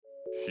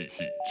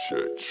Heat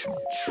check.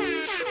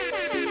 Heat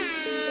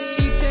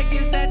check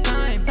is that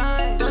time.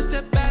 Don't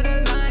step out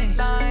of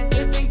line.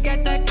 If you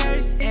get that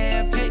curse,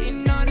 yeah,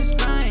 Peyton on his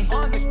grind.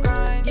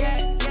 Yeah.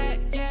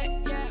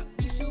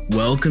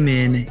 Welcome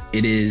in.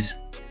 It is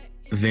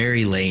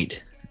very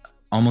late,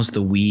 almost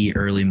the wee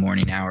early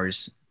morning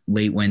hours.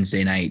 Late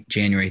Wednesday night,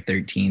 January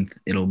 13th.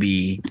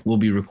 We'll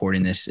be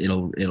recording this.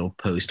 It'll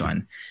post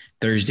on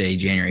Thursday,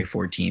 January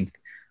 14th.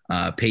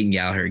 Peyton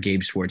Gallagher,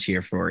 Gabe Swartz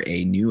here for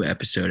a new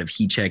episode of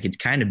Heat Check. It's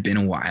kind of been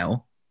a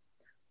while.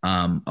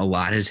 A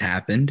lot has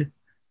happened.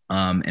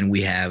 And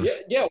we have Why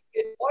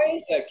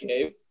is that,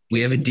 Gabe?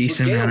 we have a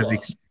decent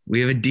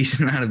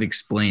amount of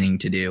explaining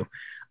to do.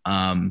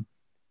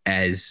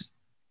 As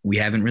we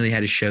haven't really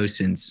had a show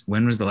since,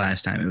 when was the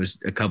last time? It was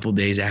a couple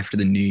days after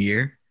the new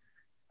year.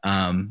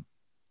 And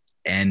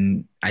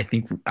I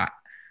think I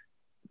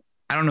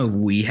don't know if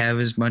we have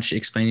as much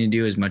explaining to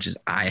do as much as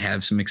I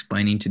have some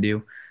explaining to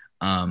do.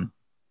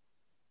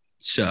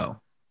 So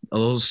a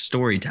little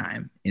story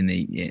time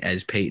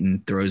as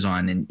Peyton throws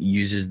on and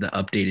uses the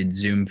updated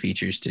Zoom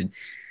features to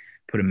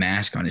put a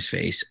mask on his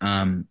face.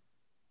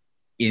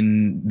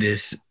 In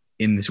this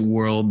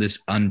world, this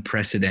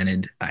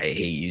unprecedented, I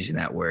hate using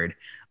that word,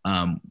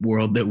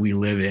 world that we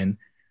live in.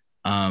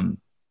 I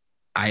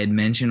had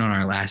mentioned on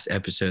our last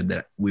episode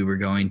that we were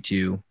going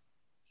to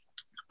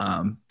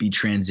be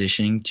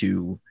transitioning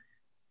to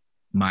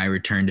my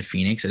return to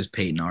Phoenix, as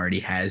Peyton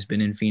already has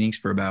been in Phoenix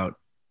for about,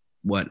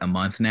 a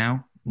month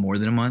now? More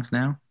than a month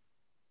now?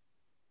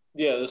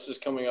 Yeah, this is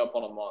coming up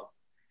on a month.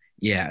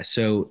 Yeah,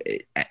 so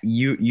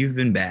you've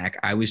been back.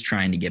 I was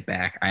trying to get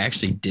back. I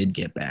actually did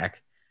get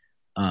back.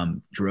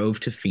 Drove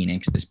to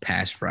Phoenix this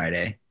past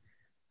Friday.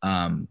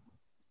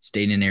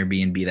 Stayed in an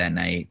Airbnb that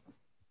night.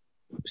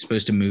 Was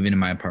supposed to move into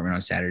my apartment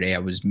on Saturday. I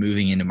was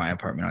moving into my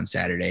apartment on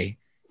Saturday.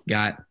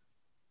 Got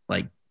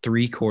like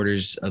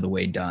 3/4 of the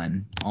way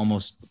done,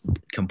 almost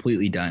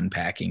completely done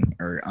packing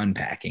or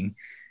unpacking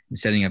and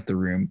setting up the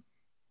room.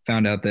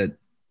 Found out that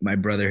my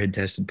brother had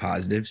tested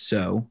positive.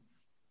 So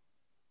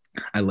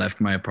I left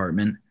my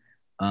apartment,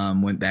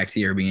 went back to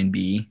the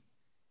Airbnb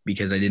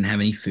because I didn't have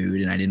any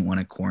food and I didn't want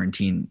to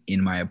quarantine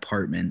in my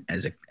apartment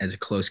as a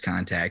close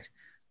contact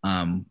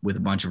with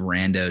a bunch of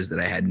randos that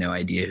I had no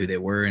idea who they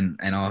were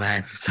and all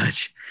that and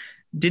such.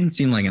 Didn't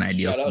seem like an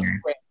ideal scenario.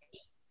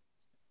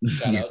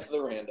 Shout out to the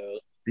randos.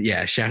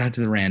 Yeah, shout out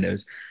to the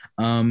randos.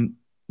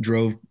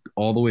 Drove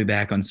all the way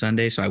back on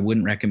Sunday, so I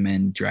wouldn't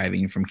recommend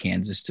driving from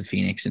Kansas to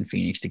Phoenix and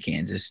Phoenix to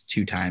Kansas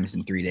 2 times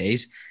in 3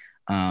 days.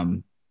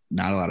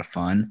 Not a lot of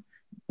fun,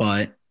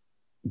 but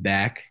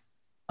back,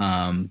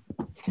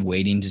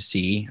 waiting to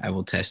see. I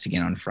will test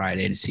again on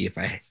Friday to see if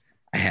I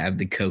have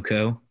the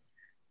cocoa,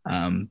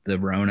 the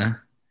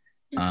Rona.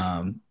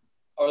 Are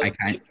they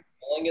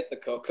calling it the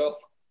cocoa?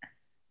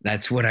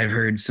 That's what I've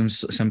heard.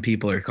 Some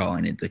people are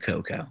calling it the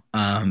cocoa.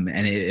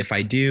 And if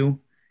I do,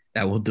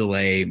 that will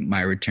delay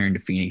my return to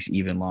Phoenix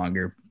even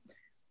longer,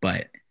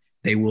 but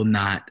they will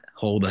not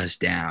hold us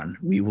down.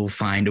 We will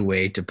find a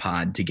way to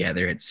pod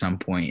together at some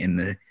point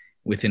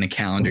within a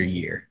calendar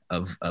year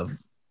of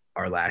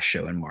our last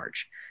show in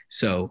March.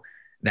 So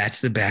that's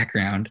the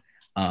background.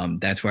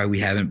 That's why we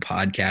haven't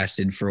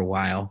podcasted for a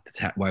while.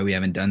 That's why we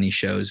haven't done these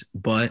shows,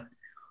 but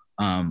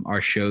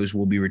our shows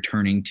will be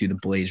returning to the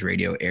Blaze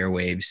Radio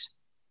airwaves, I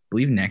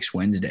believe next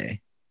Wednesday.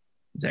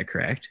 Is that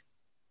correct?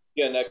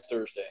 Yeah, next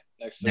Thursday.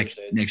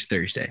 Next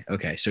Thursday.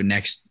 Okay, so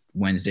next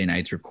Wednesday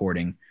night's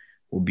recording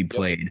will be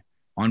played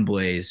on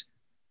Blaze.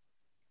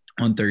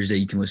 On Thursday,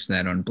 you can listen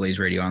to that on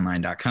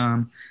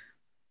blazeradioonline.com.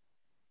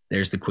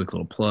 There's the quick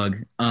little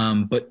plug.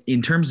 But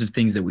in terms of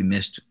things that we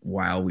missed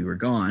while we were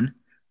gone,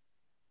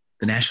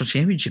 the national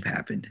championship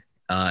happened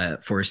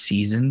for a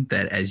season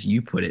that, as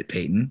you put it,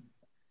 Peyton,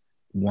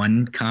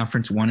 one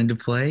conference wanted to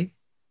play,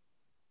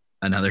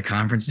 another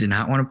conference did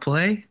not want to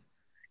play.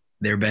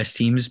 Their best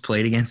teams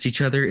played against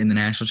each other in the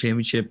national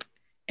championship,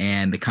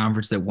 and the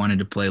conference that wanted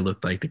to play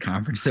looked like the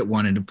conference that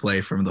wanted to play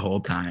from the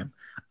whole time.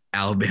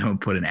 Alabama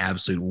put an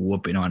absolute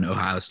whooping on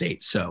Ohio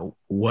State. So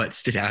what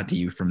stood out to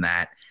you from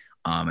that,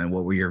 and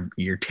what were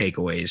your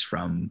takeaways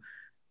from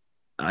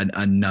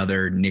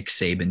another Nick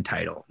Saban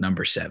title,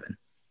 number 7?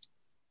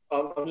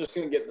 I'm just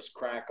going to get this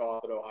crack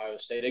off at Ohio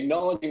State,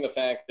 acknowledging the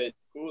fact that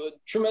a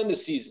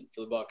tremendous season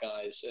for the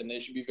Buckeyes, and they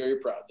should be very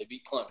proud. They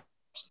beat Clemson.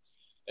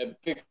 A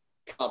big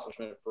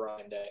accomplishment for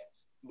Ryan Day.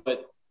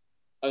 But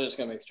I'm just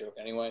going to make the joke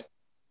anyway.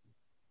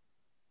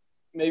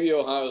 Maybe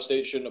Ohio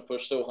State shouldn't have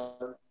pushed so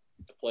hard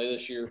to play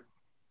this year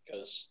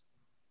because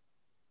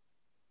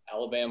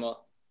Alabama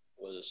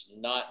was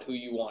not who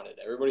you wanted.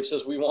 Everybody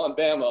says we want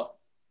Bama.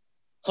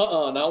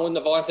 Not when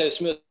Devontae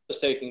Smith is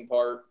taking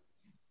part.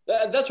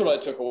 That's what I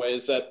took away,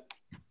 is that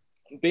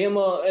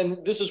Bama,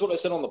 and this is what I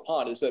said on the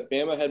pod, is that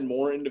Bama had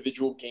more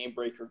individual game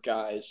breaker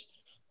guys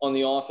on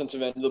the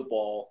offensive end of the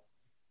ball.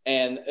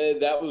 And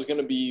that was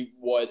going to be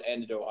what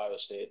ended Ohio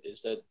State,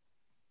 is that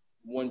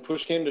when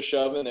push came to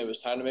shove and it was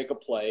time to make a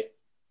play,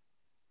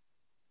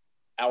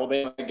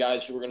 Alabama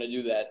guys who were going to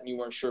do that, and you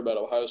weren't sure about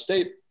Ohio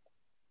State,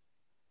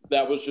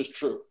 that was just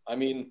true. I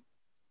mean,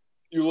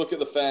 you look at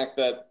the fact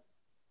that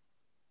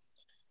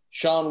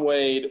Sean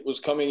Wade was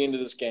coming into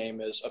this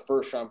game as a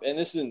first-round, and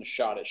this isn't a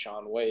shot at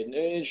Sean Wade.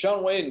 And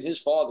Sean Wade and his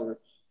father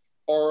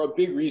are a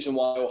big reason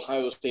why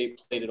Ohio State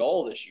played at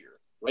all this year,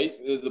 right?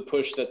 The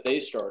push that they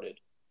started.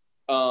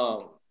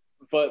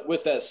 But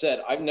with that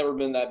said, I've never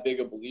been that big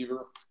a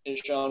believer in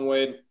Sean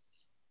Wade.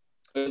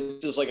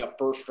 This is like a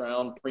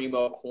first-round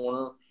primo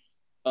corner.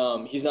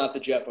 He's not the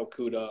Jeff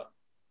Okudah.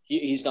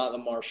 He's not the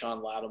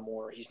Marshawn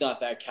Lattimore. He's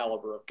not that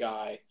caliber of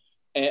guy.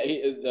 And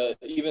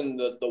even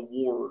the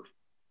Ward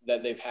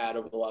that they've had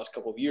over the last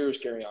couple of years,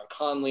 Garyon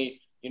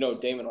Conley,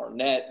 Damon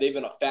Arnett, they've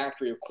been a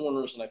factory of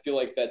corners, and I feel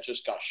like that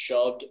just got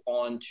shoved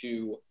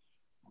onto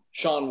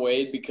Sean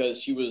Wade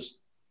because he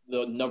was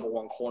the number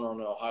one corner on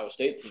an Ohio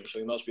State team, so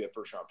he must be a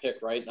first-round pick,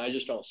 right? And I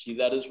just don't see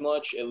that as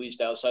much, at least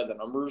outside the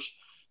numbers.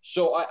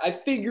 So I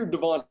figured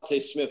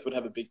Devontae Smith would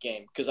have a big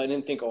game because I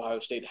didn't think Ohio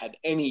State had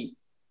any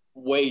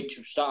way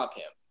to stop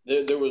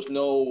him. There was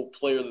no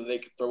player that they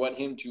could throw at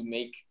him to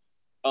make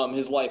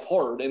his life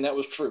hard, and that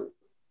was true.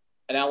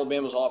 And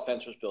Alabama's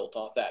offense was built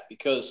off that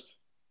because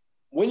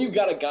when you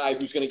got a guy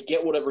who's going to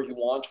get whatever he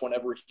wants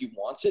whenever he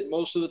wants it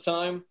most of the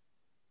time,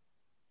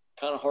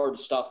 kind of hard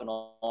to stop an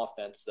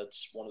offense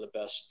that's one of the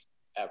best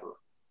ever.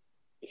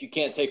 If you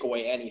can't take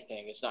away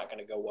anything, it's not going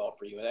to go well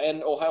for you.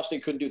 And Ohio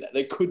State couldn't do that.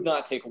 They could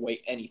not take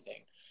away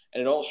anything.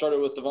 And it all started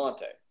with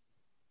Devontae.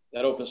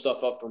 That opened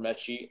stuff up for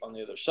Mechie on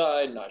the other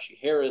side, Najee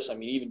Harris. I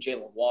mean, even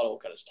Jalen Waddle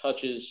got his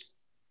touches.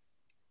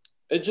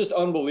 It's just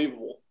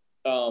unbelievable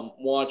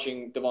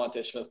watching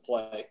Devontae Smith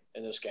play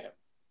in this game.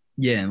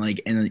 Yeah,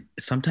 and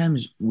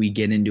sometimes we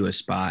get into a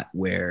spot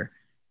where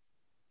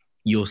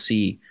you'll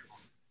see –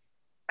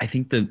 I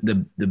think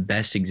the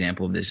best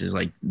example of this is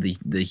like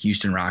the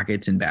Houston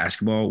Rockets in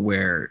basketball,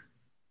 where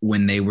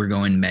when they were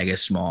going mega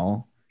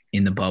small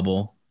in the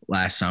bubble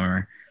last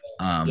summer,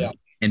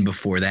 and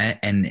before that,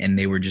 and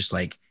they were just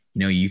like,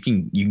 you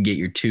can get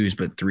your twos,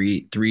 but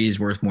three is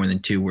worth more than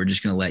two. We're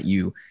just gonna let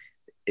you.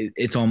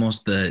 It's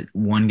almost the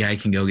one guy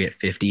can go get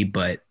 50,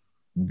 but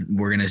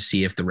we're gonna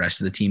see if the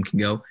rest of the team can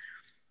go.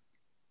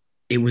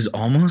 It was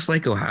almost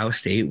like Ohio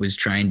State was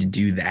trying to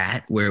do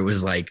that, where it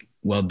was like,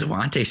 well,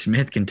 Devontae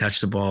Smith can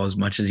touch the ball as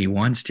much as he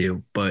wants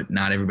to, but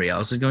not everybody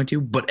else is going to.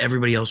 But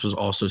everybody else was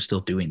also still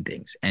doing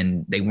things,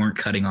 and they weren't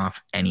cutting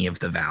off any of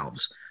the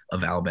valves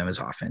of Alabama's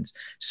offense.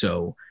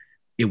 So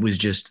it was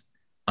just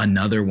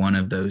another one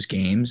of those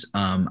games.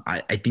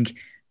 I think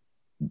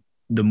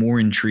the more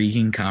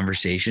intriguing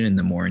conversation and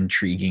the more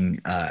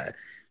intriguing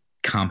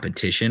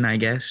competition, I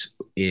guess,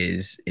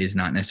 is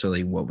not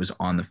necessarily what was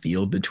on the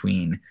field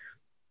between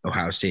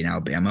Ohio State and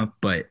Alabama,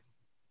 but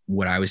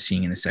what I was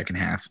seeing in the second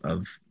half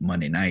of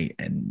Monday night,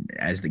 and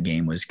as the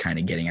game was kind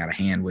of getting out of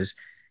hand, was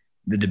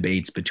the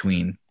debates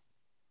between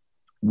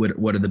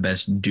what are the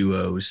best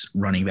duos,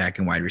 running back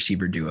and wide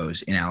receiver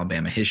duos in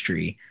Alabama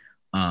history.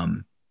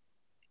 And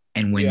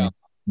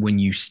when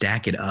you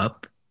stack it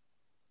up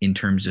in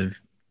terms of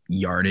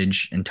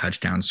yardage and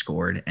touchdowns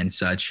scored and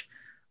such,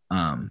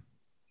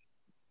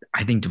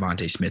 I think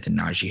Devontae Smith and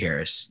Najee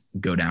Harris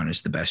go down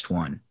as the best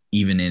one,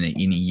 even in a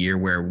year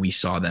where we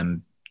saw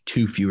them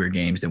 2 fewer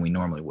games than we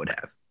normally would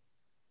have.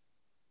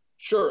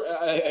 Sure.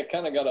 I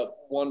kind of got to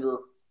wonder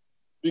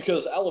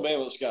because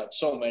Alabama's got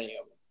so many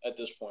of them at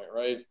this point,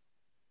 right?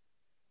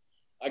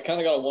 I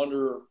kind of got to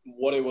wonder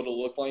what it would have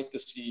looked like to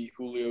see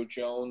Julio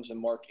Jones and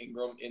Mark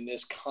Ingram in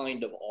this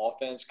kind of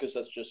offense, because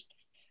that's just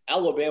 –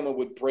 Alabama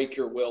would break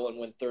your will and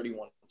win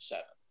 31-7.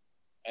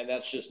 And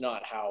that's just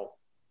not how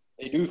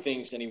they do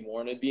things anymore.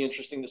 And it'd be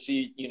interesting to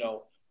see,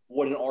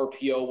 what an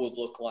RPO would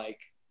look like,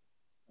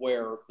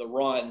 where the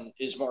run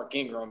is Mark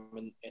Ingram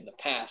and the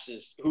pass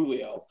is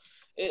Julio.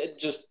 It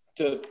just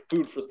to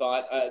food for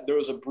thought. There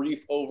was a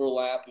brief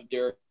overlap of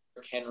Derrick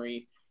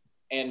Henry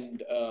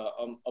and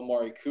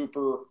Amari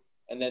Cooper,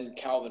 and then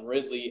Calvin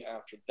Ridley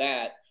after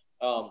that.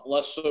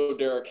 Less so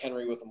Derrick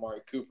Henry with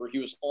Amari Cooper. He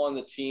was on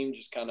the team,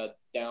 just kind of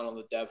down on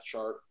the depth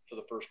chart for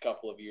the first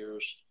couple of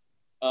years.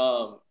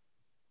 And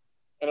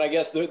I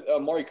guess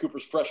Amari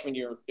Cooper's freshman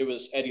year, it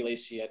was Eddie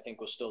Lacy, I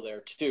think, was still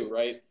there too,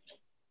 right?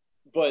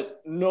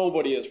 But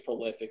nobody is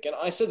prolific. And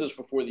I said this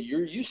before the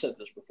year. You said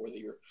this before the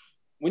year.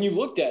 When you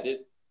looked at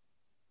it,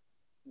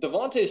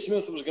 Devontae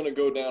Smith was going to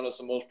go down as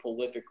the most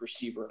prolific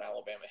receiver in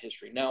Alabama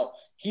history. Now,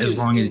 as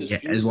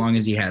long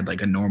as he had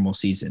like a normal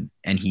season,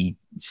 and he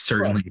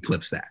certainly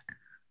eclipsed that.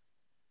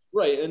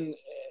 Right. And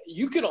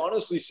you can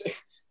honestly say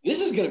 – this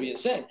is going to be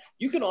insane.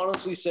 You can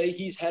honestly say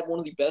he's had one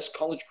of the best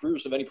college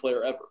careers of any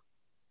player ever.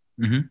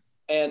 Mm-hmm.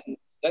 And –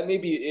 that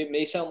it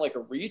may sound like a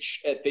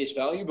reach at face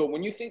value, but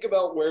when you think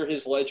about where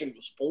his legend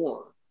was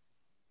born,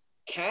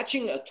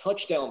 catching a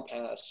touchdown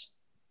pass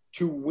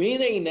to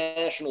win a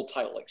national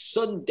title, like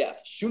sudden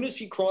death, as soon as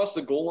he crossed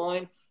the goal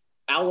line,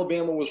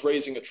 Alabama was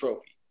raising a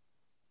trophy.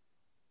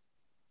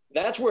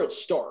 That's where it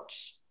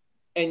starts.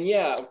 And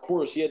yeah, of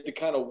course, he had to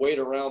kind of wait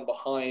around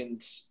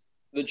behind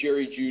the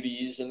Jerry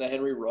Judys and the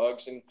Henry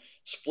Ruggs and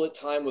split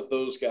time with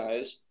those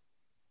guys.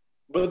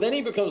 But then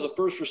he becomes the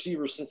first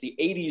receiver since the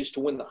 80s to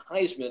win the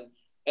Heisman,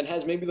 and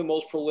has maybe the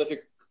most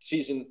prolific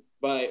season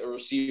by a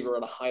receiver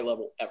at a high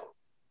level ever.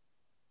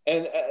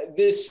 And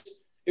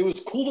this it was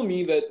cool to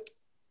me that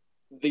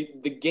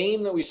the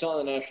game that we saw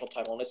in the national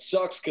title, and it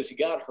sucks because he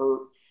got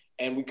hurt,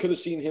 and we could have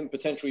seen him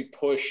potentially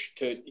push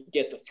to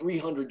get to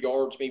 300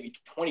 yards, maybe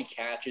 20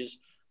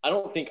 catches. I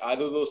don't think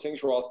either of those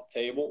things were off the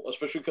table,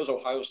 especially because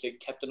Ohio State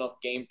kept enough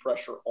game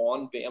pressure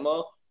on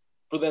Bama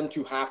for them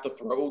to have to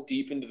throw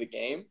deep into the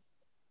game.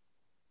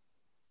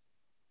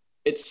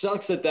 It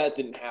sucks that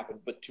didn't happen,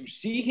 but to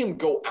see him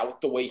go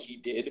out the way he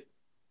did,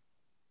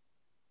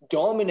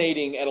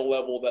 dominating at a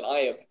level that I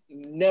have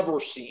never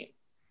seen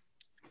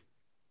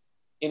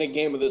in a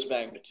game of this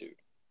magnitude,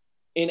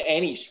 in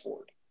any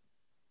sport,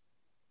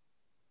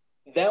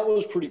 that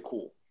was pretty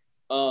cool.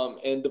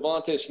 And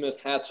Devontae Smith,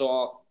 hats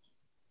off.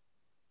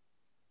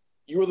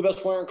 You were the best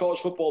player in college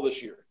football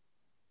this year,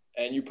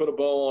 and you put a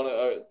bow on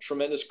a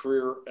tremendous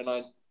career,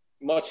 and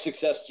much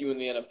success to you in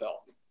the NFL.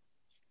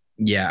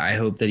 Yeah, I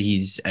hope that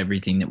he's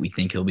everything that we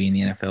think he'll be in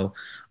the NFL.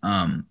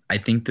 I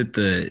think that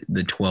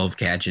the 12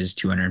 catches,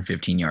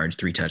 215 yards,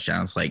 3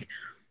 touchdowns, like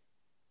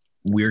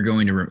we're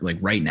going to like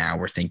right now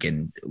we're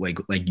thinking like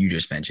you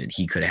just mentioned,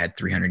 he could have had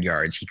 300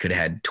 yards, he could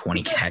have had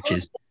 20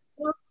 catches.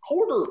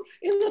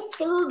 In the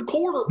third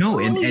quarter. No,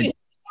 and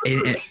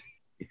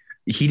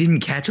he didn't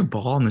catch a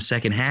ball in the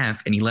second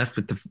half, and he left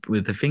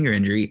with the finger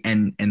injury.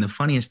 And the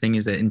funniest thing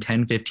is that in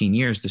 10, 15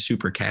 years, the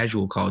super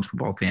casual college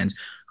football fans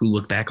who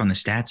look back on the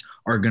stats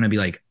are going to be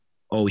like,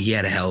 oh, he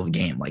had a hell of a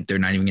game. Like, they're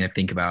not even going to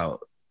think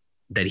about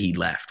that he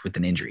left with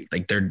an injury.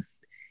 Like,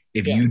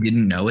 if you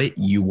didn't know it,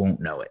 you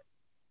won't know it.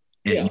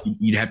 And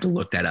you'd have to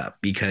look that up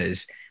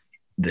because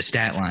the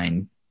stat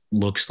line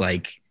looks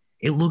like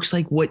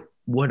what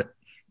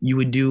you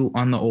would do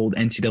on the old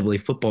NCAA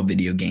football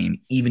video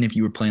game, even if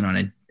you were playing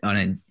on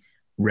a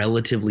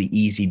relatively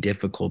easy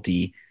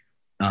difficulty.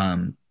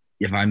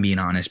 If I'm being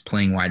honest,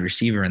 playing wide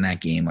receiver in that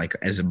game, like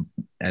as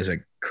a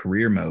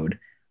career mode,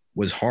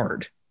 was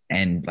hard.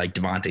 And like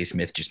Devontae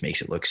Smith just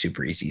makes it look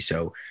super easy.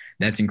 So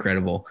that's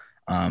incredible.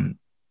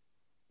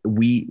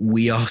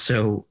 We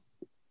also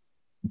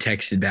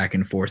texted back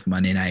and forth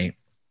Monday night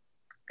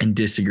and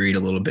disagreed a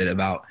little bit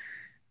about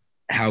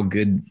how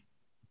good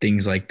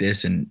things like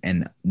this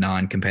and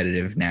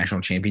non-competitive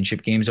national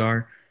championship games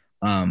are.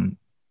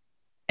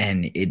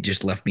 And it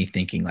just left me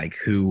thinking like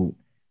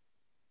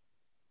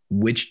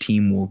which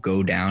team will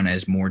go down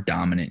as more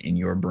dominant in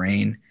your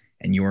brain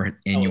and your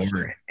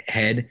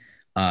head,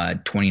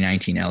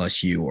 2019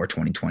 LSU or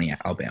 2020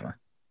 Alabama?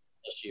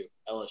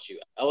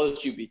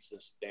 LSU beats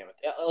this Bama.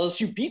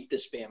 LSU beat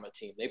this Bama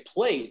team. They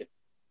played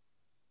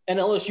and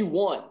LSU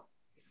won.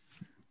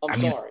 I'm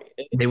sorry.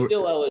 It's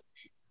still LSU.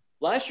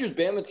 Last year's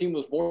Bama team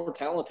was more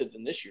talented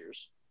than this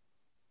year's.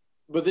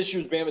 But this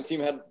year's Bama team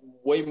had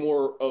way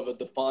more of a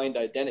defined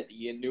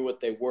identity and knew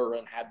what they were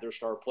and had their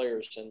star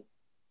players, and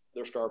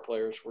their star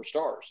players were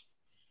stars.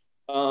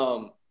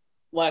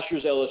 Last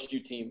year's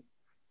LSU team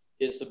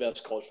is the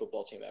best college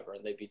football team ever,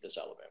 and they beat this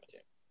Alabama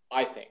team,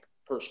 I think,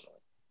 personally.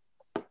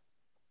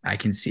 I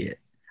can see it.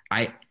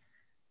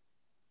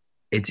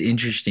 It's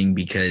interesting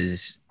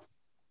because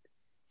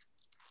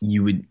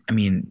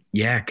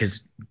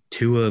because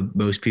Tua,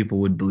 most people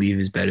would believe,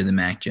 is better than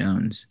Mac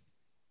Jones.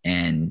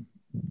 And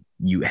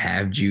you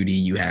have Judy,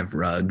 you have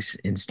Ruggs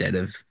instead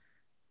of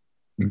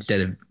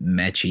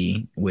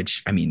Mechie,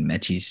 which, I mean,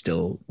 Mechie's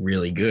still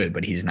really good,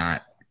 but he's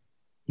not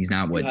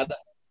what. You had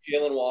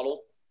Jalen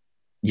Waddle.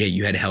 Yeah,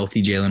 you had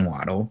healthy Jalen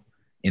Waddle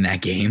in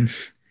that game.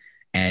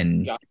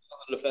 And got on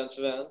the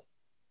defensive end.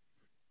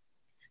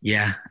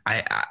 Yeah,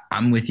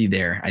 I'm with you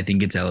there. I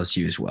think it's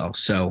LSU as well.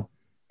 So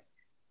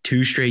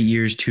 2 straight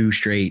years, 2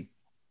 straight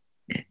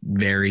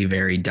very,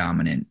 very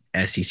dominant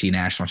SEC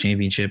national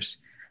championships.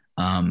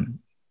 When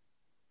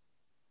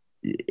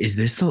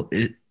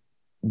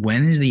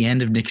is the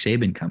end of Nick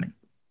Saban coming?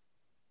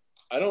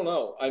 I don't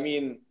know. I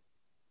mean,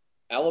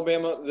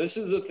 Alabama, this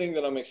is the thing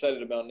that I'm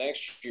excited about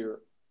next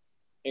year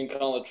in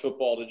college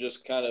football, to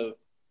just kind of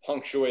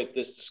punctuate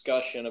this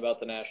discussion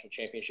about the national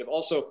championship.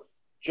 Also,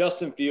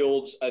 Justin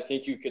Fields, I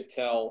think you could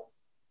tell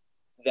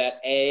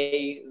that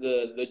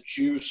the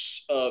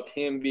juice of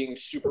him being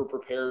super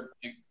prepared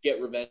to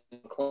get revenge on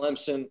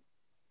Clemson,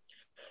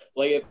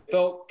 like it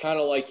felt kind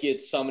of like he had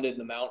summited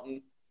the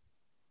mountain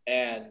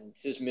and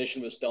his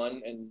mission was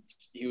done, and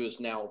he was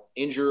now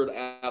injured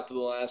after the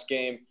last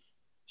game.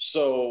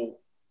 So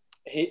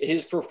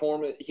his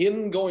performance,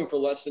 him going for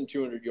less than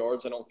 200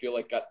 yards, I don't feel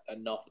like got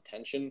enough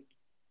attention,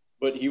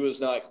 but he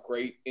was not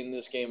great in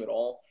this game at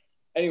all.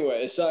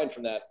 Anyway, aside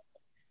from that,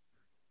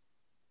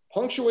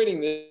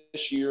 punctuating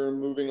this year and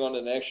moving on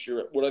to next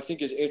year, what I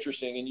think is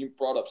interesting, and you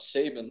brought up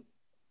Saban,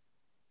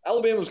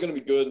 Alabama's going to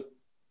be good.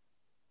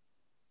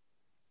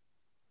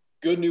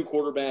 Good new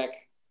quarterback.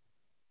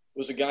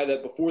 Was a guy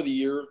that before the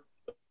year,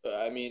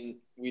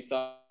 we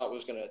thought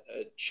was going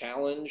to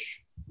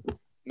challenge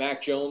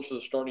Mac Jones for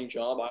the starting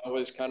job. I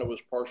always kind of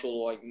was partial to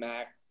like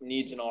Mac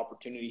needs an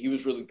opportunity. He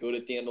was really good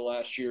at the end of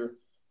last year.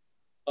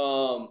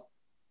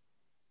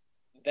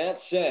 That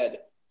said,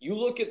 you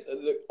look at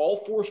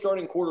all 4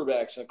 starting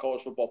quarterbacks in the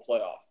college football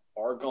playoff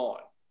are gone.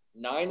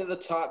 9 of the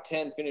top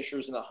 10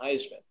 finishers in the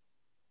Heisman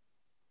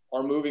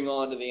are moving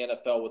on to the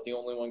NFL with the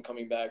only one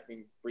coming back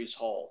being Breece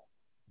Hall.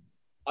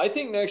 I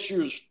think next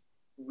year is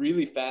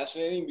really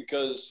fascinating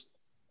because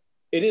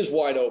it is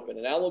wide open,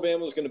 and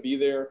Alabama is going to be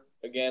there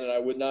again, and I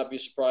would not be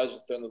surprised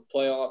if they're in the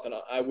playoff, and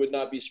I would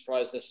not be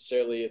surprised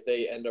necessarily if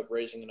they end up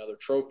raising another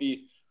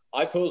trophy.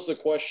 I posed the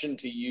question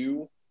to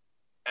you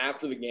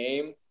after the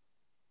game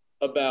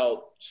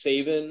about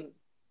Saban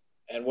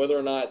and whether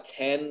or not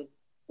 10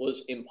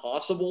 was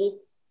impossible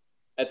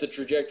at the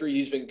trajectory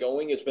he's been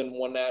going. It's been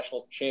one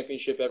national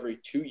championship every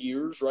 2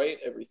 years, right?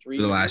 Every 3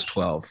 years. The last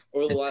 12.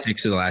 Or the last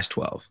 6 of the last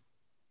 12.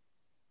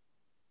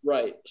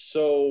 Right.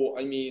 So,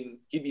 I mean,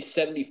 he'd be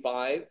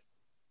 75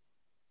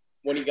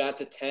 when he got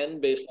to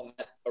 10 based on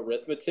that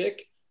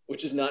arithmetic,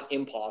 which is not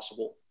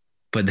impossible.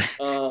 But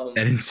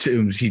that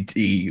assumes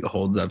he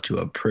holds up to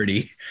a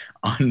pretty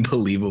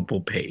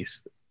unbelievable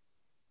pace.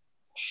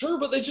 Sure,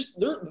 but they're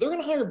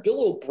going to hire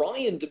Bill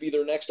O'Brien to be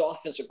their next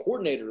offensive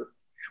coordinator.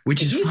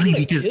 Which is funny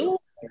because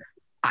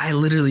I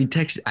literally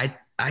texted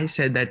 – I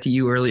said that to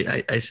you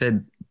earlier. I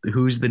said,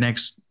 who's the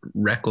next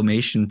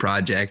reclamation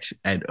project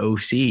at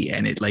OC?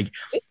 And it like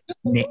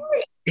 –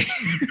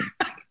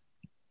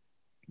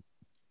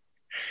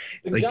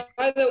 the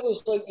guy that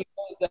was like,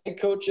 the head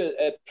coach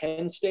at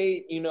Penn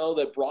State,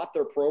 that brought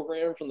their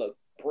program from the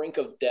brink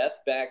of death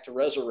back to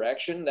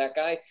resurrection, that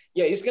guy,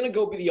 yeah, he's going to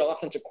go be the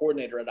offensive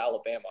coordinator at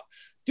Alabama.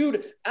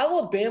 Dude,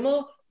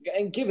 Alabama,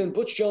 and given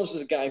Butch Jones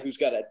is a guy who's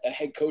got a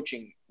head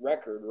coaching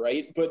record,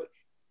 right? But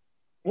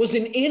was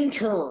an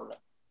intern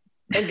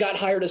and got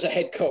hired as a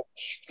head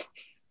coach.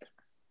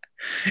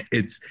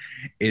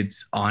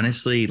 It's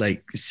honestly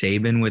like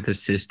Saban with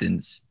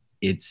assistants.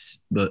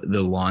 It's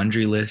the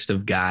laundry list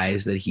of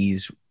guys that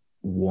he's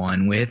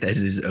won with as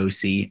his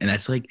OC. And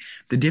that's like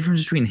the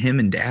difference between him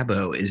and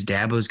Dabo is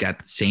Dabo's got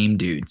the same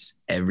dudes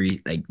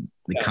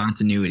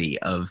continuity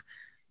of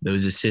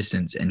those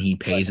assistants, and he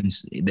pays them.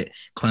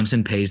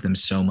 Clemson pays them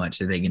so much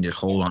that they can just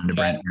hold on to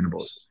Brent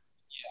Venables.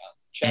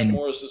 Yeah. Chad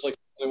Morris is like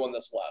the only one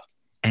that's left.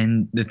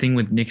 And the thing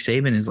with Nick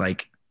Saban is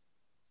like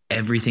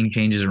everything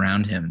changes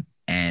around him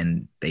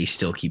and they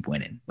still keep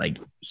winning. Like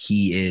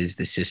he is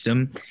the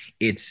system.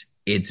 It's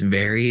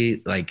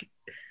very like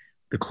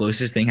the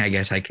closest thing I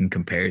guess I can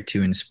compare it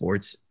to in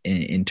sports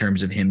in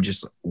terms of him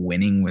just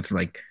winning with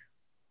like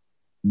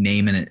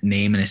name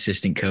an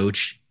assistant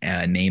coach,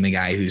 name a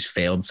guy who's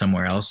failed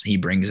somewhere else. He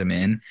brings him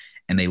in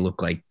and they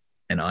look like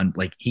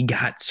like he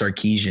got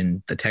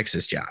Sarkisian the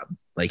Texas job.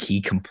 Like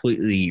he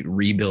completely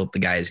rebuilt the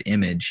guy's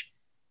image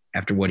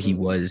after what he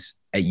was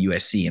at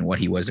USC and what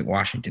he was at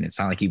Washington. It's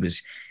not like he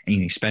was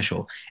anything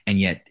special. And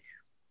yet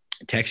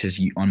Texas,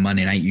 on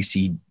Monday night, you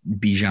see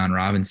Bijan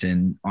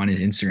Robinson on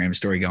his Instagram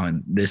story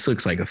going, this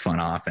looks like a fun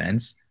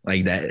offense.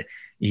 Like that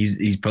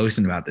he's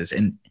posting about this.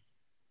 And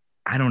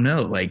I don't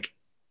know, like,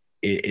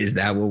 is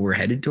that what we're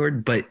headed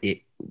toward? But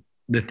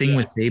the thing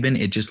with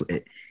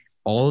Saban,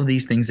 all of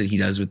these things that he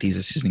does with these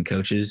assistant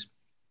coaches,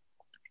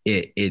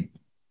 it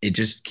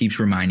just keeps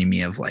reminding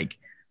me of like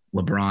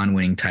LeBron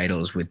winning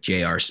titles with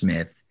J.R.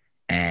 Smith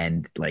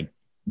and like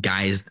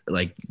guys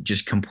like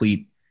just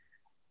complete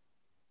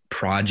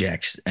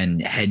projects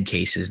and head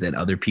cases that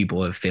other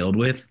people have failed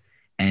with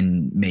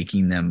and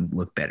making them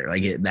look better.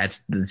 Like that's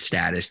the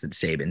status that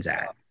Saban's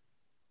at.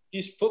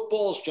 He's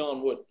football's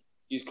John Wooden.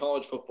 He's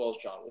college football's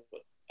John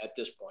Wooden at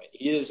this point.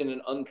 He is in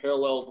an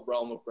unparalleled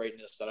realm of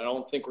greatness that I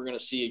don't think we're going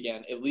to see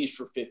again, at least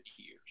for 50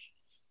 years,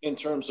 in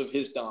terms of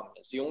his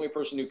dominance. The only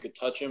person who could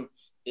touch him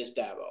is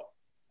Dabo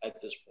at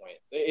this point,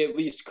 at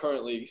least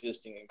currently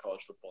existing in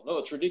college football. No,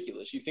 it's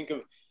ridiculous. You think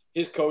of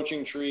his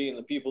coaching tree and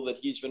the people that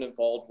he's been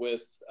involved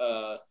with,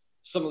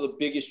 some of the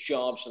biggest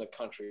jobs in the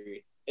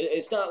country.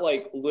 It's not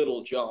like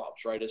little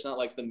jobs, right? It's not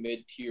like the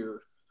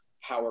mid-tier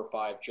Power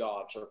 5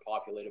 jobs are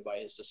populated by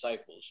his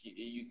disciples.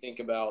 You think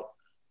about,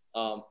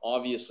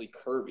 obviously,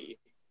 Kirby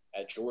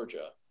at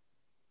Georgia.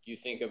 You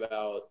think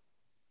about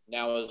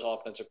now his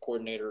offensive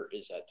coordinator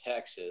is at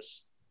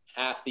Texas.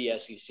 Half the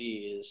SEC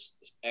is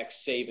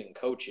ex-Saban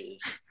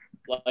coaches.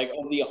 Like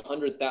of the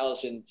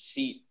 100,000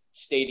 seat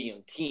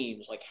stadium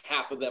teams, like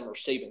half of them are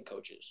Saban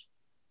coaches.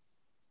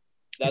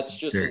 That's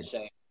just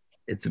insane.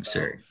 It's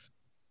absurd.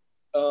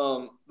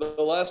 The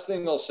last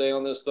thing I'll say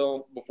on this,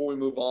 though, before we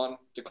move on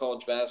to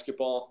college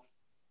basketball,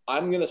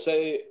 I'm going to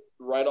say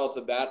right off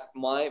the bat,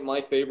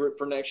 my favorite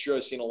for next year,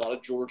 I've seen a lot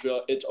of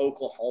Georgia. It's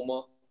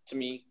Oklahoma to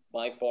me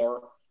by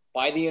far.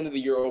 By the end of the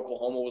year,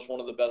 Oklahoma was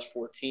one of the best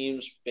 4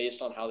 teams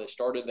based on how they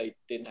started. They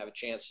didn't have a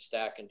chance to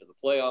stack into the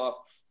playoff.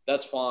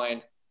 That's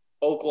fine.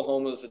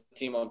 Oklahoma is the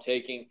team I'm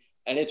taking,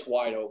 and it's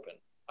wide open.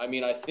 I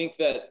mean, I think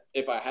that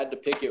if I had to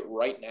pick it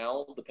right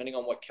now, depending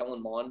on what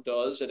Kellen Mond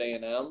does at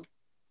A&M.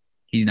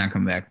 He's not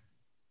coming back.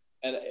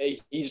 And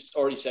he's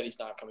already said he's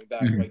not coming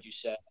back, like you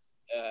said.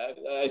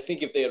 I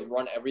think if they had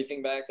run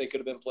everything back, they could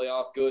have been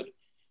playoff good.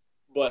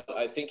 But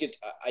I think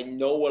I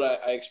know what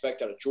I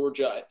expect out of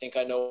Georgia. I think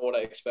I know what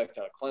I expect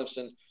out of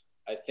Clemson.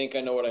 I think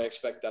I know what I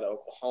expect out of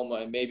Oklahoma.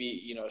 And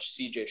maybe,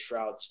 C.J.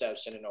 Stroud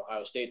steps in and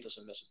Ohio State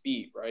doesn't miss a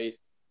beat, right?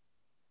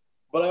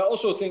 But I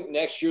also think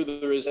next year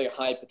there is a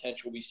high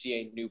potential we see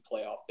a new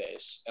playoff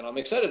phase, and I'm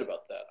excited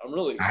about that. I'm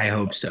really excited.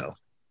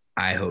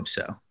 I hope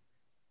so.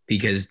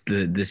 Because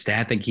the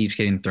stat that keeps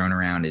getting thrown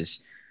around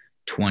is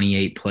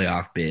 28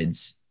 playoff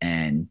bids,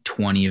 and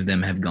 20 of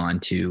them have gone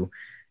to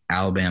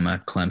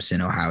Alabama,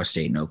 Clemson, Ohio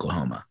State, and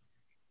Oklahoma.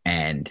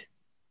 And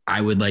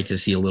I would like to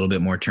see a little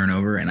bit more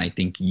turnover, and I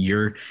think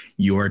you're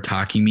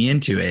talking me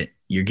into it.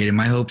 You're getting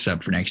my hopes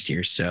up for next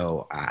year,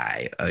 so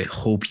I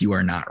hope you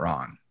are not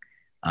wrong.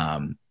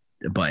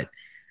 But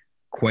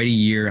quite a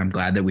year. I'm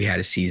glad that we had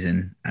a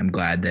season. I'm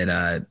glad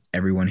that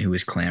everyone who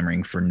was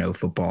clamoring for no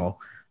football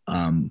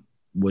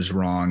was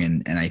wrong,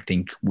 and I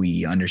think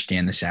we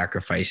understand the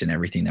sacrifice and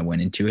everything that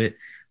went into it,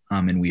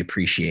 and we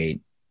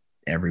appreciate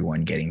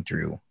everyone getting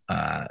through.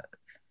 I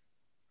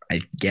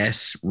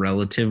guess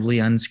relatively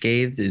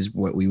unscathed is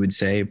what we would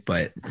say,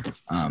 but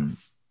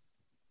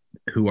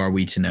who are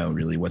we to know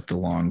really what the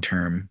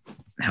long-term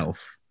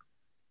health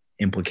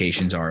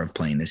implications are of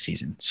playing this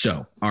season?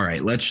 So, all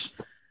right, let's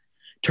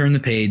turn the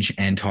page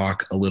and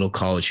talk a little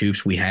college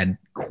hoops. We had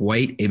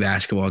quite a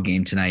basketball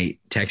game tonight,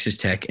 Texas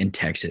Tech and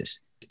Texas.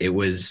 It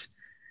was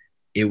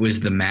the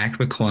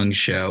McClung's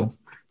show,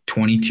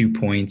 22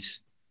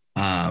 points,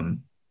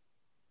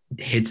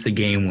 hits the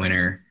game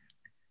winner,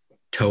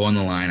 toe on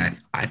the line.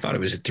 I thought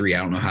it was a three. I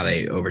don't know how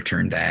they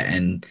overturned that.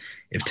 And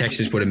if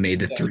Texas would have made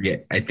the three,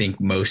 I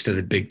think most of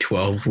the Big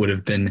 12 would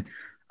have been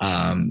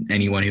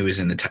anyone who was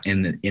in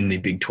the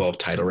Big 12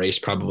 title race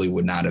probably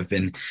would not have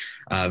been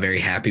very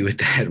happy with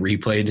that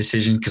replay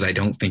decision, because I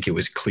don't think it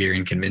was clear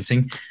and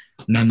convincing.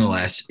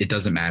 Nonetheless, it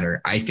doesn't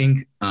matter. I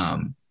think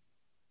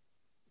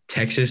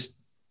Texas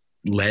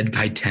led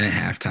by 10 at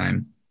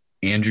halftime.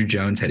 Andrew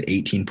Jones had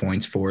 18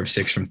 points, 4 of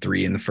 6 from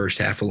 3 in the first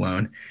half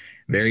alone.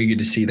 Very good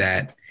to see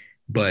that.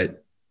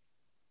 But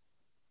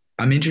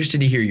I'm interested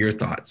to hear your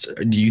thoughts.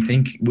 Do you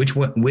think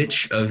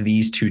which of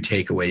these two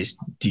takeaways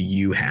do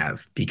you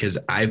have? Because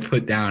I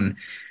put down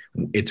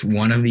it's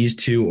one of these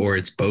two or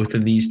it's both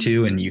of these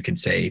two, and you could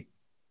say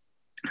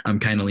I'm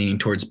kind of leaning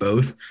towards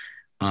both.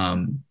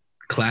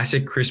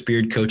 Classic Chris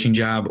Beard coaching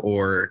job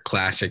or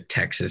classic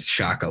Texas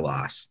Shaka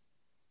loss?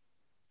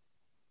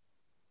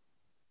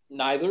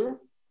 Neither.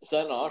 Is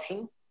that an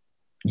option?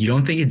 You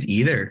don't think it's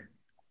either?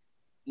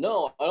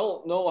 No, I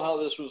don't know how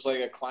this was like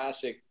a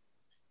classic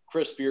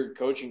Chris Beard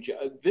coaching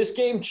job. This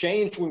game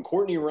changed when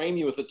Courtney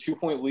Ramey with a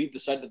 2-point lead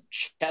decided to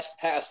chest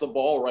pass the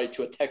ball right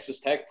to a Texas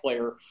Tech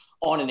player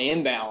on an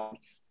inbound.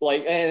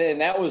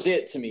 And that was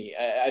it to me.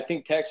 I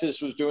think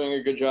Texas was doing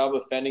a good job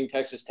of fending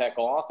Texas Tech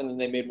off, and then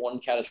they made one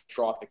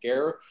catastrophic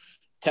error.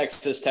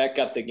 Texas Tech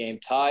got the game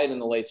tied in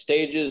the late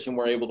stages and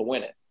were able to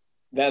win it.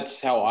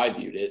 That's how I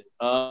viewed it.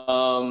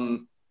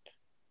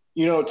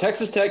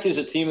 Texas Tech is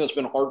a team that's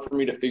been hard for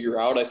me to figure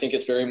out. I think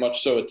it's very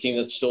much so a team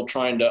that's still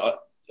trying to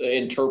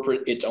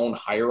interpret its own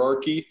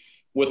hierarchy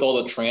with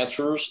all the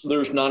transfers.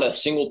 There's not a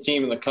single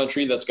team in the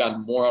country that's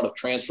gotten more out of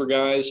transfer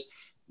guys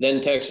than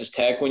Texas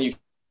Tech. When you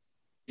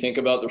think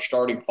about their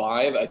starting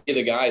five, I think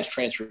the guys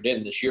transferred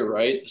in this year,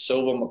 right?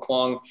 Silva,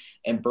 McClung,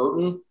 and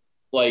Burton.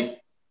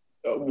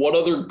 What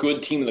other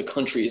good team in the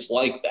country is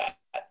like that?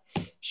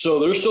 So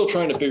they're still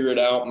trying to figure it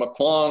out.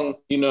 McClung,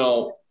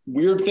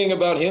 weird thing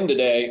about him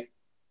today,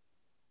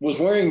 was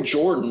wearing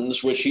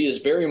Jordans, which he is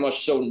very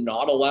much so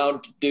not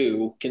allowed to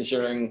do,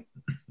 considering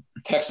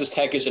Texas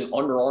Tech is an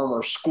Under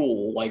Armour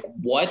school.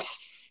 What?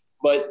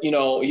 But,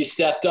 he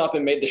stepped up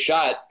and made the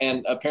shot,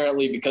 and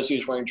apparently because he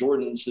was wearing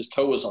Jordans, his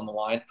toe was on the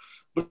line.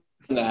 But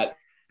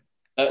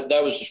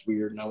that was just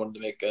weird, and I wanted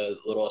to make a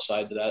little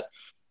aside to that.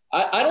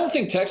 I don't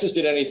think Texas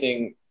did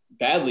anything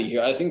badly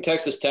here. I think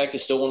Texas Tech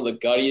is still one of the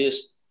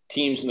guttiest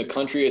teams in the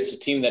country. It's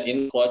the team that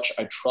in clutch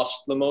I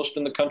trust the most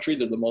in the country.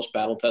 They're the most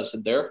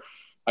battle-tested there.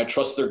 I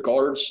trust their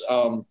guards.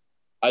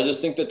 I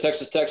just think that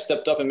Texas Tech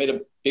stepped up and made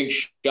a big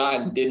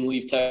shot and didn't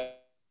leave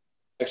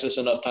Texas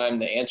enough time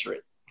to answer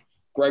it.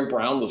 Greg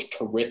Brown was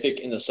terrific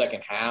in the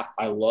second half.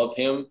 I love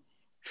him.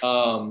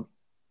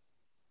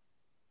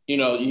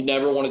 You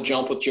never want to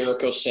jump with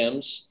Jericho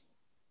Sims.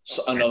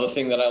 Another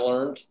thing that I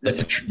learned.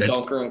 That's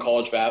dunker in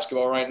college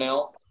basketball right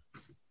now.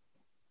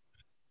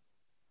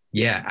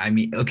 Yeah, I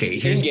mean, okay.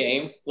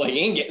 In-game,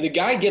 the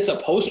guy gets a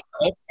poster.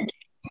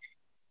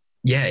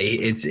 Yeah,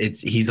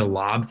 he's a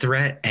lob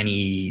threat, and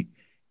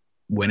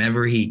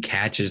whenever he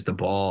catches the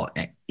ball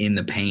in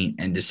the paint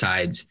and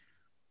decides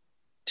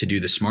to do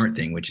the smart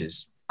thing, which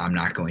is I'm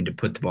not going to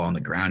put the ball on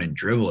the ground and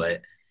dribble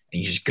it, and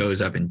he just goes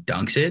up and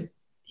dunks it.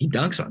 He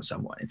dunks on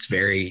someone. It's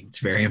very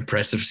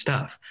impressive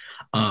stuff.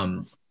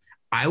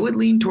 I would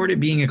lean toward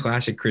it being a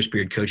classic Chris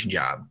Beard coaching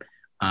job,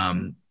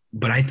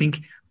 but I think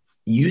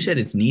you said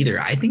it's neither.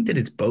 I think that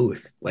it's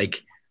both.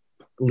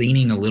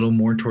 Leaning a little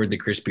more toward the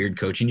Chris Beard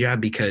coaching job,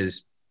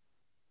 because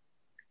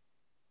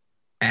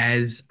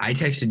as I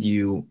texted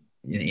you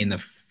in the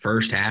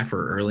first half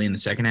or early in the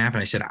second half,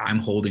 and I said, I'm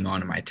holding on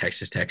to my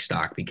Texas Tech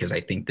stock because I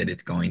think that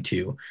it's going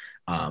to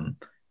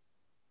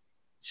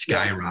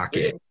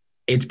skyrocket.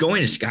 It's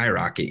going to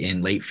skyrocket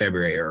in late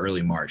February or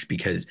early March,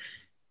 because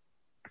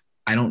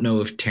I don't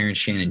know if Terrence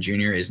Shannon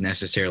Jr. is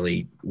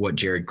necessarily what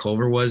Jared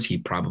Culver was. He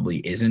probably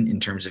isn't in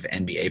terms of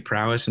NBA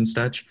prowess and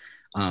such.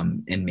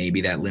 And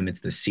maybe that limits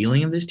the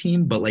ceiling of this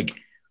team. But like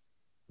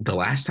the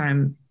last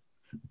time,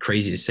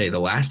 crazy to say, the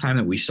last time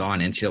that we saw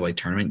an NCAA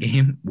tournament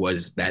game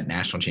was that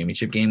national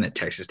championship game that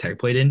Texas Tech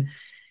played in.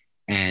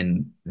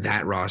 And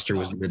that roster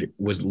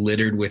was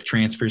littered with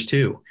transfers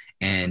too.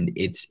 And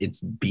it's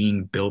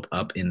being built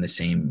up in the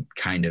same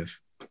kind of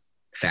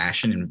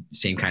fashion and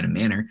same kind of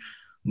manner.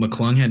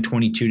 McClung had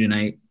 22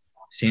 tonight.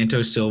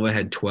 Santos Silva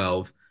had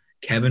 12.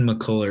 Kevin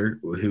McCullough,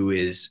 who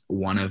is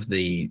one of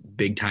the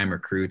big-time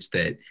recruits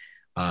that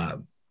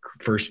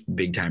first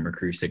big-time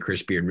recruits that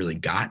Chris Beard really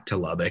got to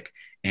Lubbock.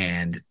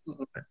 And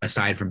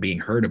aside from being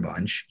hurt a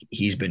bunch,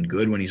 he's been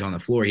good when he's on the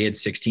floor. He had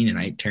 16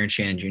 tonight. Terrence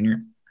Shannon Jr.,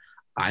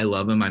 I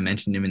love him. I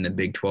mentioned him in the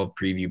Big 12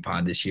 preview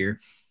pod this year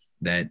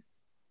that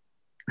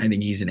I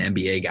think he's an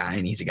NBA guy,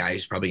 and he's a guy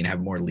who's probably going to have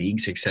more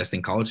league success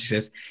than college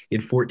success. He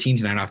had 14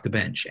 tonight off the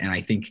bench, and I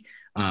think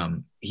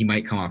he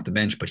might come off the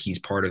bench, but he's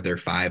part of their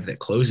 5 that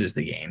closes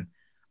the game.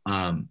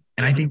 And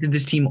I think that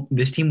this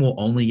team will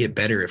only get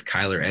better if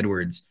Kyler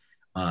Edwards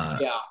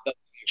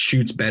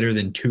shoots better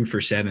than 2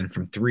 for 7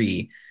 from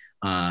 3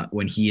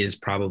 when he is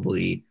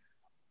probably,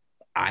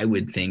 I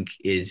would think,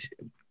 is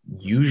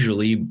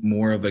usually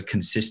more of a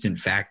consistent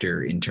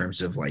factor in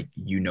terms of like,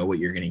 you know what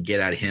you're going to get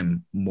out of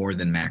him more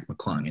than Mac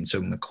McClung. And so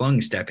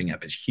McClung stepping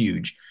up is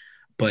huge,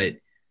 but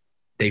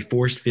they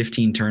forced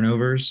 15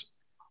 turnovers.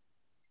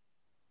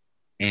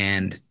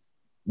 And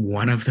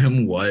one of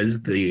them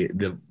was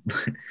the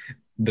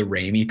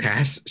Ramey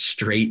pass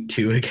straight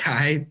to a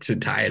guy to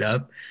tie it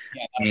up.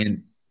 Yeah,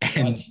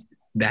 and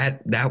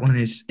that one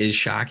is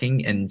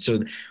shocking. And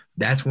so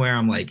that's where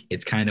I'm like,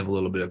 it's kind of a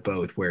little bit of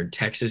both, where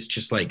Texas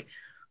just like,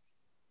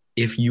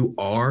 if you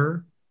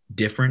are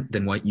different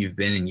than what you've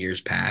been in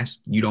years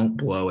past, you don't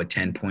blow a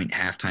 10-point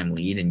halftime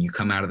lead and you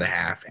come out of the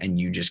half and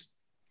you just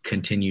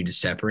continue to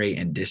separate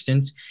and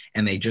distance.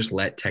 And they just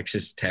let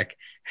Texas Tech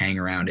hang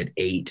around at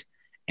 8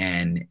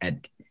 and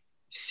at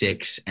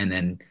 6, and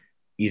then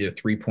either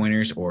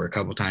 3-pointers or a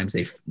couple times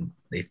they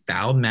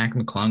fouled Mac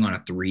McClung on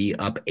a 3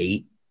 up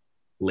 8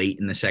 late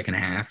in the second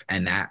half.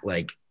 And that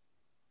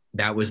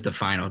was the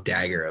final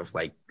dagger of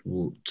like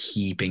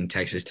keeping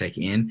Texas Tech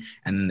in,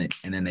 and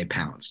then they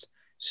pounced.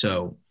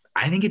 So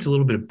I think it's a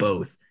little bit of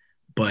both,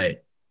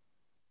 but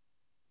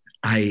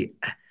I'm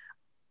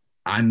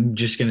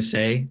just going to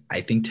say,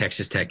 I think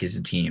Texas Tech is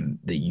a team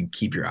that you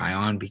keep your eye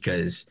on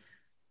because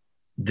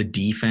the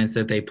defense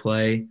that they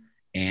play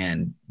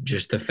and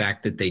just the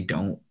fact that they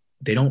don't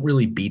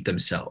really beat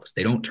themselves.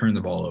 They don't turn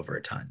the ball over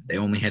a ton. They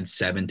only had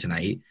 7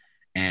 tonight,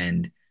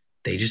 and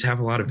they just have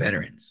a lot of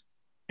veterans.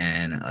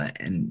 And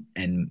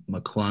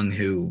McClung,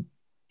 who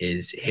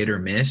is hit or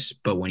miss,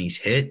 but when he's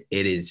hit,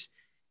 it is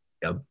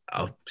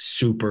a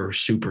super,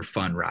 super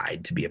fun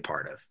ride to be a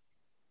part of.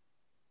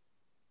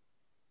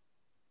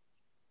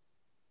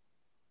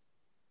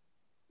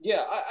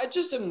 Yeah, I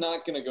just am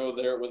not going to go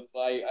there with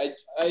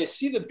I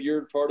see the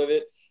Beard part of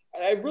it.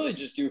 I really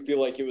just do feel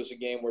like it was a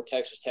game where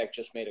Texas Tech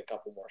just made a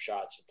couple more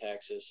shots at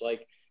Texas.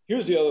 Like,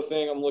 here's the other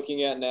thing I'm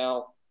looking at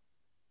now.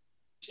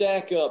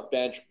 Stack up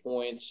bench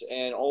points,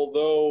 and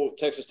although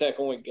Texas Tech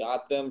only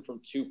got them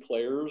from 2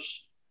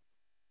 players,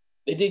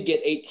 they did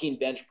get 18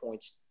 bench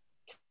points.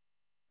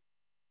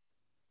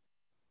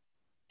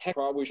 Tech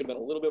probably should have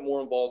been a little bit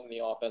more involved in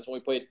the offense. Only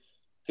played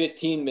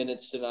 15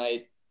 minutes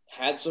tonight,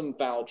 had some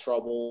foul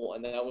trouble,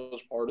 and that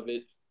was part of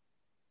it.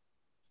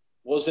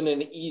 Wasn't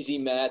an easy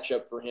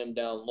matchup for him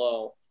down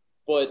low.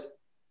 But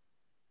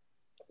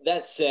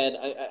that said,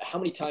 how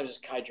many times is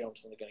Kai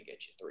Jones only going to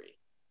get you 3?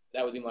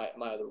 That would be my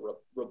other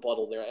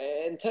rebuttal there.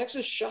 And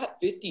Texas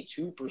shot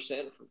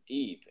 52% from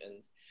deep,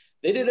 and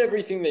they did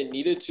everything they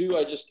needed to.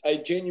 I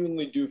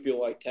genuinely do feel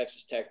like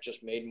Texas Tech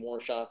just made more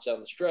shots down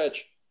the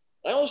stretch.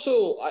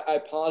 I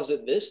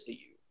posit this to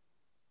you.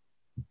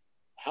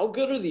 How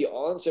good are the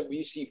odds that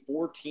we see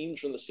 4 teams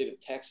from the state of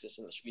Texas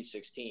in the Sweet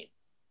 16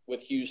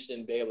 with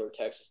Houston, Baylor,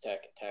 Texas Tech,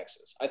 and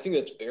Texas? I think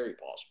that's very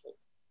possible.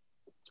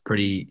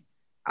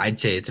 I'd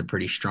say it's a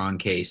pretty strong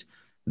case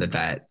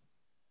that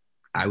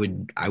I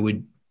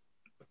would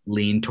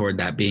lean toward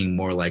that being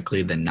more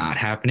likely than not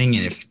happening.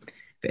 And if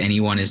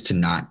anyone is to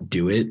not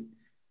do it,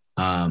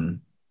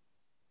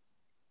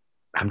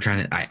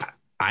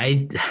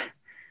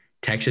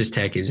 Texas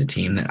Tech is a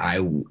team that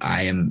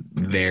I am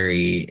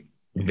very,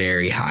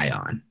 very high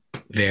on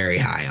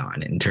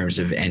in terms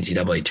of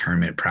NCAA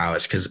tournament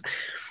prowess. Cause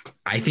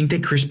I think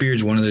that Chris Beard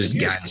is one of those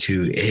guys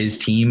who his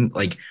team,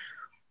 like,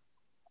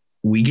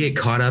 we get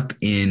caught up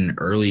in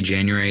early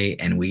January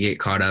and we get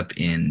caught up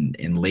in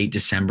late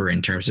December in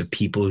terms of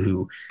people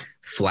who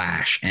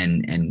flash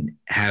and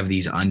have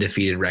these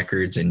undefeated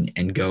records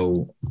and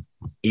go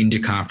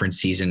into conference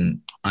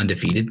season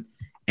undefeated,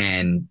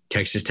 and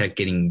Texas Tech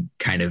getting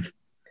kind of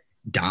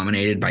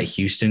dominated by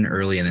Houston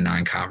early in the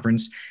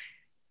non-conference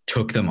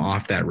took them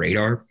off that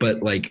radar.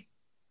 But like,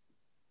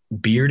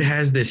 Beard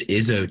has this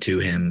Izzo to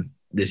him,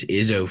 this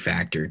Izzo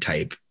factor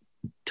type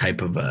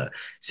of a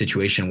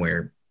situation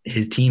where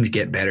his teams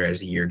get better as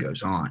the year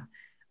goes on.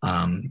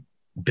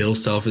 Bill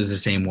Self is the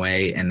same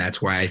way, and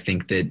that's why I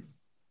think that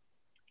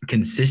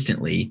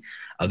consistently,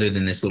 other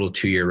than this little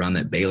 2-year run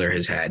that Baylor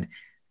has had,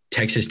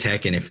 Texas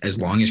Tech, and as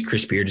long as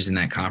Chris Beard is in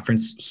that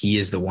conference, he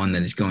is the one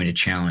that is going to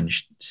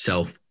challenge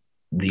Self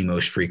the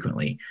most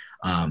frequently.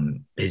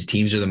 His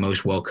teams are the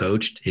most well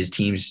coached. His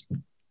teams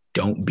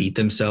don't beat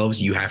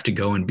themselves. You have to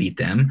go and beat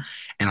them.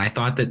 And I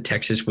thought that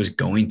Texas was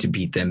going to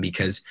beat them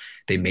because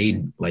they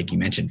made, like you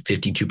mentioned,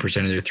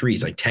 52% of their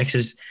threes. Like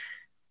Texas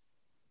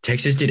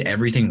did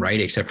everything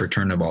right except for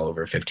turn the ball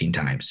over 15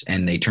 times.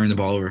 And they turned the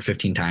ball over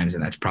 15 times,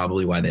 and that's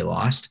probably why they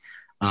lost.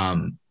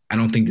 I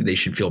don't think that they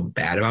should feel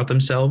bad about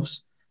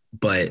themselves,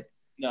 but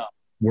no,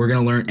 we're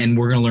going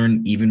to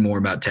learn even more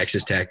about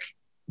Texas Tech.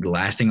 The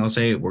last thing I'll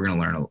say, we're going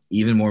to learn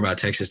even more about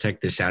Texas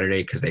Tech this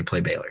Saturday because they play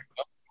Baylor.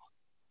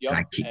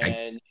 Yep.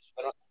 And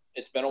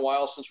it's been a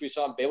while since we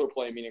saw Baylor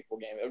play a meaningful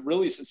game.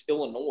 Really, since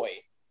Illinois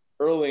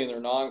early in their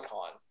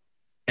non-con.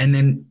 And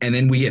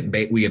then we get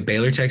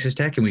Baylor, Texas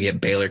Tech, and we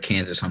get Baylor,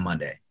 Kansas on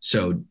Monday.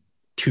 So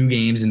 2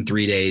 games in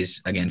 3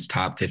 days against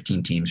top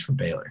 15 teams for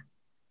Baylor.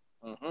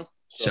 Mm-hmm.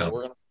 So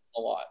we're going to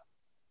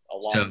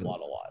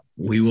learn a lot.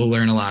 We will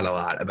learn a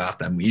lot about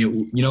them.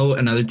 You know,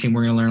 another team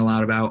we're going to learn a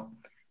lot about,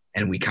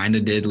 and we kind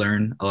of did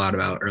learn a lot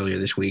about earlier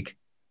this week,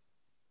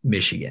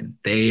 Michigan.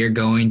 They are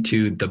going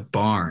to the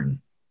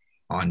Barn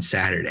on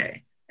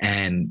Saturday,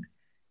 and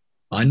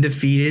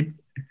undefeated.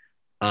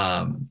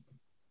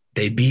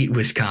 They beat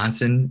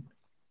Wisconsin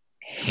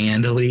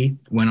handily,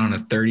 went on a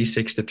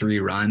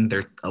 36-3 run.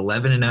 They're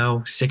 11-0,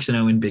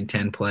 6-0 in Big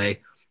Ten play.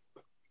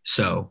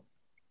 So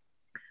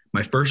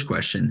my first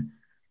question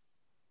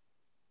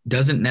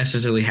doesn't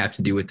necessarily have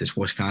to do with this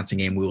Wisconsin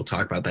game. We will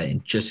talk about that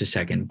in just a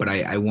second, but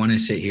I want to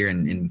sit here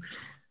and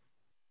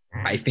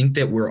I think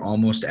that we're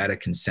almost at a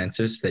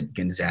consensus that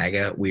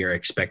Gonzaga, we are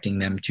expecting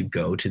them to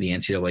go to the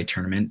NCAA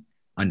tournament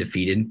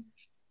undefeated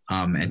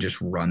and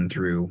just run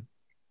through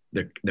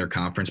their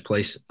conference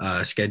place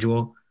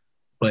schedule.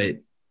 But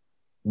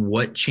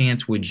what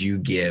chance would you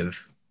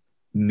give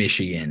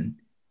Michigan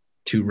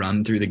to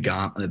run through the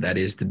gauntlet that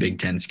is the Big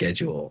Ten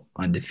schedule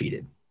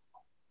undefeated?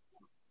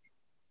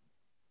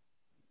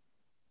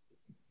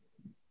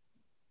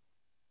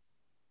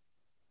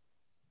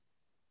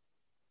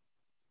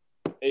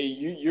 Hey,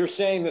 you're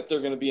saying that they're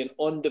going to be an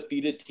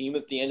undefeated team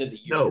at the end of the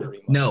year?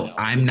 No,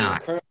 I'm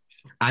not.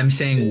 I'm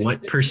saying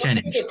what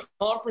percentage?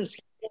 Conference.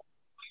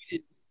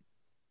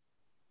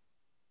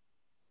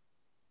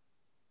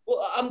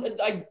 Well,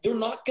 they're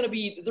not going to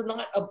be. They're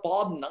not a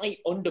Bob Knight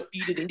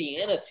undefeated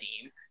Indiana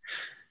team.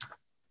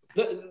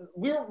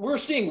 We're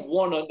seeing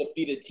one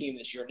undefeated team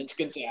this year, and it's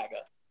Gonzaga.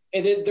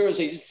 And then there is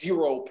a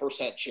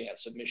 0%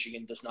 chance that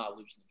Michigan does not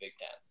lose in the Big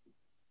Ten.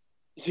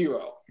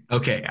 0.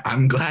 Okay,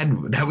 I'm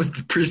glad that was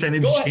the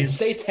percentage. Go ahead and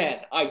say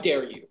 10. I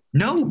dare you.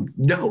 No,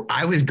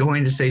 I was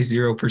going to say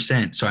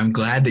 0%. So I'm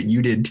glad that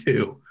you did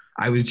too.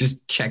 I was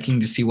just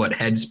checking to see what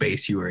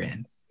headspace you were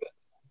in.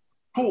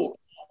 Cool.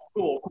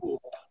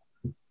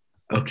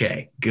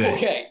 Okay, good.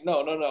 Okay,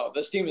 no.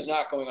 This team is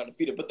not going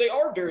undefeated, but they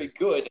are very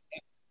good.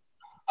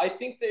 I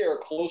think they are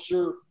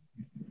closer.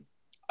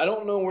 I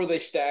don't know where they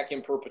stack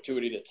in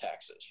perpetuity to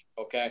Texas,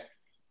 okay?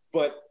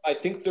 But I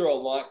think they're a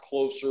lot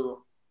closer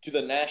to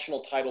the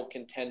national title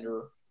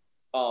contender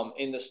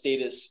in the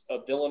status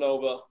of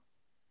Villanova,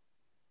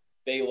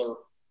 Baylor,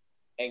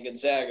 and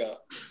Gonzaga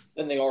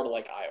than they are to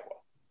like Iowa.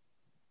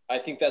 I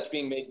think that's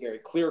being made very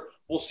clear.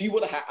 We'll see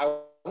I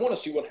want to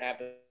see what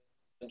happens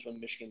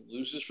when Michigan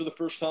loses for the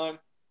first time,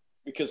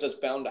 because that's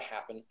bound to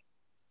happen.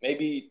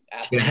 Maybe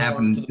it's going to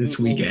happen this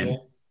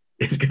weekend.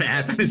 It's going to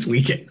happen this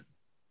weekend.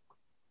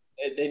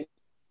 They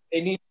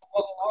need to go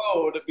on the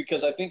road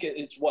because I think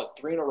it's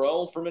 3 in a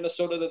row for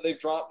Minnesota that they've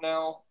dropped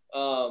now.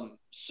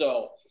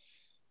 So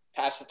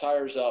patch the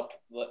tires up.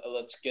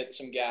 Let's get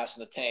some gas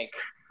in the tank.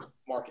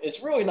 Mark,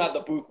 it's really not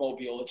the Booth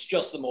Mobile. It's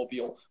just the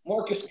Mobile.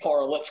 Marcus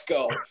Carr, let's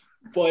go.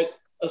 But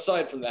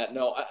aside from that,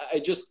 no, I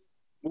just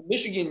with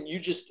Michigan,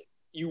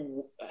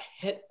 you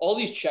hit all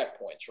these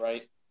checkpoints,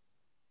 right?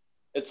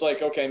 It's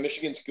like, okay,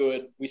 Michigan's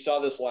good. We saw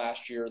this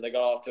last year. They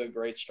got off to a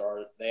great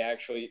start. They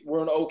actually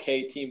were an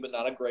okay team, but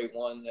not a great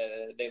one.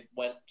 They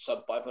went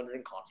sub 500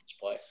 in conference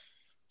play.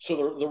 So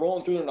they're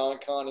rolling through their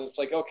non-con, and it's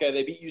like, okay,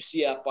 they beat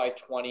UCF by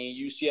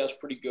 20. UCF's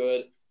pretty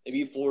good. They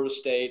beat Florida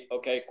State.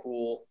 Okay,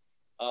 cool.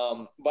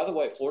 By the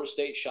way, Florida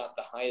State shot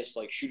the highest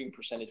shooting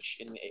percentage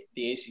in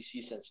the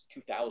ACC since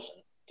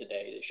 2000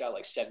 today. They shot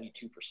 72%.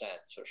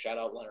 So shout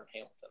out Leonard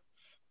Hamilton.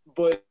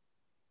 But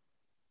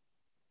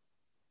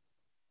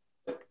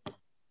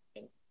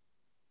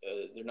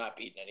they're not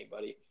beating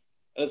anybody.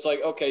 And it's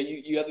like, okay,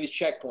 you have these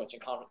checkpoints in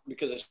conference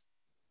because they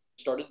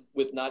started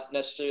with not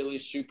necessarily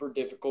super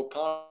difficult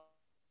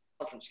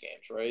conference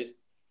games, right?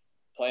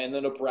 Playing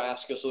the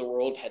Nebraskas of the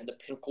world, heading to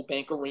Pinnacle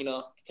Bank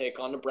Arena to take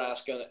on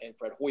Nebraska and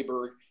Fred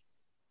Hoiberg.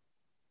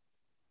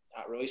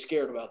 Not really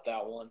scared about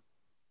that one.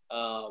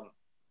 And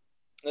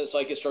it's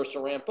like it starts to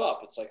ramp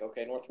up. It's like,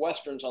 okay,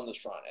 Northwestern's on this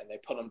front, and they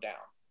put them down.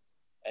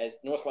 As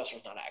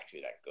Northwestern's not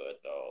actually that good,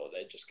 though.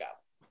 They just got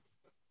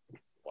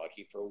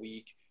lucky for a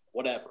week.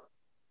 Whatever.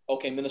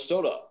 Okay,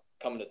 Minnesota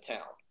coming to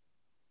town.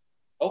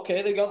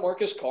 Okay, they got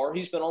Marcus Carr.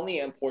 He's been on the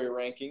Empoyer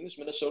rankings.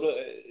 Minnesota,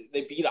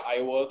 they beat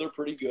Iowa. They're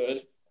pretty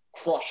good.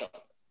 Crush them.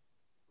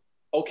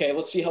 Okay,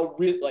 let's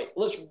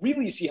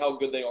really see how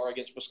good they are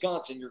against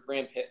Wisconsin, your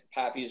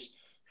grandpappy's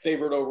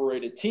favorite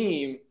overrated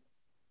team.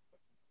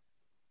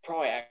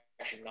 Probably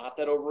actually not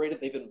that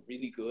overrated. They've been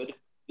really good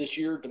this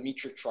year.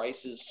 Demetric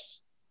Trice has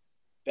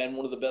been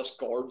one of the best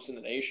guards in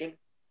the nation,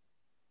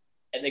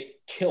 and they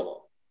kill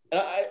them.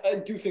 And I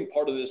do think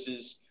part of this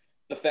is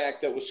the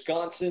fact that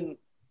Wisconsin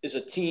is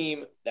a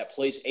team that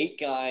plays 8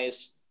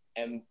 guys,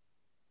 and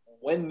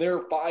when their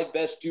 5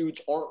 best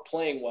dudes aren't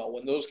playing well,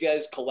 when those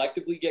guys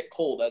collectively get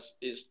cold, as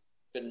is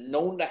been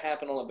known to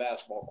happen on a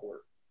basketball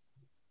court,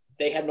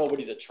 they had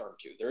nobody to turn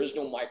to. There is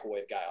no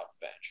microwave guy off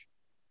the bench,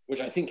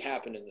 which I think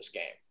happened in this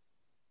game.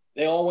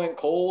 They all went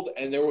cold,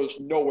 and there was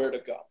nowhere to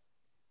go.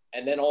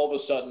 And then all of a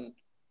sudden,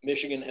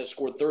 Michigan has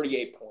scored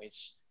 38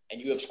 points, and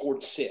you have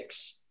scored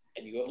 6,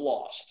 and you have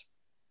lost.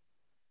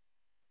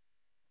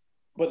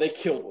 But they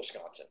killed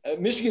Wisconsin.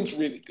 Michigan's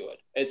really good.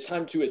 It's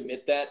time to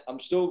admit that. I'm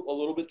still a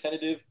little bit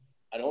tentative.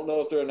 I don't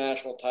know if they're a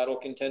national title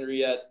contender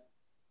yet.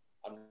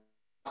 I'm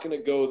not going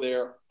to go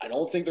there. I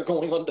don't think they're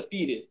going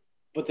undefeated,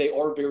 but they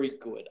are very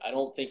good. I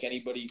don't think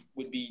anybody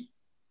would be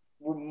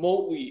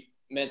remotely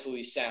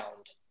mentally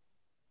sound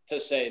to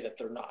say that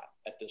they're not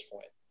at this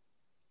point.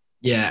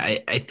 Yeah,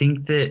 I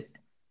think that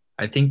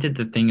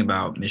the thing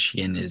about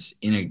Michigan is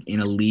in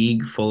a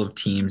league full of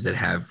teams that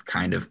have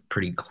kind of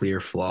pretty clear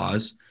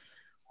flaws.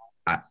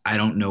 I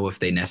don't know if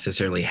they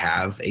necessarily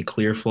have a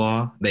clear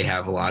flaw. They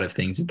have a lot of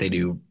things that they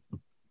do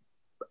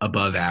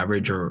above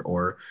average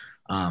or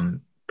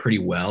pretty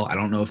well. I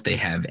don't know if they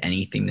have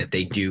anything that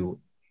they do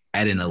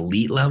at an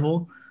elite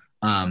level.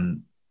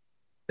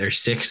 They're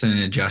 6th in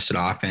adjusted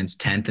offense,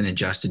 10th in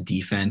adjusted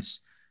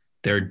defense.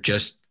 They're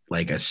just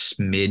like a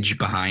smidge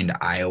behind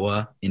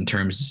Iowa in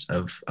terms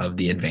of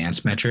the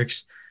advanced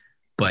metrics.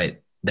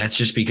 But that's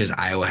just because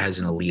Iowa has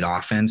an elite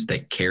offense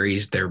that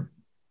carries their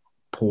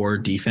poor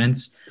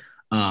defense.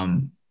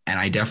 And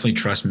I definitely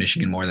trust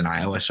Michigan more than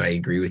Iowa, so I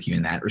agree with you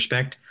in that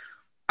respect.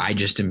 I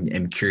just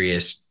am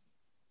curious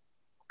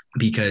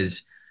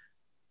because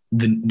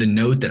the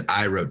note that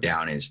I wrote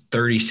down is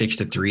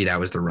 36-3. That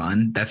was the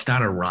run. That's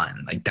not a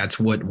run. Like that's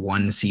what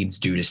 1 seeds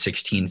do to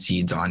 16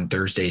 seeds on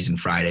Thursdays and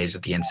Fridays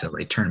at the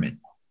NCAA tournament.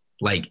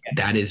 Like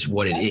that is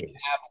what it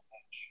is.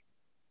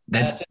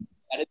 That's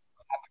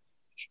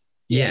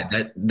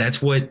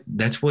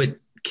what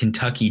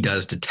Kentucky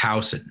does to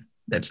Towson.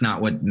 That's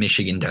not what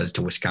Michigan does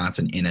to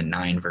Wisconsin in a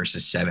 9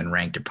 versus 7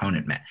 ranked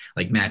opponent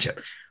matchup.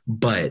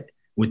 But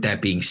with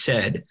that being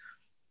said,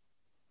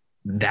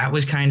 that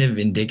was kind of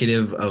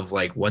indicative of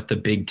like what the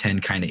Big Ten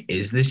kind of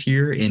is this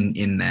year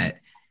in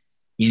that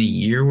in a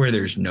year where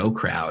there's no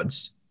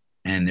crowds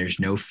and there's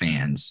no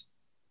fans,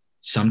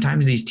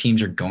 sometimes these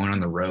teams are going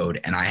on the road.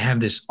 And I have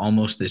this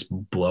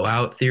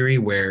blowout theory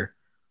where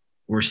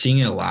we're seeing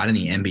it a lot in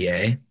the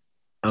NBA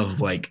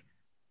of like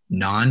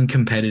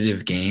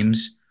non-competitive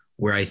games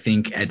where I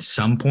think at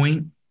some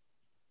point,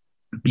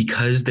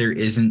 because there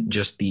isn't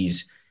just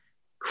these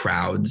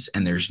crowds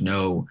and there's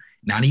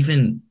not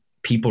even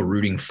people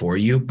rooting for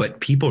you,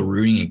 but people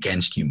rooting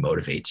against you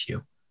motivates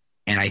you.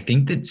 And I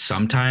think that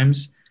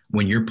sometimes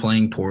when you're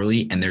playing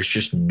poorly and there's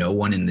just no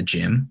one in the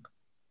gym,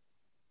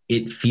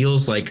 it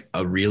feels like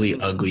a really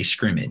ugly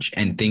scrimmage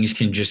and things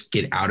can just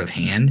get out of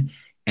hand.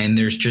 And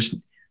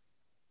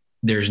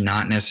there's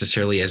not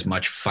necessarily as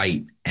much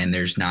fight and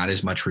there's not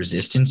as much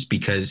resistance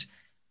because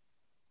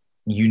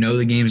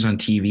the game's on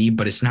TV,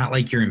 but it's not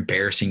like you're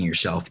embarrassing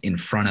yourself in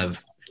front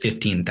of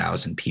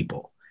 15,000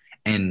 people.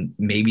 And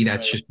maybe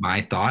that's just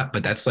my thought,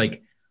 but that's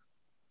like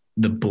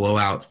the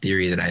blowout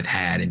theory that I've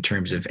had in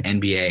terms of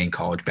NBA and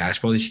college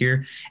basketball this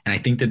year. And I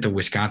think that the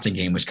Wisconsin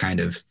game was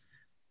kind of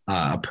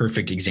a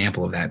perfect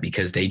example of that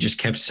because they just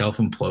kept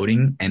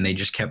self-imploding and they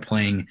just kept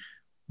playing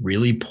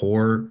really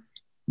poor,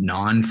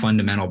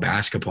 non-fundamental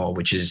basketball,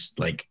 which is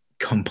like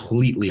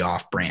completely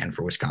off-brand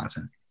for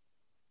Wisconsin.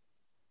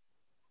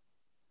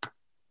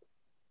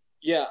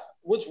 Yeah.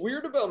 What's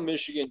weird about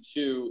Michigan,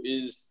 too,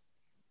 is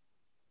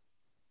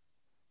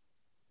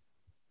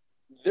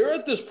they're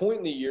at this point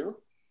in the year,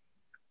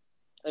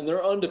 and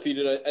they're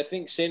undefeated. I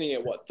think standing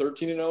at,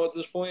 13-0 at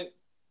this point?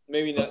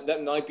 Maybe not,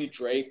 that might be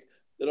Drake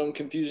that I'm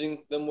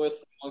confusing them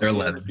with amongst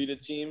the undefeated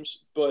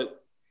teams.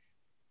 But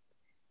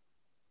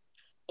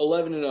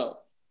 11-0.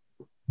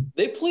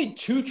 They played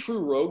 2 true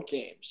road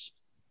games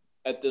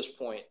at this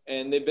point,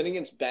 and they've been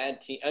against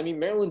bad teams. I mean,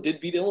 Maryland did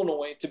beat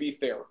Illinois, to be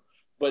fair,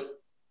 but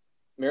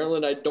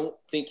Maryland, I don't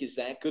think is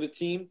that good a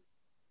team.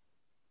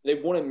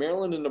 They've won in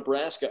Maryland and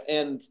Nebraska,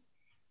 and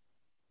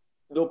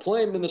they'll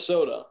play in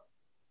Minnesota.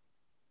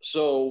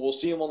 So we'll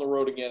see them on the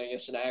road again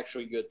against an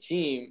actually good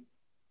team.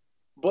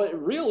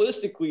 But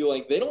realistically,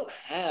 like they don't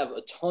have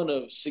a ton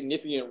of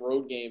significant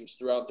road games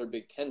throughout their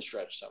Big Ten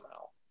stretch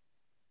somehow.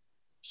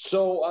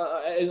 So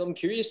I'm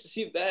curious to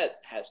see if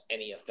that has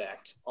any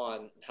effect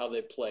on how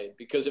they played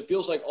because it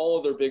feels like all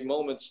of their big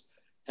moments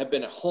have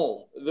been at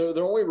home.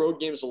 Their only road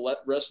games the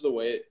rest of the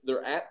way.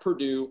 They're at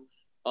Purdue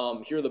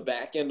here in the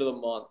back end of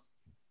the month.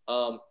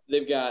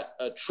 They've got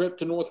a trip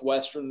to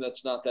Northwestern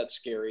that's not that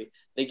scary.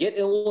 They get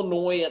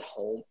Illinois at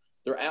home.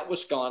 They're at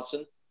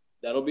Wisconsin.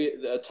 That'll be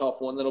a tough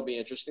one. That'll be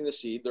interesting to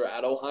see. They're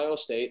at Ohio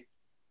State.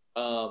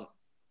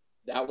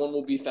 That one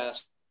will be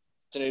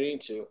fascinating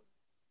too.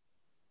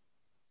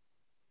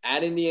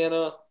 At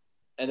Indiana,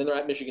 and then they're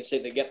at Michigan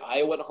State. They get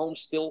Iowa at home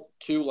still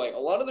too. Like, a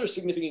lot of their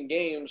significant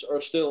games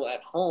are still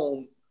at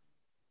home.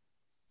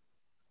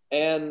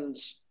 And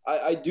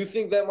I do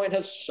think that might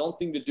have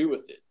something to do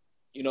with it.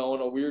 In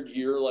a weird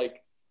year,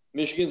 like,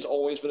 Michigan's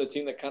always been a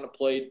team that kind of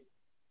played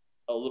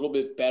a little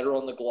bit better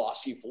on the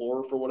glossy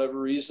floor for whatever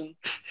reason.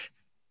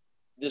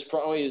 This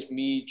probably is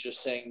me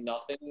just saying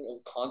nothing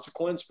of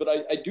consequence, but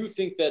I do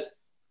think that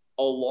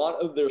a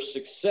lot of their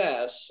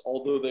success,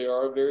 although they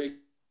are a very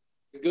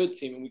good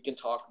team, and we can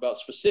talk about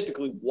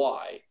specifically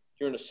why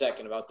here in a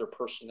second about their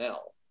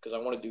personnel, because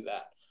I want to do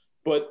that.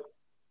 But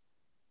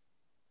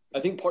I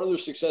think part of their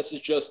success is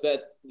just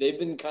that they've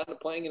been kind of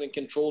playing in a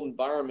controlled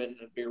environment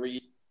in a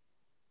very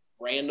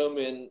random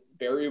and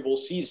variable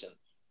season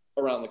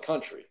around the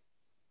country.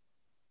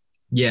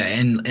 Yeah,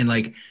 and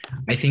like,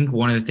 I think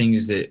one of the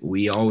things that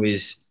we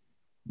always,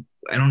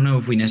 I don't know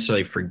if we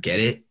necessarily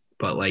forget it,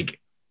 but like,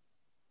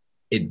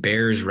 it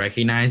bears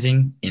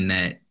recognizing in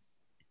that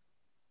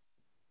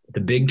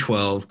the Big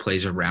 12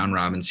 plays a round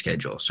robin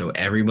schedule. So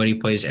everybody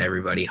plays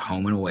everybody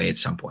home and away at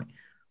some point.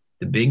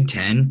 The Big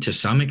 10, to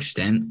some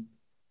extent,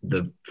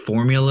 the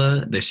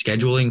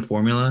scheduling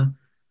formula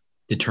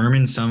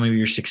determines some of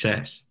your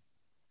success.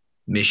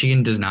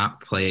 Michigan does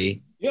not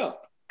play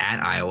at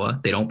Iowa.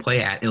 They don't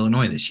play at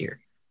Illinois this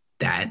year.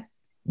 That,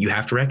 you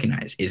have to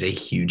recognize, is a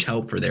huge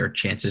help for their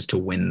chances to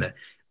win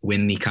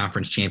the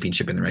conference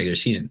championship in the regular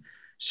season.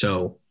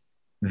 So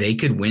they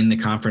could win the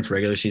conference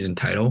regular season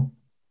title,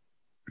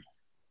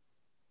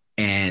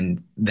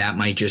 and that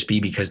might just be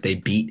because they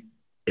beat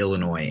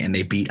Illinois and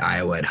they beat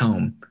Iowa at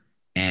home,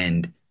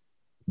 and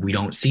we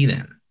don't see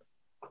them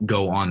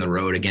go on the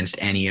road against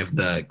any of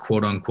the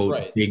quote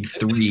unquote big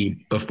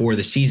three before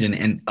the season,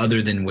 and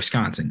other than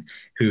Wisconsin,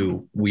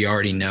 who we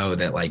already know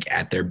that, like,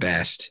 at their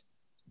best,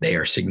 they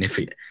are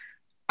significant.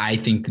 I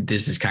think that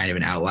this is kind of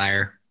an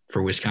outlier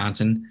for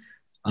Wisconsin.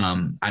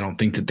 I don't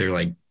think that they're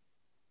like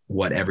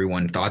what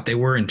everyone thought they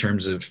were in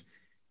terms of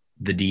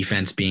the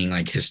defense being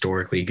like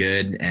historically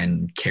good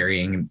and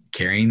carrying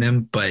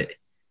them, but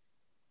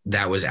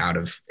that was out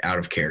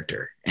of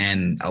character.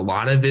 And a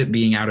lot of it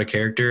being out of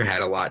character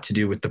had a lot to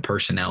do with the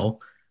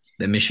personnel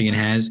that Michigan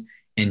has.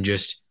 And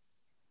just,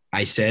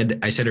 I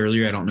said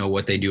earlier, I don't know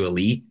what they do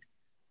elite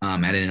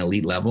at an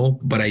elite level,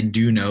 but I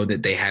do know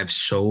that they have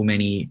so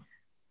many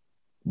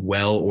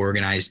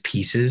well-organized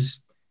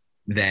pieces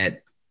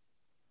that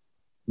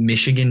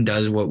Michigan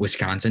does what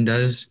Wisconsin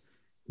does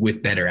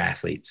with better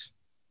athletes.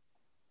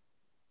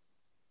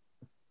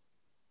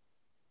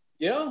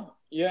 Yeah.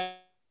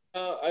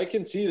 I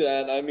can see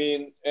that. I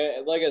mean,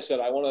 like I said,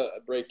 I want to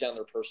break down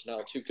their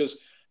personnel too, because,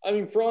 I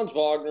mean, Franz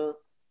Wagner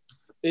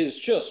is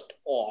just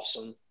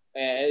awesome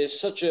and is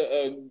such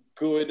a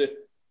good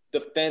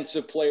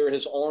defensive player.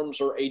 His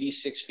arms are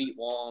 86 feet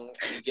long,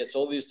 and he gets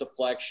all these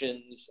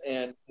deflections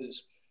and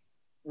has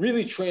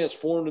really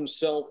transformed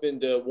himself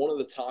into one of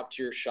the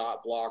top-tier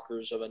shot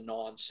blockers of a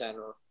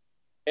non-center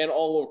and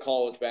all of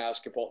college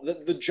basketball.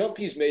 The jump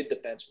he's made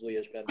defensively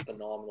has been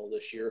phenomenal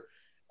this year.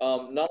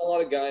 Not a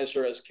lot of guys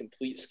are as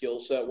complete skill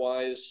set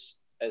wise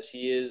as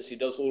he is. He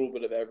does a little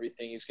bit of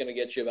everything. He's going to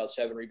get you about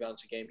 7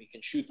 rebounds a game. He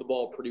can shoot the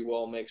ball pretty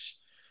well, makes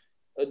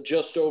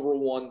just over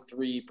 1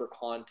 3 per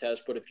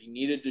contest. But if he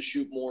needed to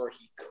shoot more,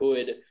 he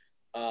could.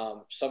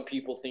 Some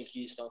people think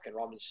he's Duncan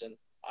Robinson.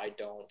 I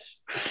don't.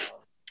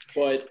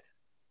 But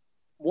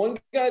one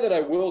guy that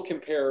I will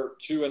compare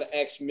to an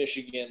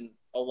ex-Michigan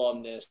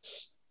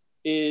alumnus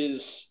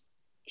is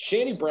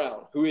Shanny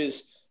Brown, who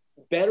is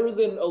better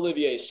than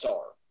Olivier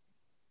Sarr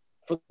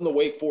from the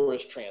Wake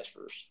Forest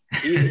transfers.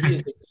 He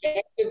is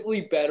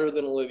objectively better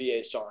than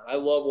Olivier Sarr. I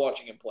love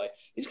watching him play.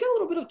 He's got a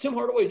little bit of Tim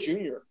Hardaway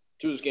Jr.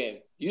 to his game.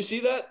 Do you see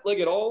that, like,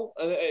 at all?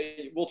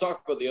 We'll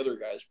talk about the other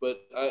guys,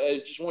 but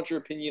I just want your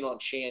opinion on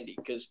Shandy,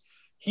 because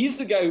he's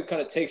the guy who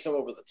kind of takes him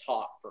over the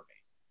top for me.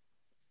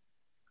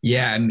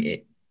 Yeah, I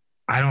mean,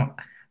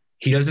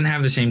 he doesn't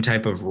have the same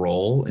type of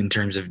role in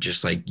terms of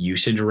just like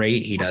usage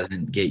rate. He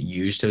doesn't get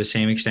used to the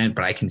same extent,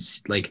 but I can,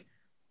 like,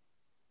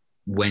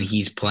 when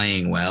he's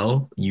playing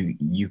well,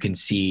 you can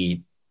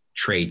see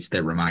traits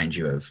that remind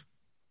you of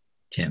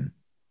Tim.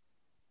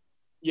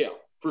 Yeah,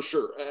 for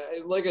sure.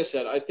 Like I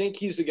said, I think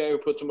he's the guy who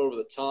puts him over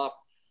the top.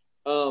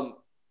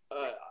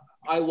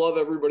 I love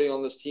everybody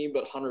on this team,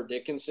 but Hunter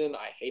Dickinson,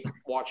 I hate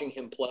watching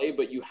him play,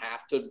 but you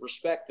have to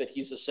respect that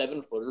he's a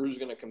 7-footer who's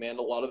going to command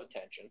a lot of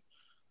attention.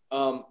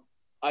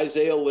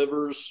 Isaiah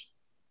Livers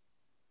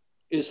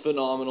is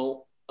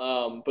phenomenal,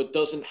 but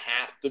doesn't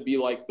have to be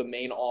like the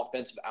main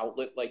offensive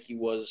outlet like he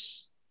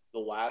was the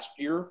last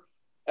year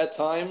at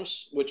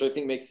times, which I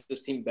think makes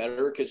this team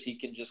better because he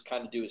can just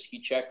kind of do his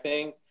heat check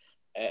thing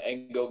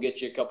and go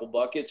get you a couple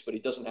buckets, but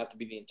he doesn't have to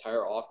be the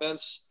entire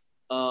offense.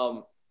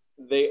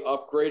 They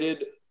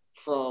upgraded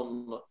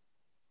from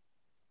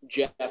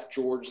Jeff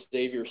George,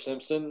 Xavier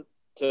Simpson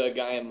to a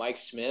guy in Mike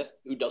Smith,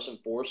 who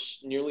doesn't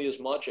force nearly as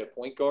much at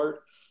point guard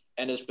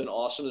and has been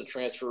awesome. The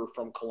transfer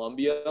from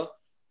Columbia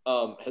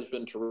has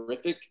been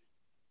terrific.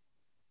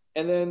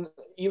 And then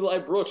Eli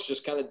Brooks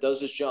just kind of does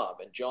his job,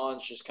 and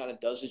Johns just kind of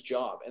does his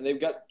job. And they've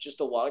got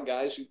just a lot of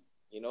guys who,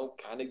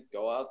 kind of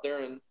go out there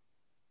and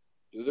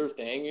do their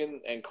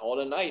thing and call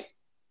it a night.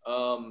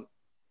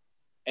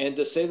 And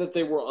to say that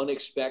they were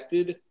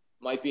unexpected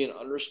might be an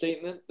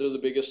understatement. They're the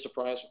biggest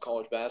surprise of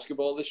college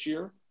basketball this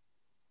year.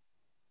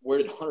 Where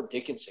did Hunter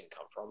Dickinson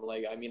come from?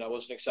 I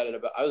was excited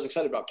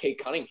about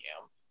Kate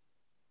Cunningham,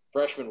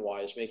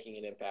 freshman-wise, making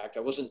an impact.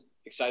 I wasn't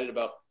excited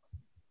about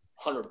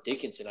Hunter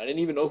Dickinson. I didn't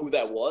even know who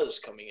that was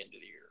coming into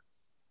the year.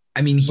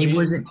 I mean,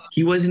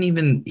 he wasn't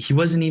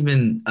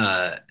even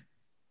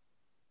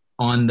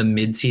on the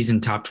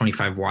midseason top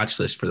 25 watch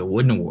list for the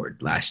Wooden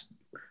Award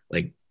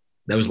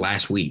that was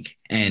last week.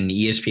 And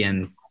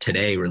ESPN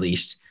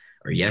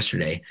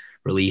yesterday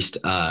released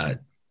a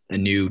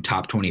new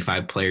top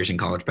 25 players in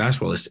college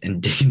basketball list, and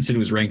Dickinson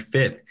was ranked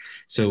 5th.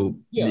 So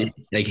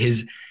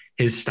his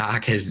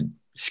stock has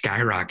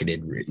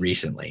skyrocketed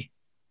recently.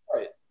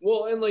 Right.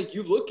 Well, and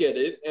you look at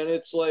it and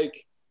it's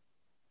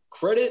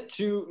credit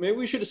to, maybe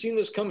we should have seen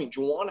this coming.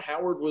 Juwan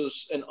Howard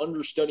was an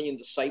understudy and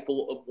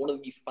disciple of one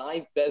of the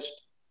 5 best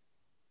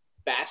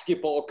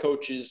basketball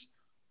coaches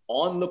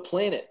on the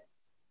planet.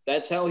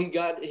 That's how he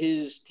got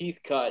his teeth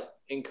cut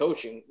in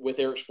coaching with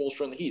Eric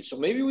Spoelstra in the Heat. So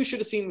maybe we should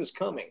have seen this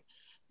coming.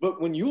 But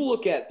when you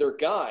look at their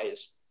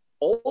guys,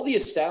 all the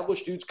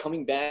established dudes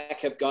coming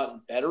back have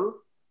gotten better.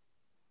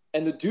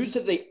 And the dudes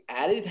that they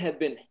added have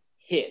been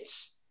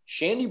hits.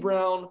 Shandy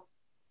Brown,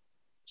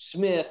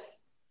 Smith,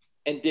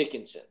 and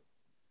Dickinson.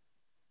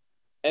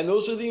 And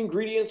those are the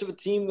ingredients of a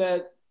team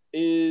that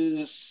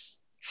is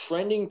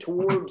trending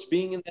towards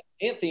being in that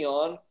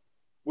pantheon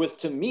with,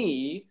 to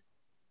me,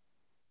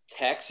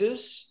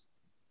 Texas,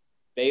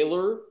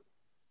 Baylor,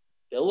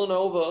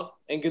 Villanova,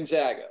 and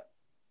Gonzaga.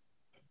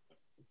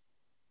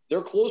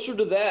 They're closer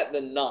to that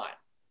than not.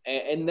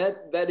 And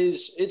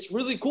it's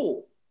really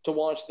cool to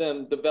watch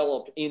them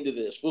develop into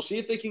this. We'll see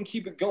if they can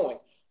keep it going.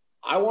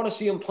 I want to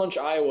see them punch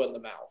Iowa in the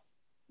mouth,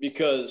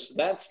 because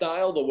that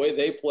style, the way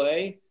they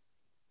play,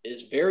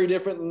 is very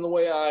different than the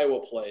way Iowa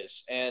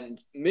plays.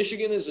 And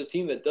Michigan is a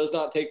team that does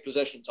not take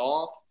possessions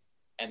off,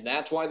 and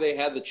that's why they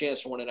had the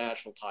chance to win a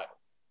national title,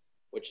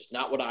 which is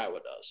not what Iowa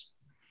does.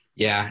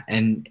 Yeah,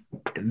 and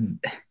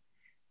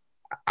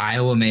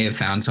Iowa may have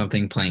found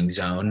something playing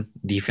zone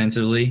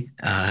defensively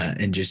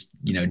and just,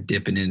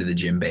 dipping into the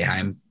Jim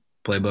Boeheim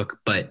playbook.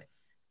 But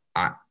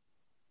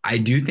I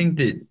do think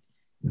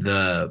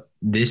that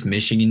this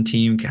Michigan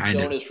team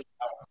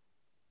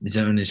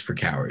zone is for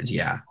cowards.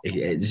 Yeah.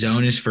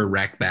 Zone is for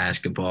rec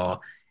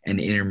basketball, and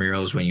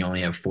intramurals when you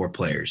only have 4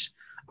 players.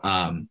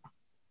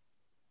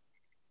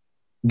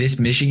 This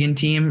Michigan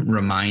team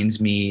reminds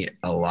me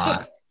a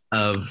lot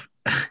of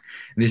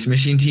the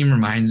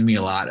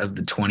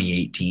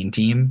 2018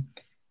 team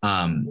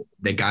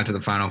that got to the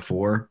Final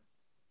Four,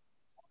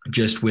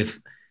 just with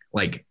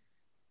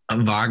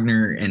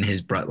Wagner and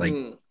his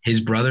brother. His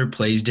brother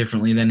plays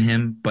differently than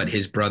him, but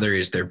his brother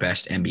is their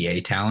best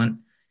NBA talent.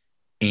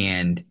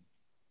 And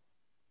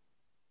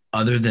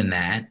other than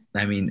that,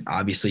 I mean,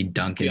 obviously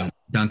Duncan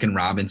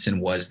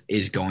Robinson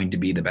is going to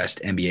be the best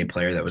NBA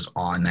player that was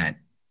on that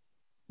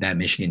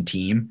Michigan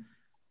team.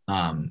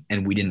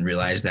 And we didn't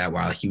realize that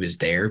while he was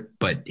there,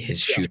 but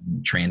his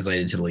shooting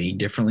translated to the league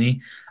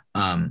differently.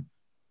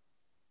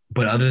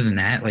 But other than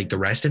that, the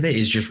rest of it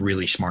is just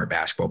really smart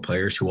basketball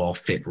players who all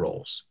fit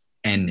roles.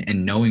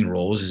 And knowing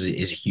roles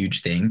is a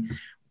huge thing,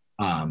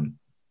 and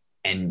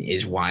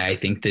is why I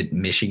think that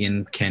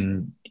Michigan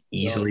can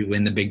easily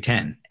win the Big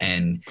Ten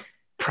and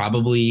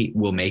probably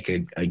will make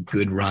a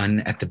good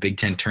run at the Big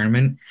Ten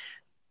tournament.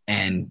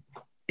 And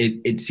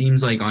it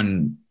seems like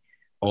on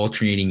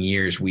alternating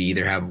years, we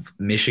either have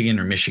Michigan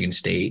or Michigan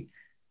State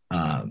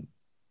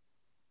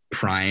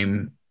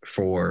prime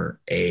for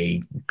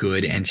a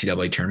good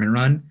NCAA tournament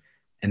run.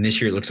 And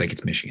this year it looks like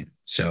it's Michigan.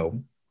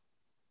 So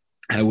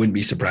I wouldn't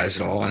be surprised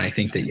at all. And I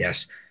think that,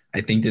 yes,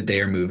 I think that they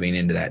are moving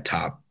into that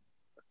top,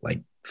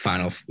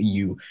 final.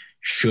 You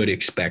should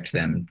expect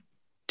them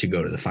to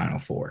go to the Final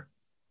Four.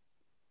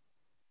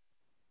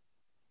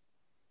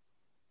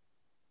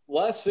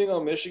 Last thing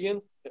on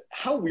Michigan,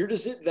 how weird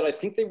is it that I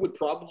think they would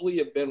probably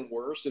have been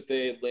worse if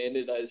they had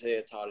landed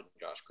Isaiah Todd and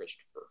Josh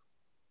Christopher?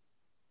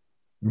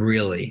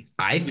 Really?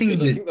 I think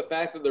the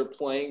fact that they're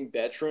playing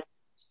veterans.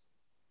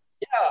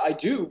 Yeah, I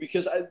do,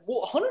 because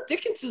Hunter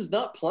Dickinson's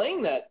not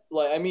playing that.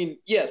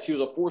 Yes, he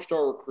was a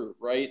 4-star recruit,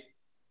 right?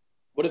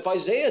 But if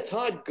Isaiah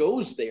Todd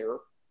goes there,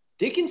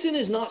 Dickinson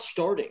is not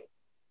starting.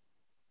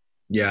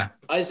 Yeah.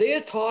 Isaiah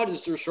Todd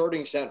is their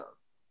starting center.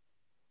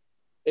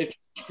 If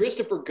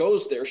Christopher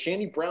goes there,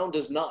 Shandy Brown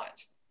does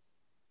not.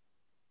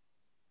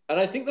 And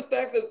I think the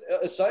fact that,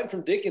 aside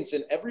from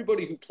Dickinson,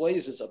 everybody who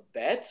plays is a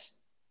vet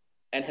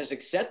and has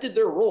accepted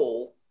their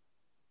role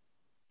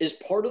is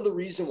part of the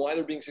reason why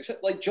they're being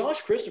successful.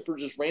 Josh Christopher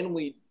just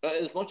randomly,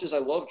 as much as I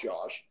love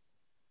Josh,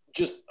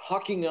 just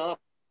hucking up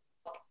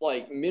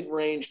like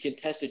mid-range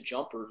contested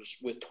jumpers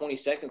with 20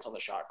 seconds on the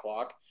shot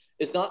clock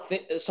is not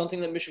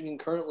something that Michigan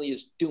currently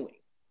is doing.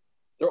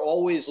 They're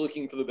always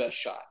looking for the best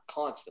shot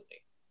constantly.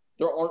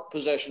 There aren't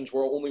possessions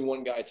where only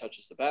one guy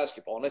touches the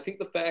basketball. And I think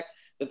the fact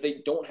that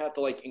they don't have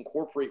to like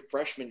incorporate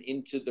freshmen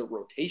into the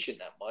rotation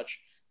that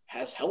much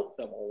has helped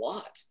them a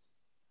lot.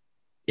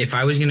 If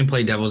I was going to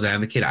play devil's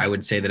advocate, I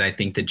would say that I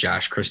think that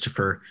Josh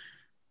Christopher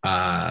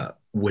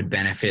would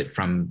benefit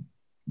from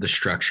the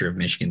structure of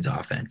Michigan's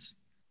offense.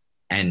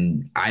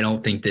 And I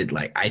don't think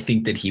that I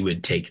think that he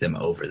would take them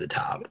over the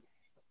top.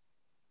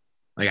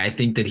 Like, I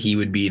think that he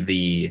would be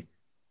the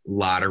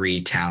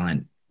lottery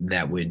talent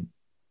that would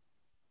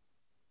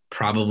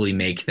probably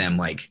make them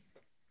like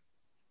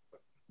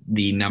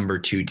the number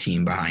 2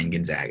 team behind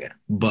Gonzaga.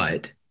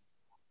 But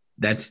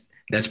that's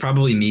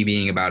probably me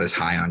being about as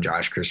high on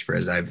Josh Christopher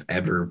as I've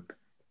ever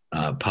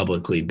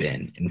publicly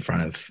been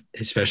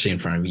especially in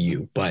front of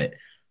you. But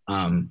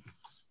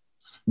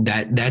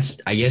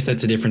that's I guess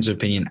that's a difference of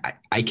opinion.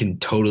 I can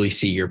totally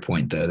see your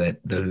point though, that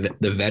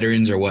the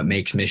veterans are what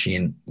makes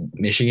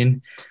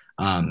Michigan,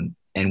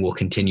 and will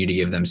continue to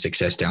give them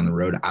success down the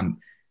road.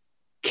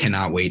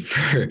 Cannot wait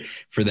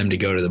for them to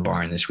go to the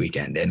barn this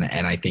weekend. And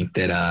I think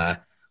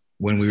that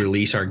when we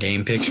release our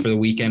game picks for the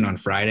weekend on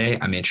Friday,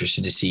 I'm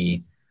interested to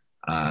see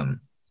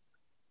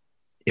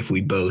if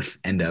we both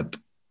end up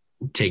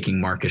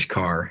taking Marcus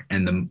Carr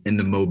in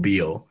the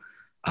Mobile,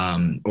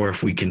 or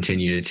if we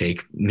continue to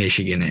take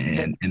Michigan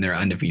and their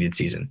undefeated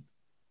season.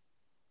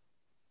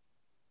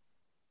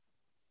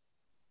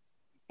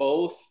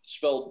 Both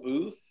spelled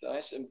Booth. I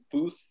said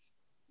Booth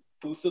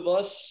of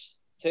us.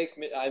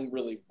 I'm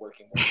really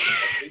working with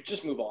it.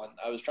 Just move on.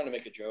 I was trying to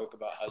make a joke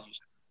about how you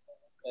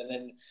 – and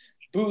then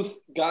Booth,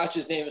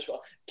 Gotch's name as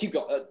well. Keep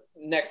going.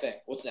 Next thing.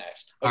 What's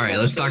next? All right,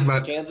 let's talk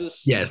about –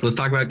 Kansas. Yes, let's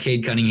talk about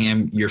Cade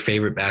Cunningham, your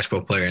favorite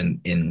basketball player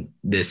in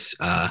this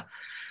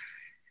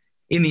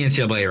in the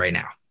NCAA right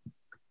now.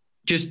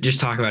 Just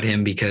talk about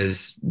him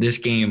because this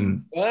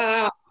game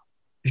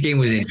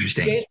was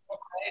interesting.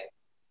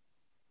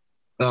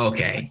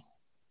 Okay.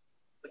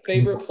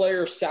 Favorite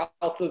player south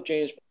of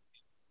James.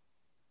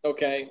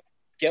 Okay.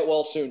 Get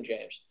well soon,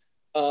 James.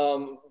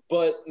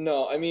 But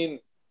no, I mean,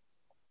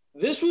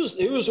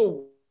 it was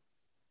a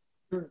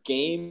weird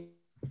game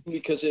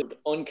because it had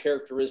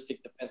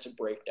uncharacteristic defensive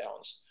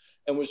breakdowns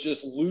and was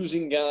just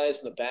losing guys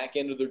in the back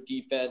end of their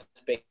defense,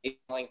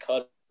 baseline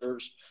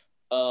cutters,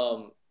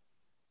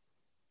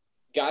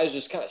 guys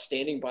just kind of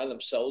standing by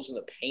themselves in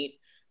the paint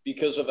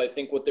because of, I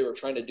think, what they were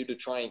trying to do to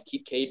try and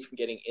keep Cade from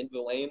getting into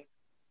the lane.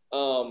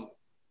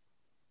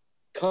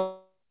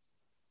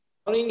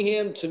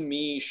 Cunningham to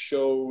me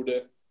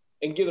showed,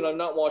 and given I've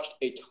not watched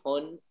a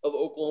ton of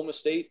Oklahoma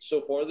State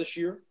so far this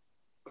year,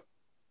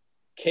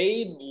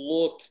 Cade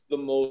looked the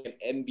most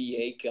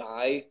NBA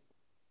guy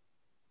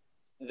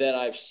that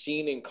I've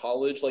seen in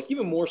college, like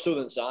even more so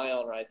than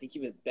Zion, or I think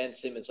even Ben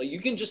Simmons. Like, you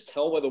can just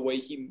tell by the way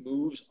he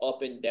moves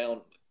up and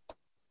down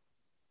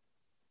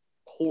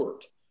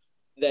court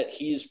that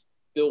he's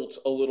built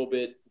a little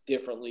bit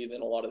differently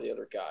than a lot of the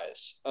other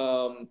guys.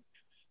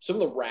 Some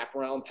of the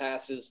wraparound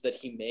passes that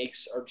he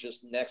makes are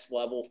just next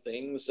level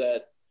things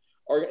that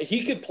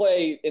he could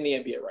play in the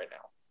NBA right now.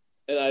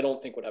 And I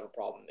don't think would have a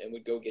problem and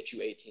would go get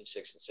you 18,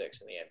 6, and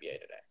 6 in the NBA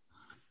today.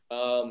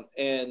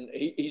 And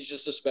he's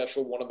just a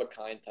special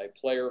one-of-a-kind type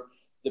player.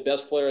 The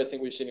best player I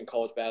think we've seen in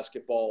college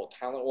basketball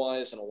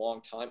talent-wise in a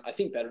long time. I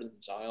think better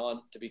than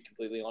Zion, to be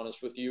completely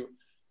honest with you,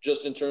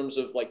 just in terms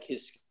of like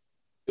his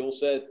skill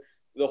set.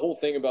 The whole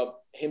thing about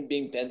him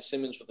being Ben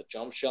Simmons with a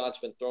jump shot's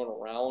been thrown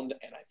around,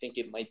 and I think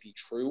it might be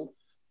true.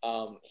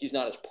 He's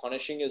not as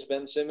punishing as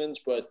Ben Simmons,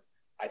 but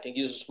I think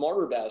he's a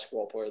smarter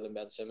basketball player than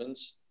Ben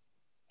Simmons.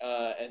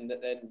 And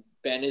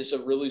Ben is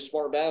a really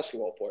smart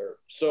basketball player.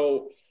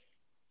 So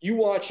you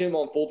watch him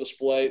on full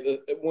display.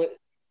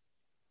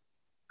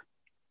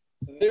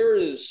 There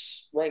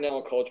is right now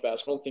in college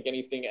basketball, I don't think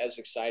anything as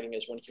exciting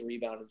as when he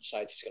rebounds and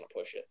decides he's going to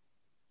push it.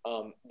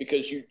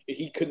 Because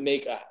he could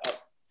make a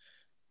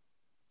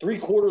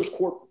three-quarters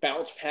court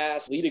bounce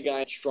pass, lead a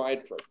guy in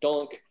stride for a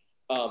dunk.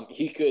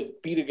 He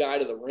could beat a guy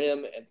to the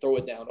rim and throw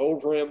it down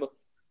over him.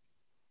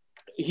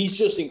 He's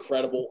just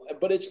incredible.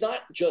 But it's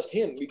not just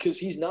him because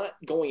he's not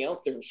going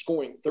out there and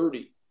scoring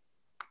 30.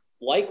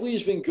 Likely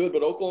has been good,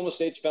 but Oklahoma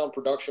State's found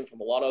production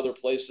from a lot of other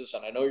places,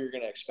 and I know you're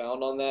going to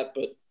expound on that.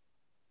 But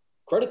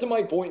credit to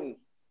Mike Boynton.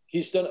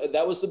 He's done –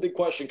 that was the big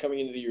question coming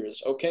into the year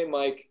is, okay,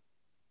 Mike,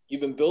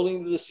 you've been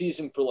building the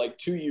season for like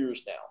 2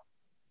 years now.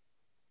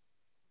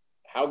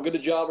 How good a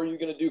job are you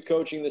going to do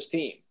coaching this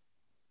team?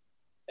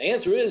 The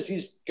answer is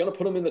he's going to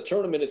put them in the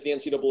tournament if the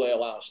NCAA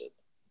allows it.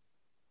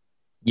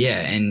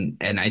 Yeah,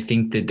 and I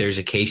think that there's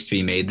a case to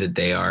be made that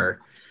they are,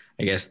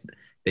 I guess,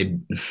 they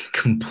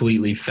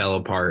completely fell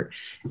apart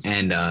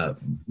and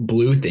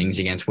blew things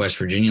against West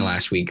Virginia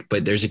last week.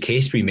 But there's a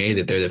case to be made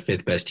that they're the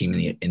fifth best team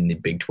in the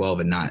Big 12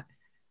 and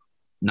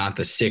not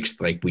the sixth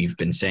like we've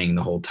been saying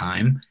the whole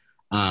time.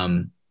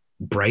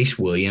 Bryce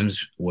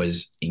Williams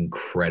was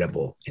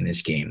incredible in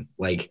this game.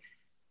 Like,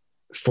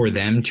 for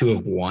them to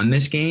have won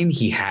this game,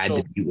 he had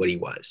to be what he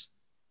was.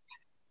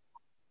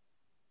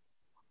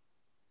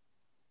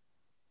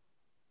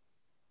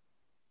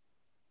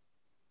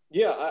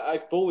 Yeah, I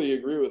fully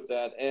agree with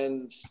that.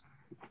 And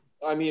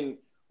I mean,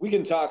 we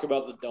can talk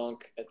about the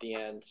dunk at the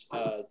end.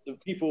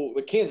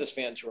 The Kansas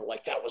fans were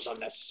like, that was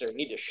unnecessary.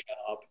 Need to shut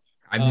up.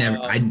 I've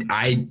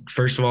never,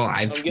 first of all,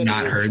 I'm I've getting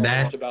not a little heard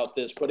charged that. about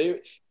this, but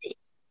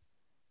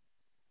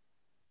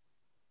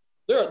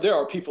there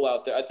are people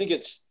out there. I think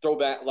it's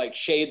throwback, like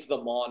shades the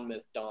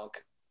Monmouth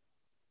dunk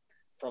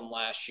from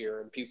last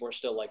year, and people are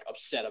still like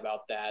upset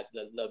about that.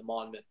 The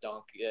Monmouth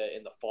dunk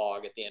in the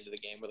fog at the end of the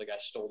game where the guy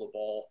stole the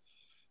ball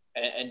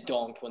and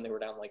dunked when they were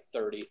down like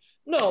 30.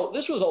 No,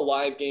 this was a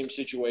live game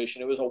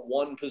situation. It was a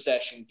one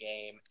possession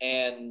game.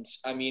 And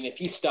I mean, if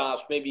he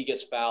stops, maybe he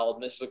gets fouled,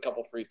 misses a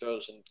couple free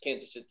throws, and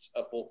Kansas hits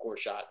a full court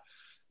shot.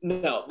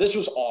 No, this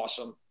was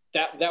awesome.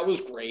 That was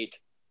great.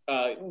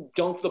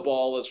 Dunk the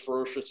ball as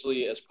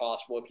ferociously as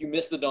possible. If you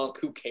miss the dunk,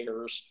 who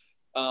cares?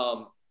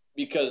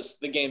 Because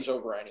the game's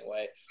over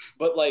anyway.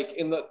 But like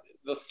in the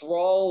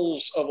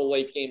thralls of a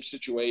late game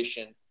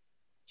situation,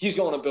 he's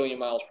going a billion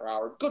miles per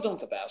hour. Go dunk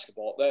the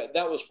basketball.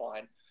 That was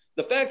fine.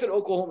 The fact that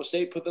Oklahoma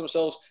State put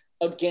themselves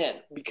again,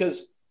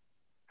 because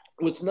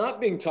what's not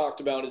being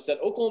talked about is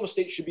that Oklahoma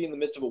State should be in the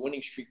midst of a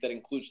winning streak that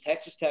includes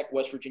Texas Tech,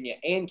 West Virginia,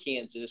 and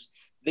Kansas.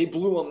 They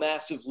blew a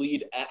massive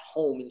lead at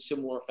home in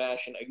similar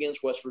fashion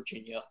against West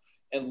Virginia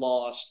and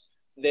lost.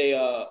 They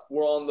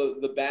were on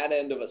the bad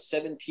end of a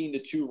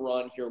 17-2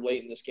 run here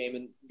late in this game,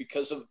 and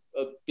because of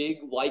a big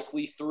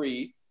likely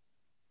three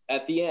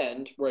at the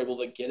end, we're able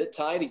to get it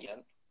tied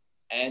again.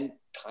 And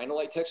kind of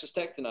like Texas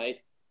Tech tonight,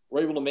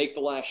 we're able to make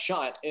the last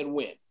shot and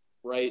win,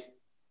 right?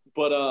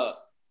 But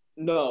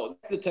no,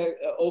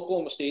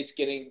 Oklahoma State's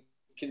getting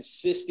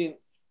consistent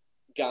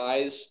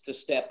guys to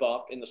step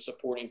up in the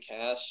supporting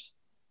cast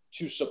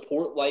to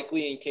support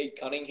Likely and Cade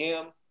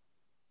Cunningham,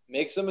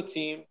 makes them a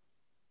team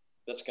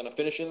that's going to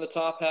finish in the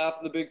top half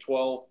of the Big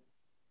 12,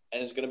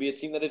 and is going to be a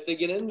team that if they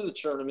get into the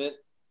tournament,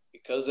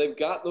 because they've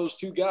got those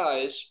two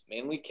guys,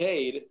 mainly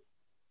Cade,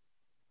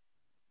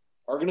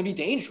 are going to be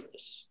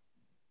dangerous.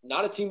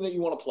 Not a team that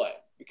you want to play,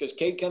 because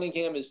Cade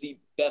Cunningham is the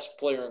best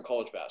player in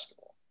college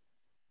basketball.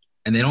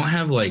 And they don't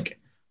have like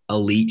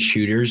elite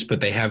shooters, but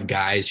they have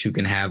guys who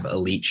can have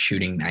elite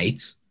shooting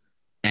nights.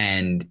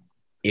 And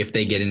if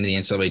they get into the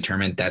NCAA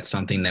tournament, that's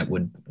something that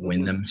would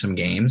win them some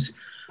games.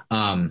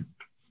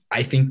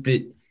 I think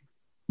that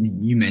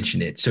you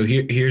mentioned it. So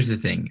here's the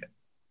thing.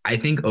 I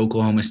think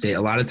Oklahoma State,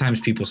 a lot of times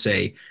people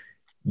say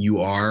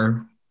you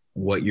are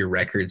what your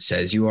record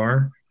says you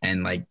are.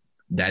 And like,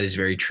 that is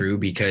very true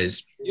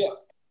because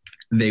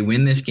they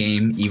win this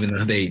game, even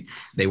though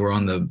they were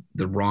on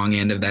the wrong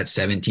end of that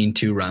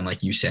 17-2 run,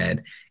 like you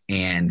said,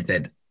 and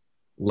that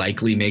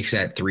Likely makes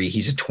that three.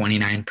 He's a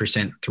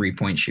 29%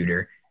 three-point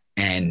shooter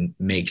and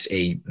makes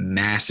a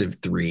massive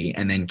three.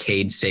 And then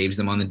Cade saves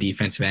them on the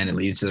defensive end. It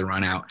leads to the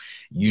run out.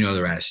 You know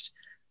the rest.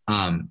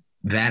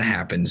 That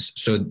happens.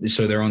 So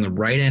they're on the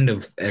right end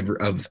of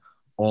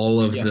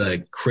all of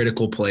the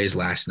critical plays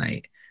last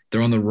night.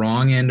 They're on the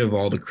wrong end of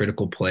all the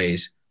critical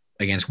plays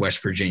against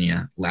West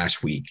Virginia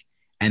last week.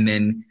 And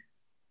then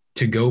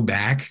to go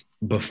back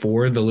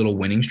before the little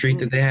winning streak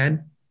that they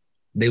had,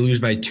 they lose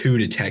by 2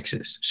 to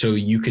Texas. So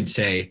you could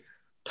say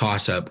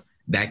toss up,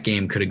 that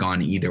game could have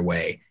gone either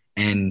way.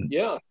 And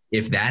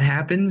if that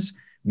happens,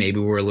 maybe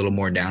we're a little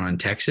more down on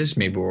Texas.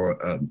 Maybe we're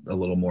a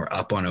little more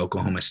up on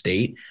Oklahoma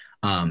State.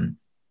 I'm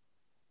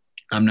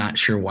not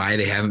sure why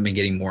they haven't been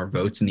getting more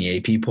votes in the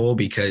AP poll,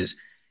 because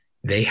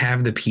they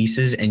have the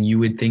pieces, and you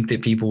would think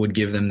that people would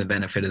give them the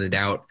benefit of the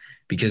doubt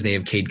because they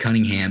have Cade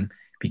Cunningham.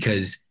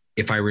 Because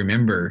if I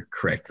remember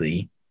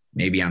correctly,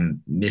 maybe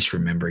I'm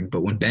misremembering,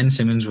 but when Ben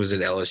Simmons was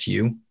at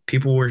LSU,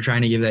 people were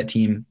trying to give that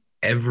team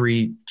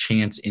every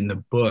chance in the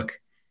book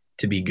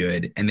to be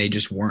good, and they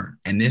just weren't.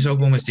 And this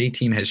Oklahoma State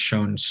team has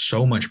shown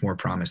so much more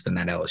promise than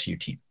that LSU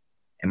team.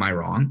 Am I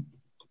wrong?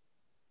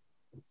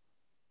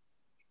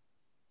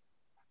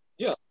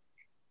 Yeah.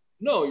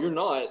 No, you're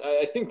not.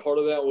 I think part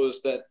of that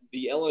was that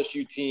the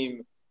LSU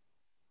team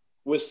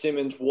with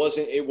Simmons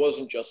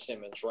wasn't just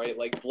Simmons, right?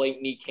 Like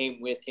Blakeney came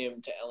with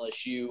him to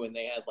LSU, and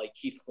they had like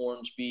Keith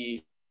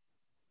Hornsby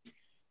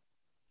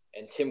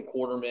and Tim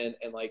Quarterman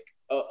and like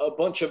a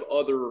bunch of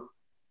other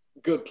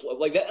good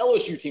like that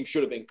LSU team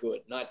should have been good,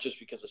 not just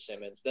because of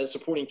Simmons. That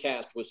supporting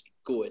cast was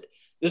good.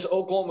 This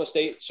Oklahoma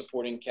State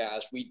supporting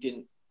cast, we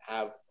didn't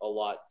have a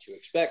lot to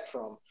expect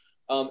from.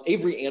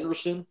 Avery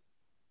Anderson,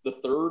 the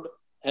third,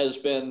 has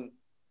been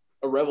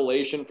a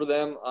revelation for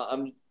them.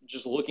 I'm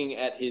just looking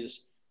at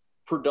his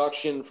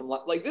production from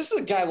like this is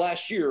a guy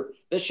last year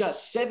that shot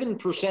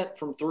 7%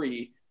 from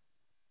three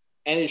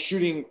and is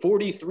shooting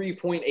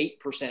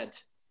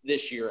 43.8%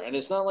 this year. And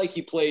it's not like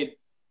he played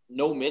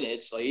no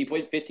minutes. Like he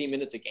played 15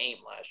 minutes a game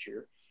last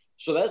year.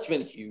 So that's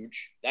been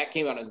huge. That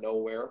came out of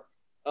nowhere.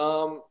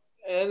 And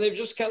they've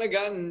just kind of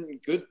gotten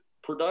good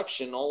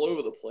production all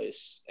over the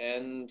place.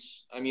 And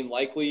I mean,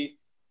 Likely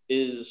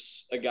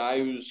is a guy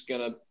who's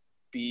going to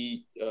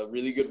be a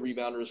really good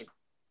rebounder as a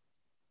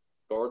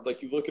guard.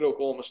 Like you look at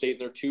Oklahoma State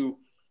and their two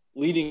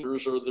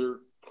leaders are their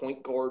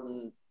point guard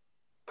and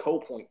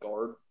co-point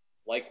guard.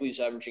 Likely's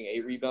averaging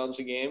 8 rebounds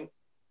a game.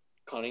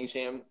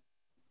 Cunningham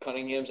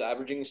Cunningham's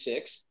averaging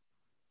 6.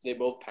 They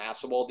both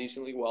pass the ball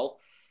decently well.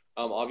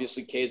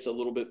 Obviously, Cade's a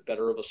little bit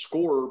better of a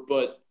scorer,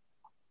 but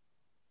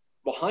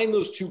behind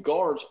those two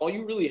guards, all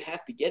you really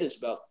have to get is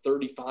about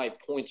 35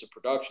 points of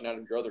production out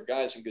of your other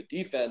guys and good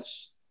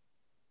defense,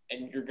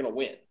 and you're going to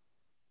win.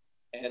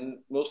 And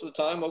most of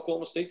the time,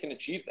 Oklahoma State can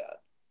achieve that.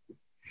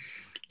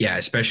 Yeah,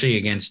 especially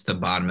against the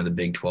bottom of the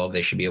Big 12,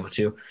 they should be able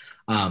to.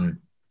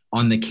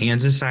 On the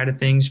Kansas side of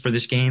things for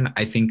this game,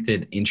 I think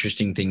that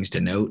interesting things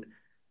to note.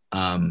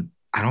 I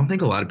don't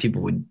think a lot of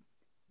people would.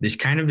 This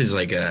kind of is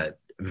like a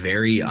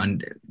very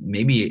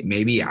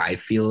maybe I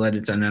feel that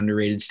it's an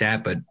underrated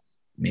stat, but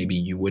maybe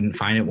you wouldn't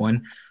find it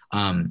one.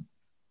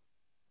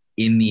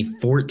 In the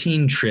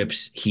 14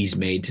 trips he's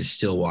made to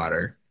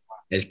Stillwater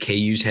as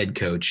KU's head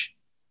coach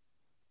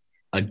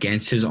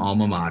against his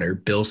alma mater,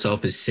 Bill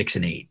Self is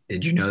 6-8.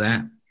 Did you know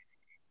that?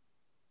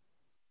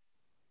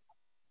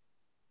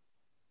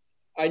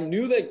 I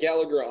knew that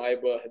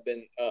Gallagher-Iba had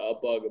been a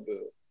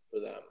bugaboo for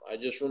them. I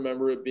just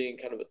remember it being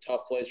kind of a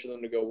tough place for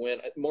them to go win.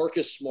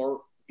 Marcus Smart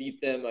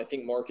beat them, I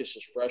think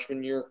Marcus's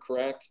freshman year,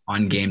 correct?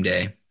 On game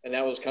day. And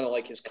that was kind of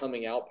like his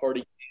coming out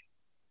party.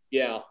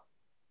 Yeah.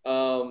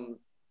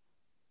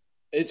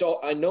 It's all.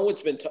 I know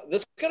it's been tough.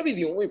 That's got to be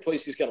the only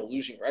place he's got a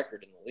losing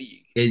record in the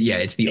league.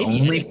 It's the Maybe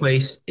only anywhere.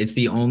 place. It's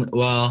the only.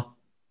 Well,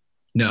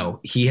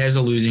 no, he has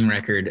a losing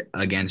record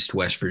against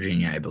West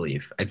Virginia, I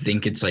believe. I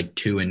think it's like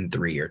 2-3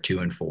 or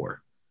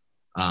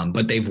 2-4.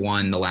 But they've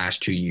won the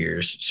last 2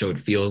 years, so it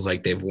feels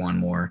like they've won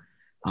more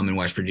in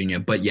West Virginia.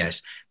 But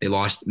yes, they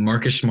lost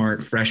Marcus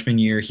Smart freshman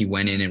year. He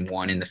went in and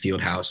won in the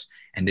field house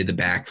and did the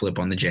backflip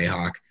on the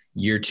Jayhawk.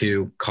 Year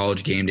 2,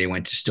 college game day,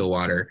 went to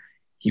Stillwater.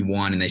 He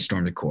won and they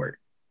stormed the court.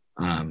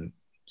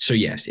 So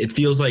yes, it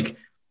feels like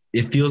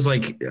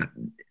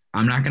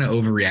I'm not going to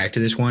overreact to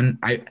this one.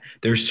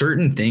 There's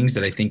certain things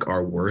that I think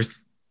are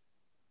worth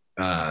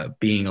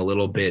being a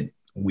little bit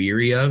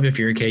weary of if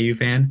you're a KU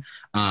fan.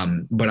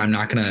 But I'm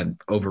not going to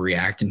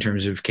overreact in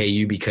terms of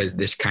KU because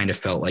this kind of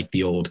felt like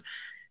the old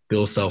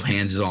Bill Self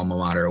hands his alma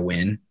mater a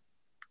win.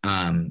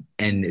 And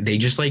they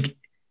just like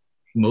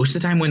most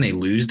of the time when they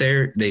lose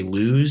there, they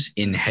lose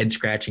in head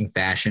scratching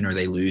fashion, or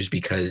they lose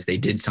because they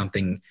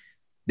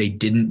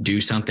didn't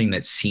do something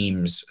that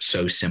seems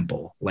so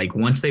simple. Like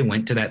once they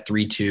went to that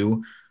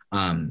 3-2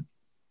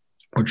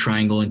 or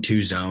triangle and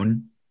 2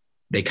 zone,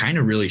 they kind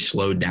of really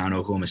slowed down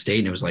Oklahoma State.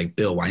 And it was like,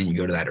 Bill, why didn't you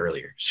go to that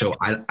earlier? So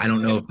I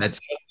don't know if that's,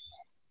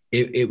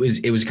 it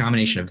was a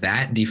combination of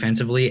that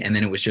defensively. And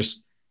then it was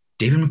just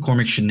David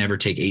McCormick should never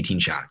take 18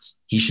 shots.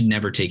 He should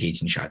never take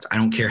 18 shots. I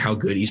don't care how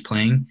good he's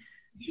playing.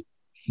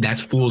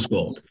 That's fool's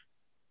gold.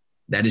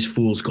 That is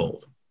fool's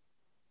gold.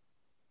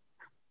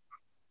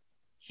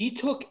 He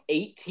took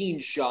 18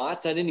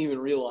 shots. I didn't even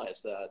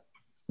realize that.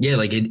 Yeah,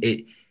 like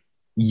it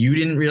you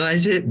didn't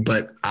realize it,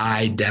 but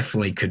I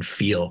definitely could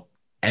feel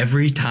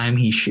every time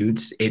he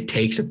shoots, it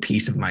takes a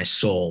piece of my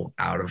soul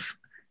out of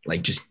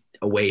like just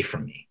away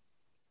from me.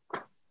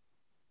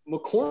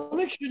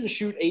 McCormick shouldn't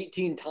shoot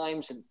 18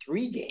 times in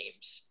 3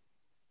 games.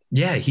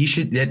 Yeah, he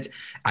should.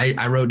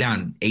 I wrote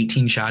down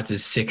 18 shots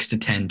is 6 to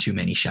 10 too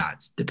many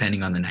shots,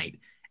 depending on the night.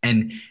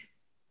 And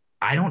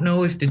I don't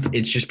know if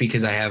it's just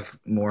because I have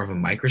more of a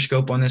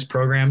microscope on this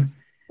program,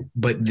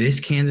 but this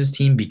Kansas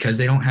team, because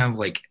they don't have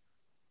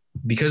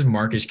because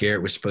Marcus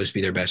Garrett was supposed to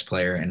be their best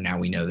player, and now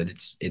we know that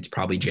it's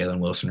probably Jalen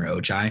Wilson or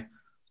Ochai.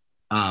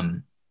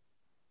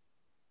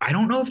 I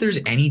don't know if there's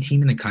any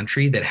team in the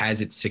country that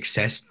has its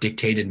success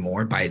dictated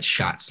more by its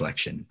shot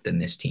selection than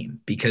this team,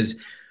 because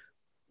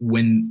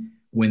when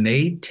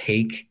they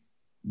take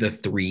the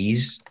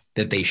threes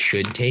that they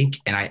should take,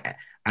 and I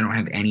don't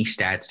have any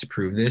stats to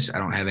prove this. I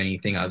don't have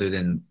anything other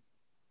than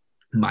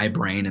my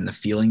brain and the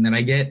feeling that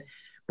I get.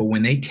 But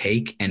when they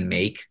take and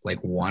make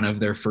like one of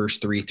their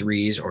first 3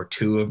 threes or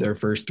 2 of their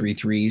first 3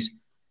 threes,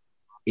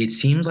 it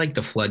seems like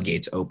the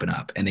floodgates open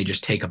up and they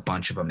just take a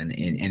bunch of them.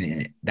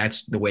 And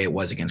that's the way it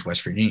was against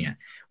West Virginia.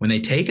 When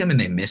they take them and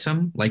they miss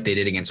them, like they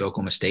did against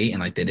Oklahoma State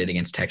and like they did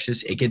against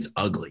Texas, it gets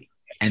ugly.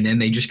 And then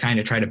they just kind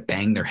of try to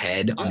bang their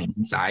head on the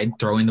inside,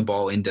 throwing the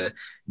ball into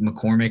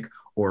McCormick,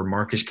 or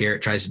Marcus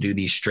Garrett tries to do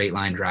these straight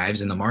line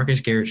drives. And the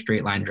Marcus Garrett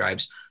straight line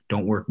drives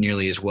don't work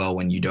nearly as well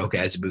when Udoka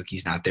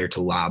Azubuike's not there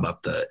to lob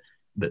up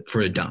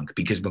for a dunk,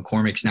 because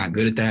McCormick's not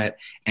good at that.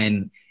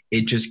 And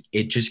it just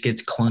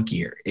gets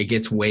clunkier. It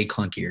gets way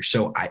clunkier.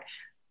 So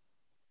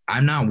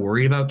I'm not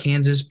worried about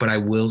Kansas, but I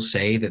will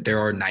say that there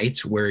are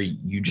nights where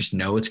you just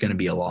know it's going to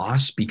be a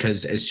loss,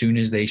 because as soon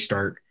as they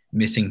start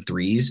missing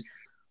threes,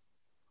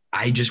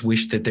 I just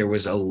wish that there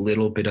was a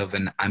little bit of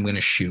an I'm going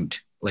to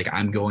shoot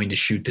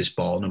this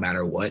ball no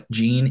matter what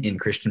gene in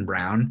Christian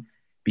Brown,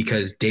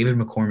 because David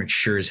McCormick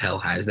sure as hell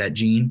has that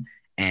gene.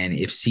 And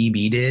if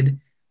CB did,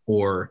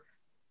 or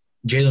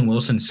Jalen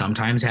Wilson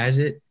sometimes has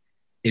it,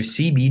 if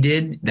CB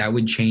did, that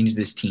would change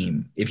this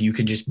team. If you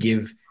could just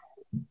give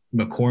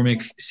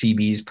McCormick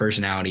CB's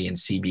personality and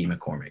CB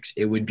McCormick's,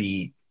 it would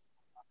be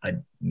a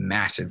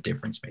massive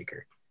difference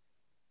maker.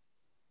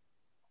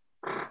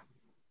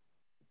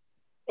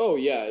 Oh,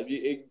 yeah.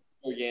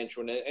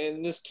 Gargantuan.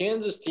 And this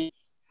Kansas team,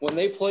 when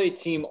they play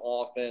team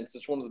offense,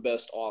 it's one of the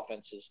best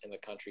offenses in the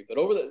country. But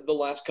over the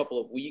last couple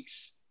of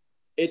weeks,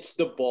 it's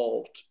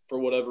devolved for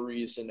whatever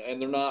reason, and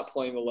they're not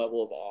playing the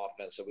level of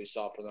offense that we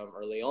saw from them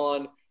early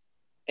on.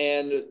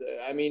 And,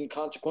 I mean,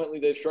 consequently,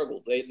 they've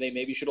struggled. They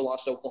maybe should have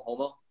lost to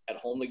Oklahoma at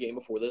home the game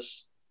before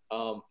this,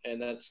 and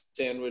that's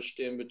sandwiched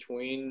in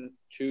between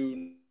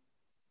two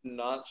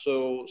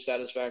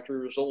not-so-satisfactory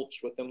results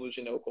with them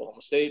losing to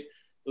Oklahoma State,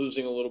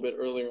 losing a little bit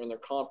earlier in their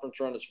conference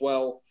run as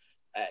well.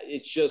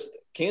 It's just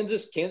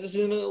Kansas is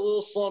in a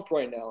little slump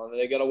right now, and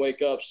they got to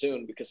wake up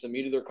soon because the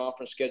meat of their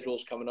conference schedule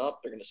is coming up.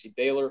 They're going to see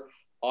Baylor.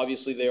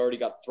 Obviously, they already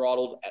got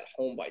throttled at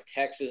home by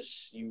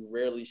Texas. You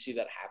rarely see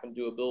that happen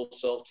to a Bill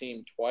Self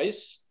team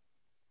twice,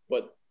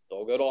 but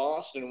they'll go to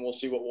Austin, and we'll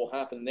see what will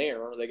happen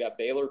there. They got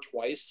Baylor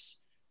twice,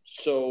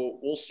 so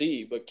we'll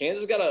see. But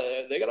Kansas got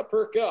to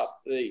perk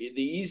up. The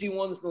easy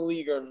ones in the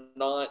league are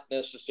not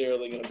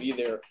necessarily going to be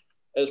there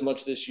as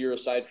much this year,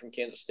 aside from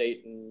Kansas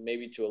State and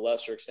maybe to a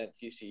lesser extent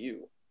TCU.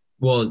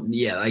 Well,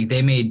 yeah, like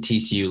they made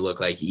TCU look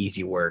like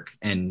easy work,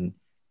 and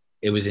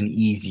it was an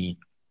easy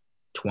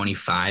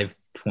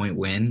 25-point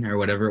win or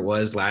whatever it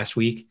was last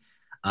week.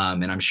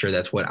 And I'm sure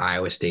that's what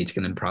Iowa State's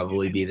going to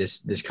probably be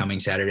this coming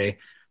Saturday.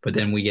 But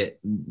then we get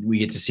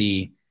to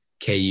see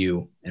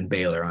KU and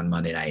Baylor on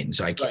Monday night, and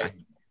so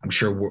I'm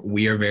sure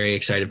we are very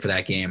excited for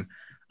that game,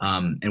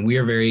 and we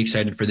are very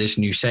excited for this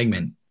new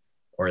segment.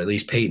 Or at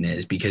least Peyton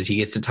is, because he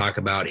gets to talk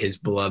about his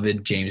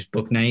beloved James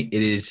Bouknight.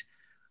 It is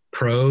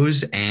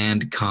pros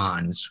and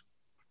cons.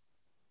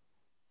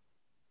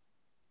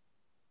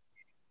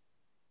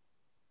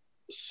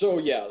 So,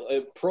 yeah,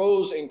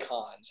 pros and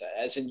cons,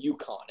 as in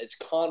UConn. It's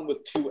con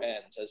with two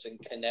N's, as in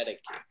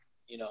Connecticut.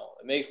 You know,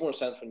 it makes more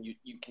sense when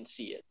you can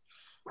see it.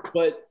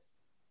 But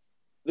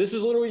this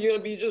is literally going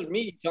to be just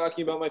me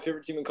talking about my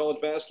favorite team in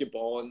college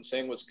basketball and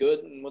saying what's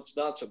good and what's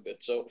not so good.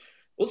 So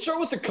let's start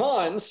with the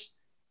cons.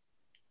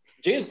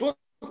 James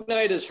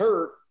Bouknight is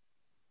hurt.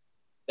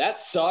 That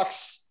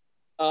sucks.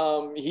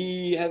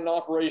 He had an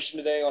operation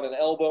today on an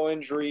elbow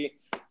injury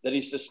that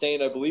he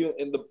sustained, I believe,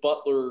 in the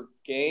Butler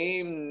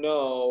game.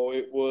 No,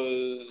 it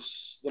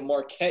was the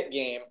Marquette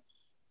game.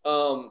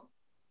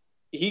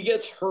 He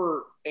gets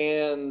hurt,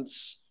 and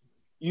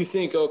you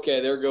think,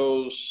 okay, there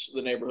goes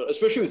the neighborhood,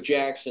 especially with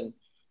Jackson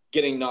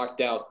getting knocked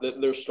out,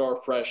 their star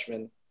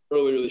freshman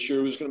earlier this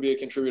year, who's going to be a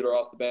contributor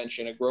off the bench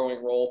in a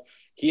growing role.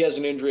 He has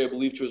an injury, I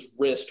believe, to his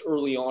wrist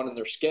early on in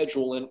their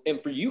schedule.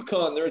 And for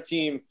UConn, they're a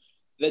team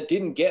that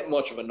didn't get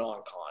much of a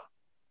non-con.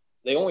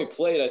 They only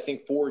played, I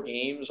think, 4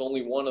 games,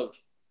 only one of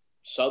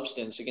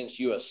substance against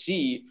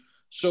USC.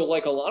 So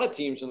like a lot of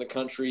teams in the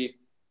country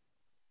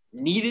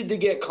needed to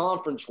get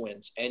conference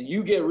wins. And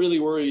you get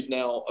really worried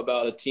now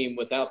about a team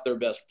without their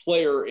best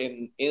player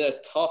in a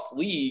tough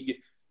league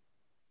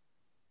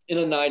in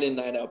a night-in,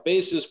 night-out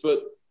basis.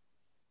 But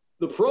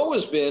the pro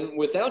has been,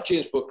 without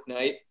James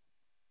Bouknight,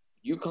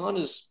 UConn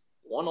has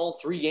won all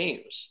 3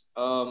 games.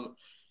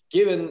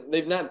 Given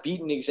they've not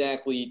beaten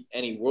exactly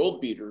any world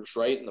beaters,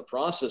 right, in the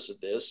process of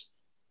this.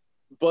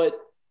 But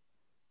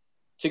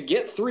to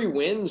get 3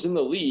 wins in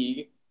the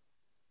league,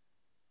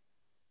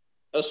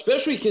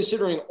 especially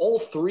considering all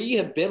 3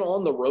 have been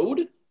on the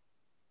road,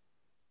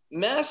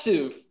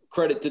 massive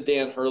credit to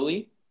Dan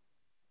Hurley.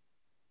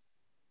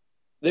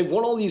 They've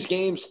won all these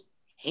games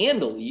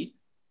handily.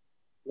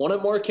 Won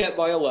at Marquette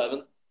by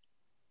 11.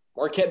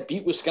 Marquette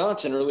beat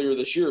Wisconsin earlier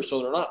this year,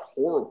 so they're not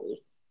horrible.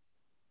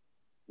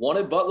 Won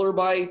at Butler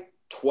by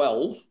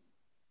 12.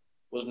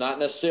 Was not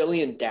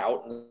necessarily in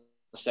doubt in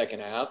the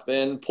second half.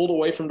 And pulled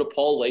away from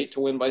DePaul late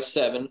to win by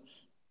 7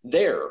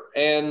 there.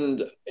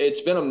 And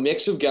it's been a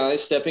mix of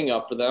guys stepping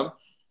up for them.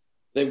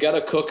 They've got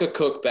a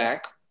Cook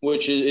back,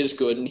 which is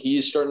good, and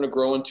he's starting to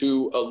grow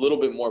into a little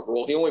bit more of a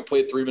role. He only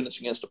played 3 minutes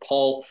against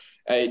DePaul,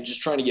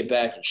 just trying to get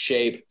back in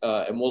shape,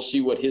 and we'll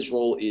see what his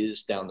role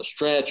is down the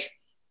stretch.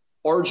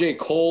 RJ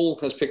Cole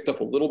has picked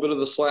up a little bit of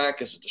the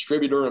slack as a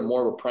distributor and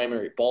more of a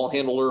primary ball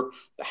handler.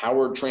 The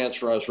Howard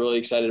transfer, I was really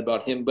excited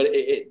about him. But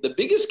the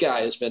biggest guy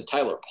has been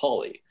Tyler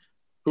Pauly,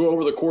 who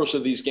over the course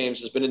of these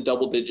games has been in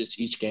double digits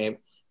each game.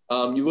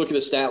 You look at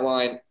the stat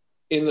line,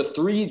 in the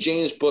 3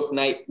 James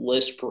Bouknight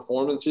list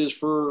performances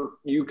for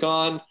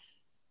UConn,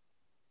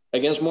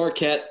 against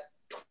Marquette,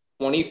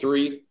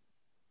 23,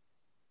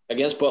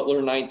 against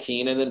Butler,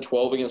 19, and then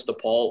 12 against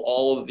DePaul.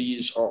 All of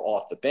these are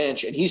off the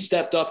bench, and he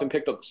stepped up and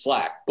picked up the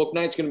slack.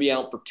 Bouknight's going to be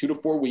out for 2 to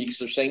 4 weeks.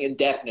 They're saying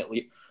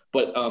indefinitely,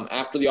 but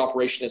after the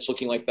operation, it's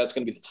looking like that's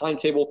going to be the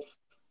timetable.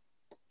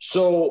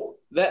 So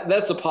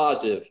that's a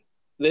positive.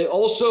 They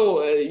also,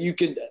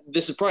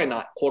 this is probably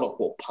not quote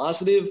unquote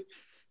positive,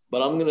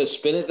 but I'm going to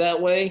spin it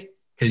that way.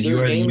 Because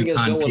you are the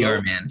UConn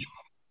PR man.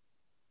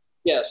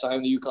 Yes,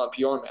 I'm the UConn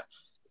PR man.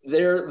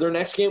 Their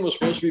next game was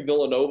supposed to be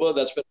Villanova.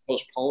 That's been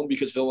postponed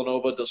because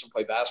Villanova doesn't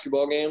play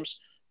basketball games.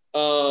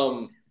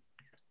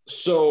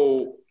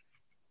 So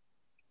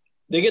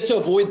they get to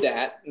avoid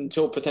that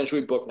until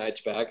potentially Bouknight's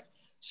back.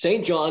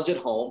 St. John's at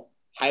home,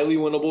 highly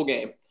winnable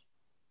game.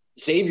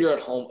 Xavier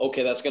at home,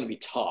 okay, that's going to be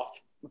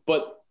tough.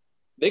 But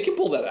they can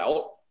pull that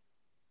out.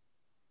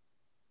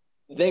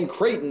 Then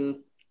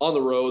Creighton on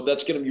the road.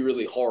 That's going to be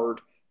really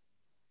hard.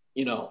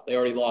 You know, they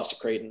already lost to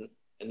Creighton,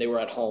 and they were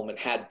at home and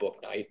had book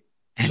night.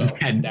 And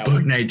had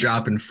book night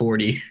dropping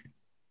 40.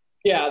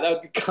 Yeah, that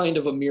would be kind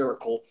of a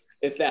miracle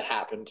if that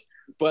happened.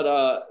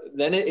 But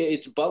then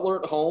it's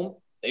Butler at home.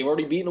 They've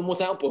already beaten them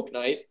without book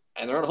night,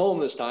 and they're at home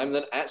this time.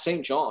 Then at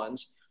St.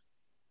 John's.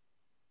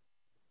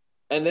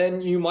 And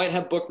then you might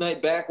have book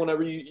night back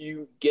whenever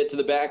you get to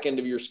the back end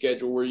of your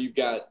schedule, where you've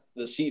got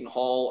the Seton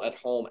Hall at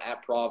home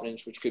at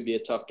Providence, which could be a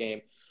tough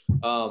game.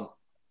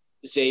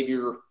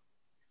 Xavier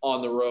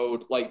on the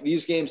road. Like,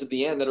 these games at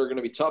the end that are going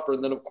to be tougher.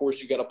 And then, of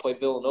course, you got to play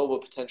Villanova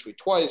potentially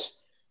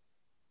twice.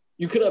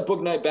 You could have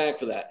book night back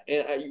for that.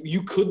 And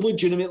you could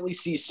legitimately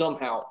see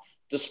somehow,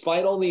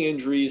 despite all the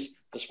injuries,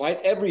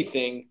 despite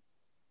everything,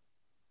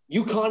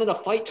 UConn in a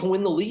fight to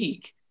win the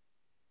league.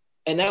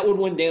 And that would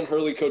win Dan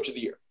Hurley Coach of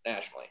the Year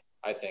nationally,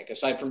 I think,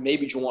 aside from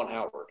maybe Juwan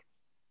Howard.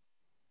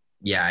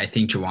 Yeah, I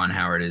think Juwan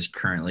Howard is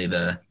currently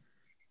the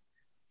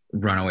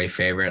runaway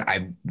favorite.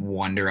 I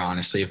wonder,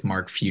 honestly, if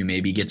Mark Few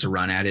maybe gets a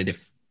run at it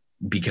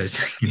because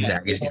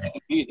Gonzaga is going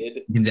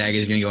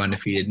to go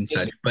undefeated and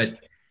such. But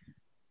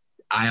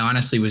I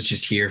honestly was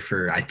just here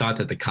I thought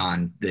that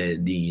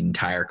the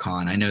entire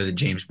con, I know that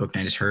James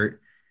Bouknight is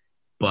hurt,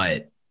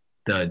 but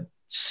the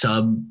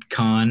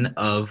sub-con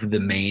of the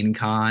main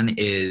con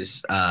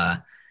is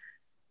the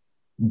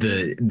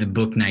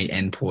Bouknight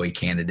NPOY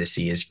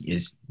candidacy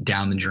is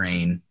down the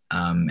drain.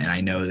 And I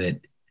know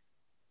that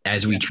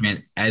as we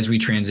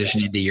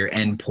transition into your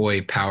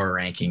NPOY power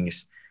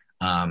rankings,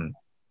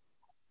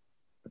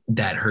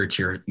 that hurts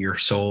your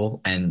soul,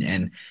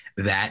 and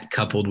that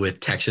coupled with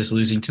Texas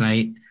losing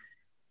tonight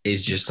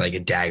is just like a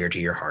dagger to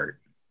your heart.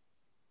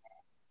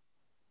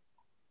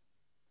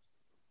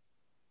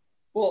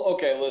 Well,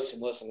 okay,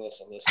 listen.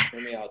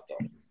 Hear me out, though.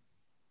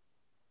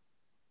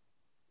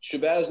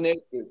 Shabazz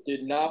Napier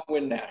did not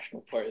win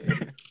National Player of the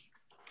Year.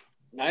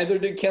 Neither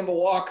did Kemba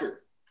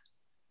Walker.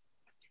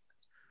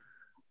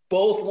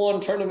 Both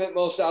won Tournament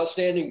Most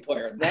Outstanding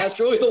Player. That's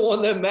really the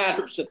one that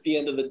matters at the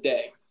end of the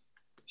day.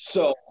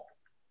 So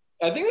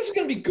I think this is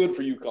going to be good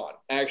for UConn.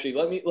 Actually,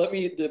 let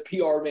me. The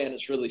PR man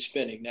is really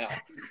spinning now,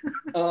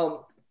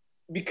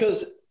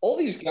 because all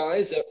these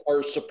guys that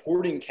are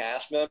supporting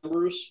cast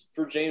members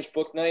for James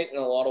Bouknight in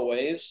a lot of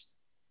ways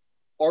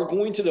are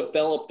going to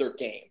develop their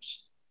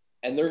games,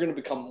 and they're going to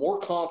become more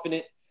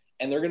confident,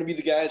 and they're going to be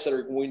the guys that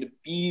are going to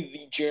be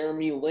the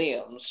Jeremy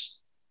Lambs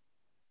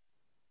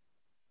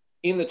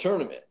in the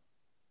tournament.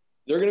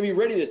 They're going to be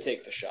ready to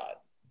take the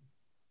shot,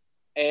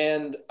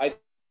 and I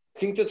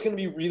think that's going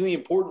to be really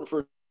important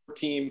for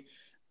team,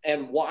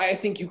 and why I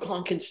think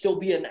UConn can still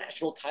be a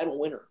national title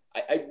winner.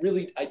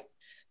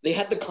 They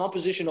had the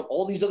composition of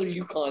all these other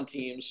UConn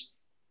teams.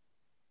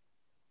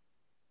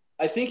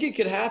 I think it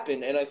could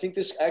happen, and I think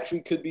this actually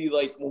could be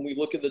like when we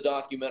look at the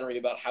documentary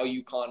about how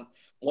UConn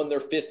won their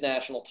 5th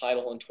national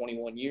title in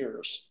 21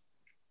 years,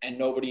 and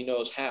nobody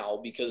knows how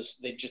because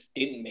they just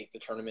didn't make the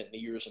tournament in the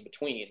years in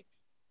between.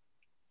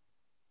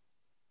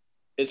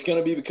 It's going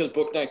to be because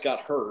Bouknight got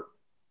hurt,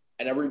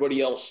 and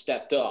everybody else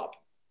stepped up.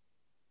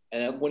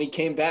 And when he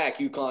came back,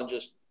 UConn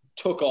just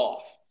took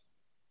off.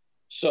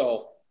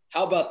 So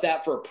how about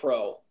that for a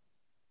pro?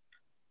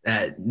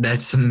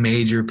 That's some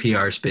major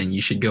PR spin.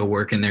 You should go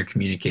work in their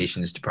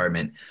communications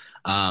department.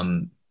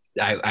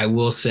 I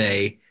will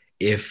say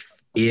if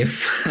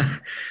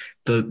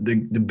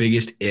the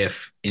biggest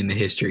if in the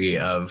history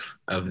of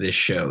this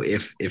show,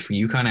 if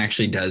UConn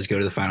actually does go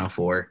to the Final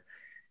Four,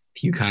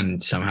 if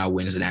UConn somehow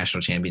wins the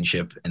national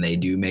championship and they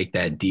do make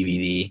that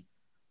DVD,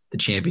 the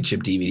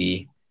championship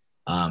DVD,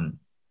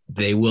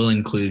 they will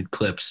include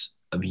clips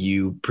of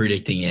you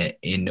predicting it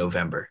in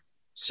November.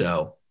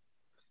 So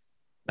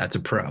that's a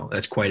pro.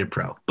 That's quite a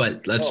pro.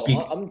 But let's speak.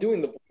 I'm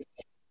doing the.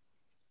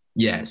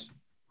 Yes.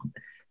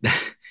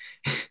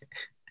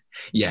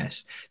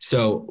 Yes.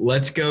 So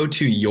let's go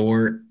to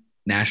your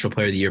National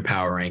Player of the Year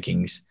power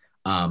rankings.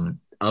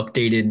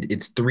 Updated.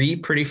 It's 3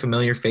 pretty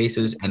familiar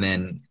faces, and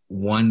then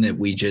one that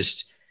we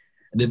just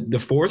the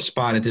 4th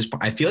spot at this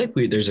point. I feel like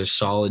there's a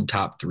solid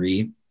top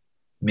 3.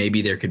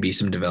 Maybe there could be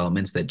some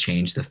developments that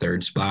change the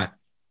 3rd spot,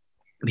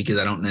 because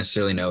I don't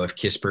necessarily know if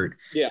Kispert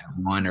at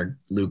 1 or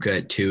Luka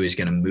at 2 is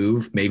going to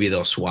move. Maybe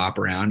they'll swap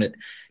around it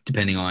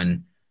depending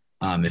on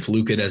if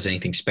Luka does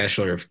anything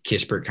special, or if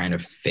Kispert kind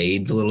of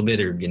fades a little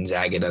bit, or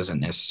Gonzaga doesn't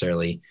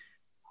necessarily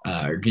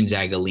or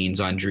Gonzaga leans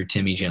on Drew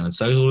Timme, Jalen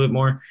Suggs a little bit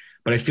more.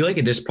 But I feel like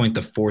at this point,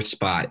 the 4th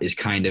spot is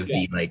kind of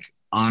the like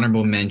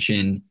honorable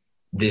mention.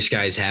 This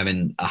guy's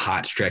having a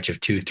hot stretch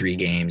of 2-3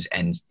 games,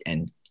 and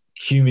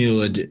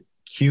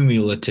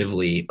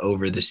cumulatively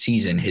over the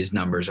season, his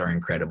numbers are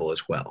incredible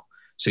as well.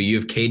 So you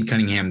have Cade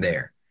Cunningham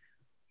there.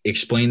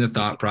 Explain the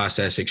thought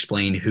process.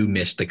 Explain who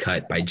missed the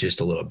cut by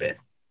just a little bit.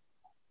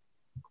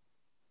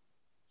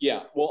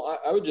 Yeah, well,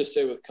 I would just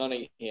say with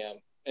Cunningham,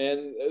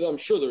 and I'm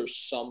sure there's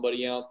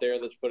somebody out there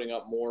that's putting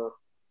up more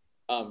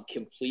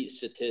complete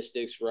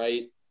statistics,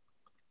 right?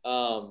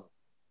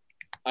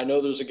 I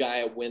know there's a guy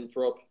at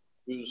Winthrop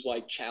who's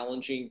like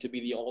challenging to be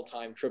the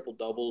all-time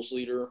triple-doubles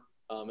leader.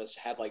 Has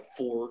had like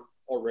 4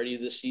 already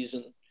this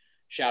season.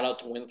 Shout out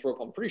to Winthrop.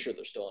 I'm pretty sure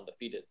they're still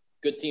undefeated.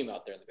 Good team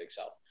out there in the Big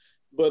South.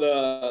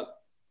 But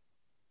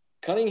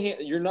Cunningham,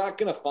 you're not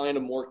going to find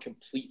a more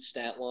complete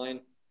stat line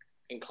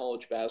in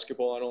college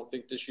basketball, I don't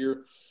think, this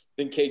year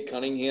than Cade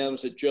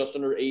Cunningham's at just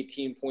under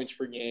 18 points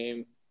per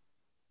game,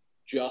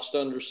 just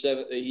under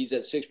 7. He's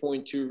at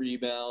 6.2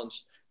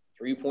 rebounds,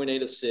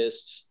 3.8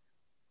 assists,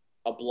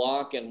 a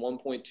block, and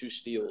 1.2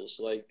 steals.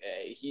 Like,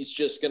 he's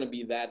just going to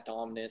be that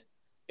dominant,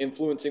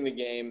 influencing the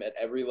game at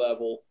every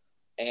level.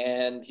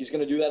 And he's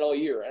going to do that all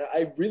year. And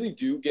I really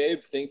do,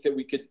 Gabe, think that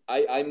we could –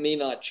 I may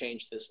not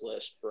change this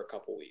list for a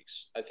couple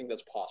weeks. I think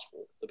that's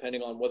possible,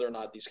 depending on whether or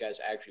not these guys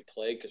actually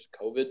play because of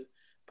COVID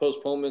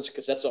postponements,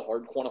 because that's a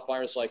hard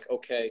quantifier. It's like,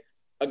 okay,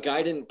 a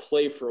guy didn't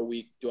play for a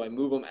week. Do I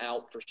move him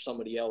out for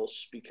somebody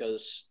else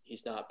because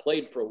he's not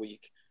played for a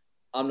week?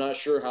 I'm not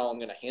sure how I'm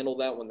going to handle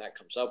that when that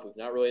comes up. We've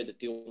not really had to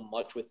deal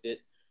much with it.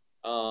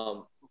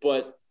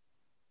 But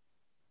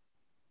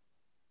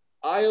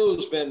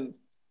Io's been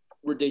 –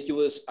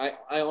 ridiculous.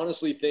 I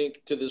honestly think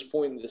to this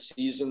point in the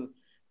season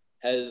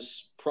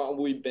has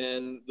probably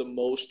been the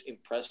most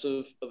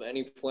impressive of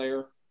any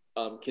player,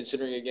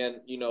 considering,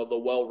 again,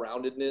 the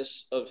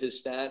well-roundedness of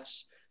his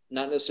stats,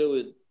 not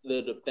necessarily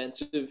the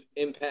defensive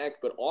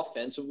impact, but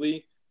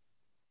offensively,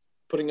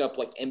 putting up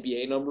like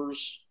NBA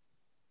numbers.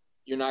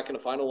 You're not going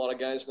to find a lot of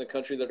guys in the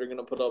country that are going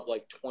to put up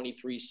like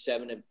 23,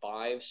 7 and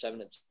 5,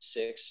 7 and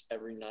 6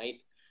 every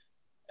night.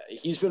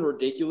 He's been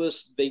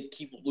ridiculous. They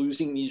keep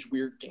losing these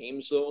weird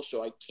games, though,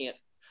 so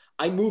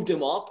I moved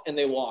him up, and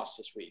they lost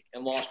this week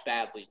and lost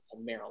badly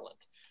in Maryland.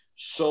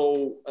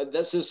 So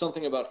that says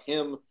something about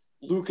him.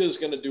 Luka's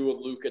going to do what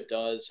Luka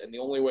does, and the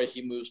only way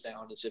he moves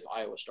down is if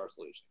Iowa starts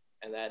losing.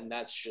 And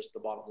that's just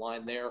the bottom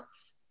line there.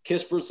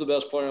 Kispert's the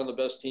best player on the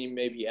best team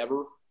maybe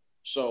ever.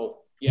 So,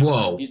 yeah,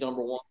 Whoa. He's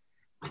number one.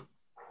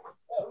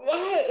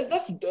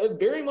 That's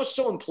very much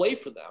so in play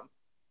for them.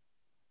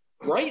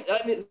 Right?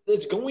 I mean,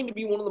 it's going to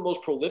be one of the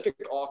most prolific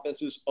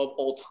offenses of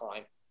all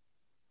time.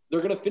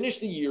 They're going to finish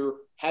the year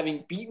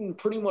having beaten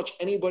pretty much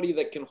anybody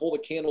that can hold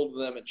a candle to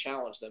them and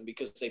challenge them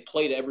because they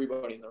played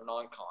everybody in their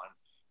non-con.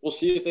 We'll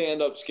see if they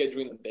end up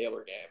scheduling the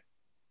Baylor game.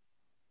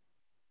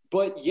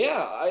 But,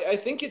 yeah, I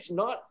think it's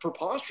not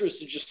preposterous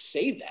to just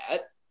say that.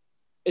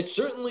 It's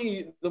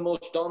certainly the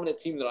most dominant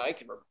team that I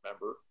can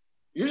remember.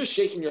 You're just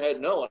shaking your head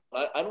no.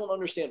 I don't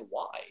understand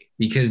why.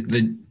 Because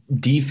the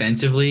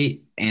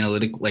defensively,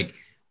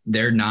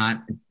 they're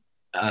not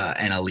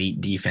an elite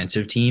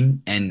defensive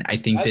team. And I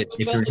think that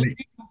if you're going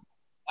to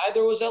 –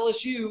 either was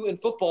LSU in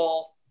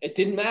football. It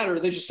didn't matter.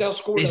 They just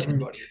outscored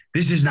everybody.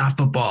 This is not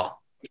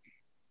football.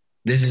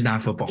 This is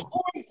not football.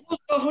 Scoring close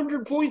to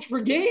 100 points per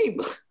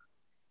game.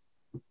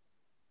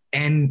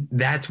 And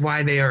that's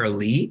why they are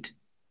elite.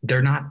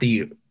 They're not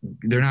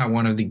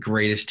one of the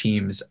greatest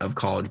teams of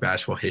college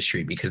basketball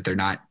history because they're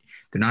not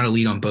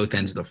elite on both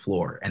ends of the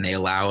floor. And they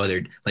allow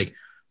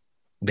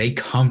they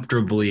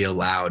comfortably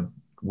allowed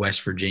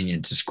West Virginia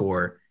to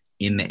score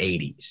in the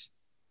 80s.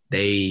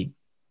 They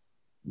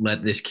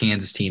let this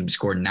Kansas team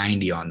score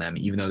 90 on them,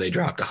 even though they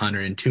dropped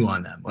 102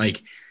 on them.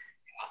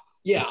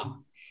 Yeah.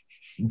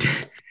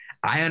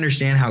 I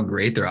understand how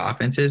great their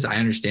offense is. I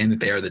understand that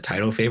they are the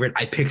title favorite.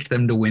 I picked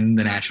them to win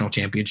the national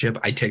championship.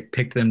 I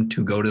picked them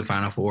to go to the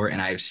Final Four,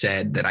 and I've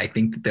said that I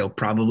think that they'll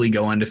probably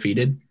go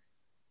undefeated.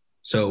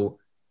 So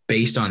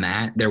based on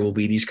that, there will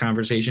be these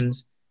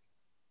conversations.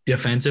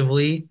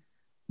 Defensively,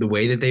 the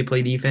way that they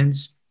play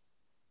defense,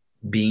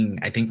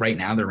 I think right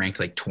now they're ranked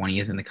like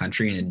 20th in the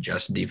country in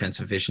adjusted defense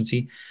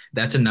efficiency.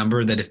 That's a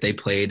number that if they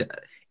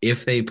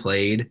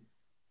played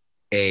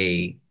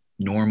a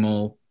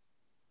normal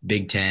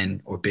Big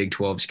 10 or Big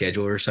 12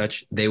 schedule or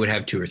such, they would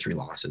have 2 or 3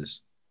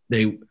 losses.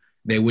 They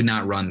would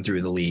not run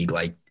through the league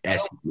like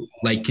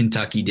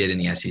Kentucky did in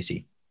the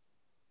SEC.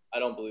 I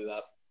don't believe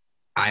that.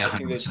 I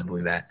 100%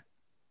 believe that.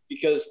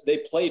 Because they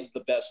played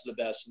the best of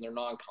the best in their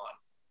non-con.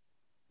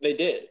 They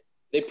did.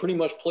 They pretty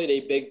much played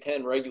a Big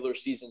 10 regular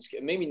season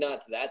 – maybe not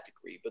to that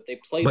degree, but they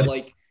played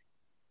like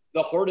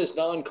the hardest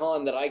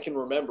non-con that I can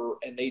remember,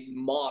 and they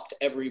mopped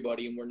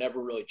everybody and were never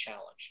really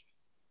challenged.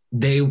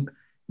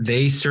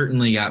 They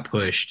certainly got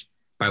pushed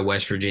by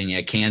West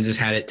Virginia. Kansas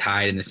had it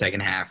tied in the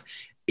second half.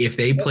 If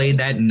they played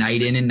that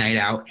night in and night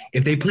out,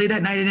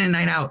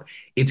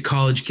 it's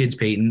college kids,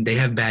 Peyton. They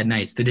have bad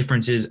nights. The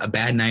difference is a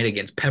bad night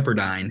against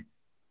Pepperdine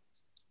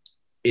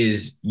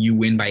is you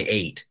win by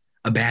 8.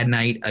 A bad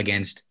night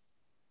against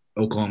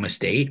Oklahoma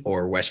State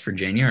or West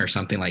Virginia or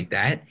something like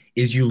that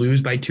is you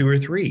lose by 2 or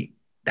 3.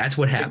 That's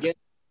what happened. Again,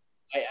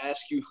 I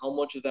ask you how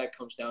much of that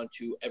comes down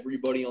to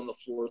everybody on the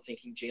floor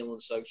thinking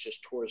Jalen Suggs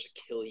just tore his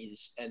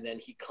Achilles and then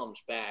he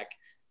comes back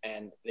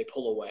and they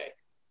pull away.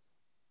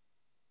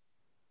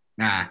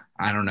 I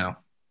don't know.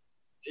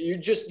 You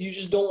just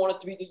don't want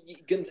it to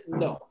be –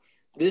 no.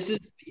 This is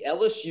the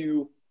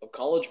LSU of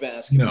college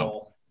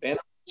basketball. No.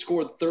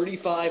 Scored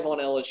 35 on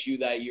LSU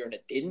that year, and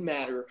it didn't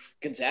matter.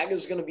 Gonzaga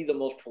is going to be the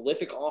most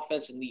prolific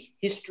offense in the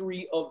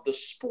history of the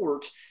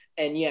sport,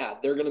 and, yeah,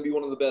 they're going to be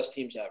one of the best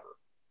teams ever.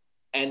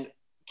 And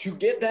to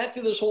get back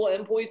to this whole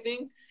endpoint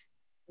thing,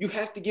 you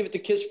have to give it to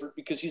Kispert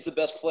because he's the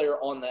best player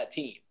on that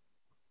team.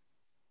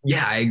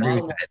 Yeah, I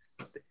agree with that.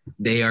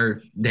 They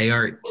are.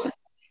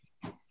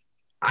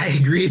 I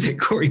agree that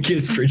Corey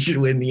Kispert should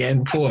win the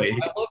end point.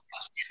 I love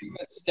this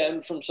that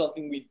stemmed from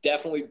something we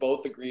definitely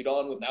both agreed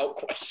on without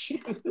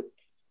question.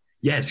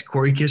 Yes,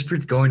 Corey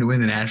Kispert's going to win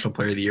the National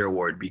Player of the Year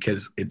award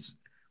because it's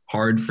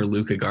hard for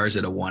Luka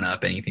Garza to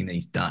one-up anything that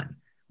he's done.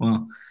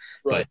 Well,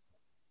 Right.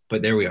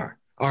 but there we are.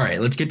 All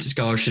right, let's get to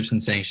scholarships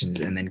and sanctions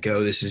and then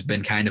go. This has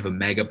been kind of a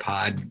mega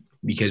pod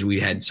because we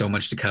had so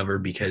much to cover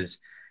because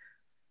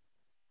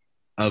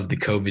of the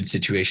COVID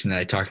situation that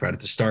I talked about at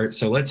the start.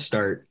 So let's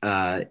start.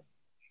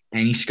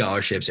 Any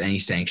scholarships, any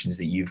sanctions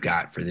that you've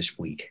got for this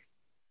week?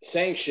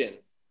 Sanction.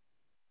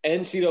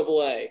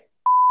 NCAA.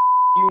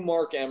 You,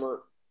 Mark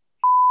Emmert.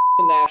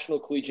 The National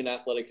Collegiate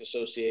Athletic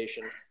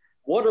Association.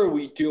 What are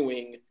we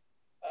doing?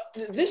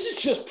 This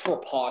is just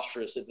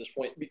preposterous at this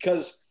point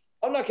because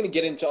I'm not going to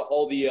get into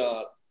all the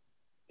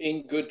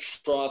in good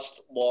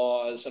trust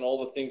laws and all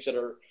the things that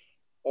are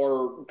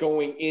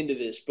going into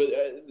this, but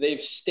they've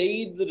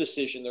stayed the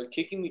decision. They're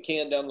kicking the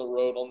can down the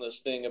road on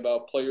this thing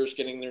about players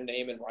getting their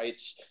name and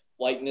rights,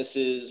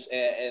 likenesses,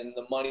 and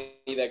the money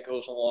that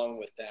goes along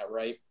with that,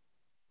 right?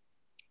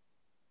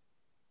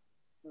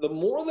 The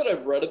more that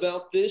I've read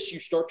about this, you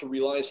start to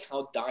realize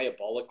how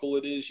diabolical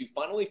it is. You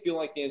finally feel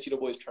like the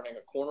NCAA is turning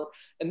a corner,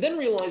 and then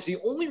realize the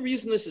only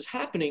reason this is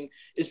happening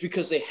is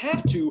because they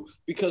have to,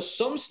 because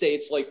some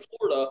states like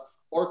Florida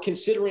are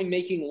considering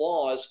making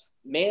laws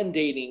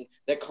mandating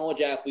that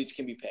college athletes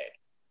can be paid.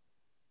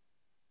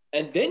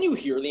 And then you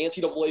hear the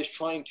NCAA is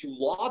trying to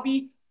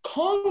lobby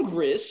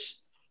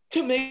Congress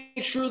to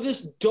make sure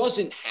this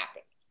doesn't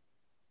happen.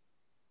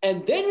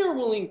 And then you're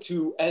willing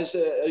to, as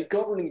a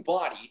governing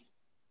body,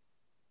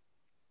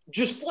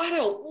 just flat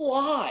out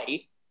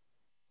lie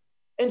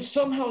and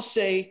somehow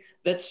say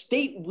that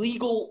state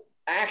legal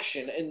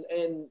action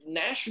and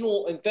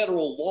national and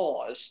federal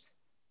laws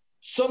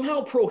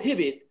somehow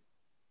prohibit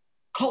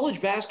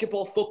college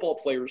basketball, football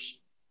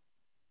players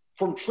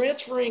from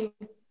transferring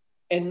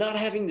and not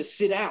having to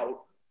sit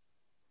out,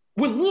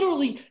 when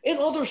literally in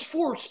other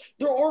sports,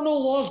 there are no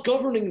laws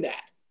governing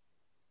that.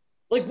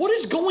 Like, what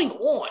is going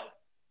on?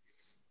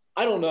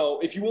 I don't know.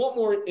 If you want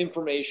more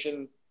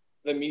information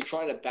than me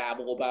trying to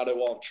babble about it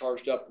while I'm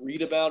charged up,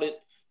 read about it.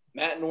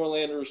 Matt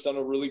Norlander has done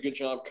a really good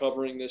job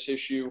covering this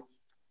issue.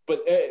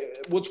 But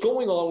what's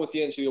going on with the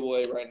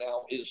NCAA right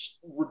now is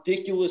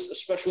ridiculous,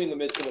 especially in the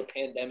midst of a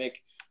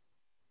pandemic,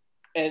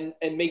 and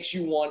makes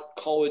you want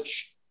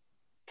college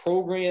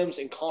programs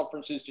and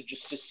conferences to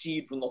just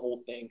secede from the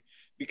whole thing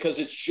because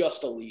it's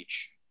just a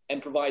leech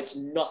and provides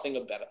nothing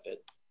of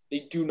benefit.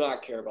 They do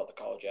not care about the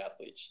college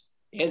athletes.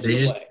 The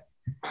NCAA,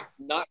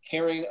 not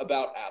caring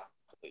about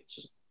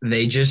athletes.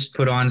 They just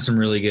put on some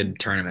really good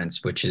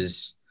tournaments, which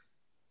is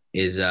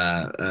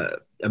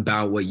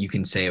about what you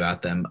can say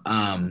about them.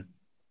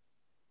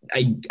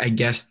 I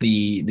guess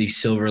the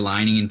silver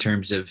lining in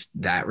terms of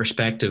that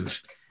respect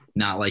of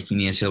not liking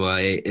the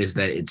NCAA is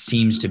that it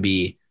seems to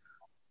be,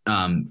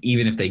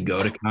 even if they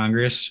go to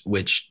Congress,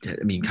 which,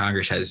 I mean,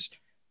 Congress has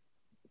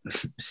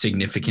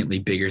significantly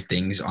bigger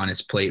things on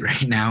its plate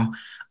right now.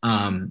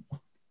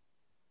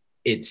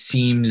 It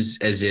seems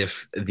as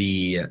if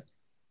the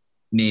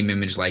name,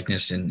 image,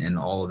 likeness, and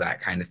all of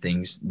that kind of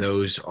things,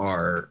 those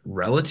are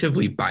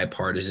relatively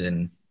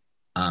bipartisan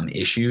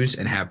issues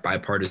and have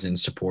bipartisan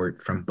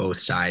support from both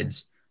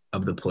sides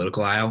of the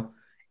political aisle.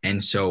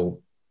 And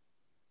so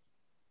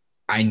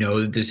I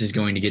know that this is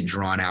going to get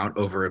drawn out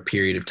over a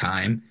period of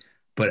time,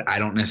 but I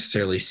don't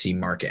necessarily see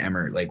Mark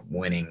Emmert like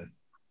winning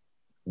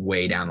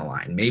way down the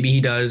line. Maybe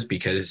he does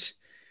because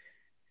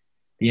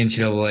the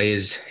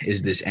NCAA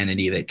is this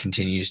entity that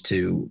continues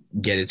to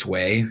get its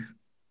way,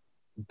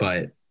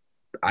 but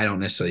I don't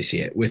necessarily see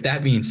it. With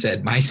that being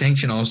said, my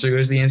sanction also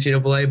goes to the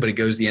NCAA, but it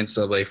goes to the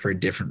NCAA for a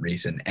different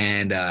reason.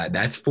 And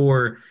that's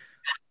for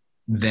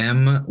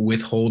them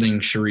withholding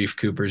Sharif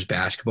Cooper's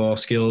basketball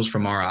skills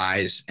from our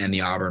eyes and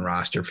the Auburn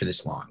roster for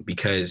this long,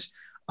 because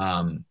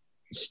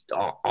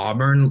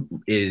Auburn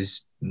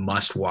is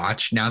must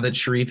watch now that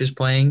Sharif is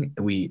playing.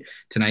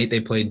 Tonight they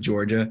played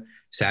Georgia.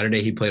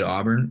 Saturday he played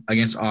Auburn.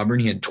 Against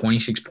Auburn, he had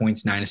 26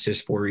 points, 9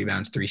 assists, 4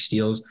 rebounds, 3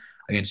 steals.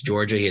 Against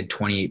Georgia, he had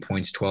 28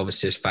 points, 12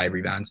 assists, 5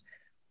 rebounds.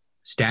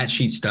 Stat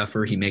sheet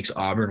stuffer. He makes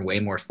Auburn way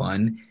more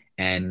fun.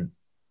 And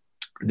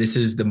this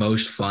is the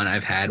most fun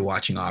I've had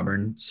watching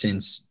Auburn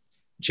since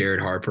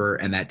Jared Harper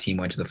and that team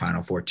went to the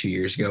Final Four 2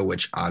 years ago,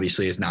 which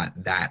obviously is not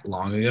that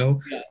long ago.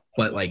 Yeah.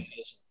 But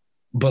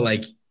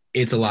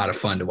it's a lot of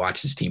fun to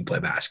watch this team play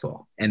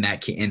basketball. And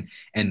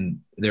and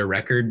their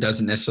record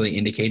doesn't necessarily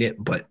indicate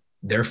it, but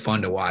they're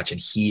fun to watch.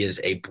 And he is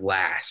a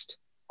blast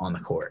on the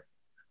court.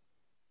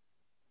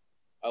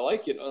 I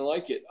like it.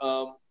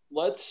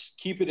 Let's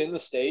keep it in the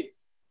state.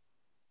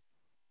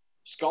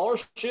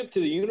 Scholarship to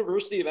the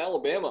University of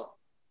Alabama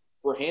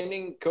for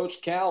handing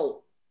Coach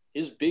Cal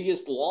his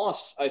biggest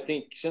loss, I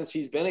think, since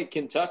he's been at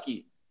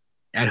Kentucky.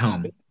 At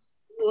home.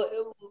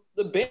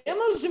 The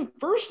Bama's in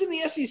first in the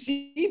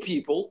SEC,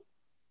 people.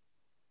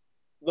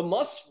 The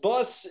must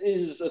bus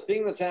is a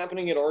thing that's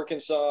happening at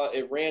Arkansas.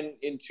 It ran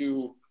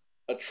into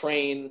a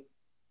train.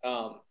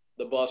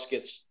 the bus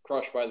gets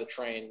crushed by the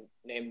train,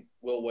 named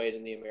Will Wade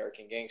and the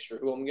American Gangster,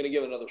 who I'm going to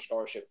give another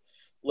scholarship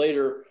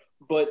later.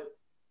 But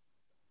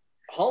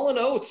Holland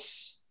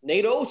Oates,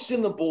 Nate Oates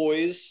and the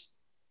boys,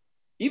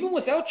 even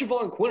without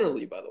Javon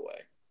Quinterly, by the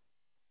way,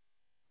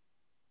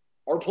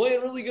 are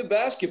playing really good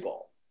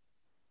basketball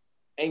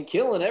and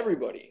killing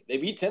everybody. They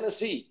beat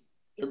Tennessee.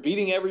 They're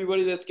beating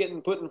everybody that's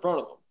getting put in front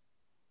of them.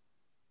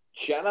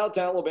 Shout out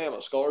to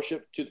Alabama.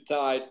 Scholarship to the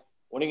Tide,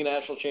 winning a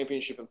national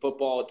championship in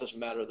football. It doesn't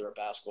matter. They're a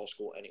basketball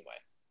school anyway.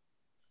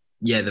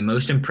 Yeah, the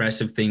most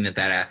impressive thing that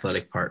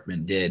athletic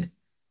department did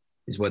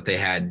is what they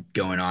had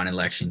going on in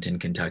Lexington,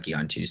 Kentucky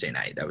on Tuesday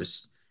night. That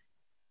was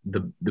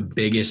the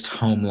biggest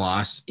home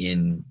loss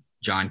in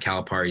John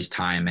Calipari's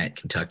time at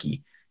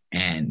Kentucky,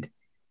 and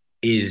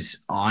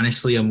is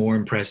honestly a more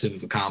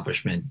impressive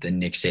accomplishment than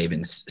Nick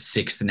Saban's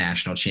 6th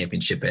national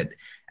championship at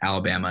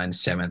Alabama and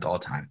 7th all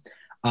time.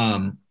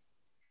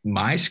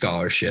 My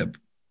scholarship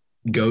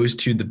goes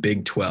to the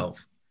Big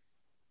 12.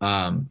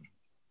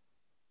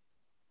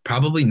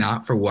 Probably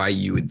not for why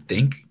you would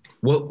think.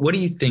 What do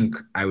you think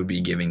I would be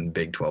giving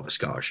Big 12 a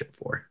scholarship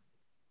for?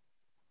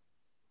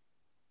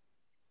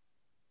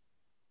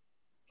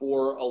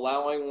 For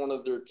allowing one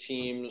of their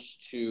teams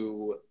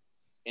to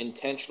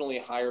intentionally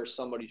hire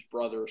somebody's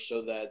brother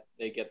so that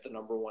they get the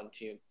number 1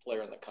 team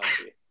player in the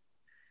country.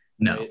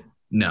 No, right?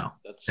 No,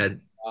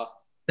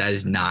 that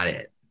is not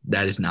it.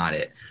 That is not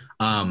it.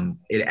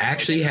 It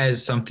actually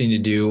has something to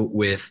do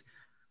with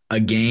a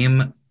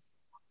game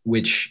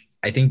which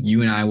I think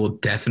you and I will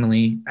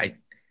definitely, I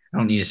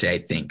don't need to say I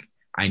think,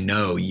 I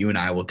know you and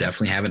I will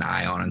definitely have an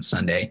eye on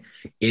Sunday.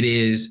 It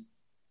is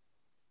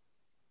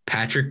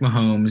Patrick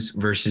Mahomes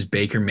versus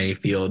Baker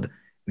Mayfield,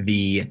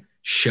 the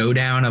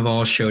showdown of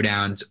all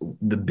showdowns.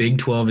 The Big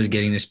 12 is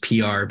getting this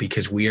PR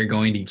because we are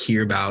going to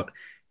hear about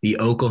the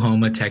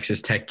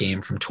Oklahoma-Texas Tech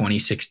game from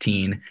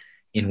 2016,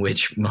 in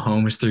which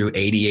Mahomes threw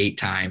 88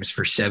 times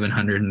for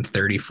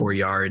 734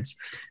 yards.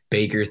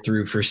 Baker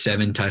threw for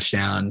 7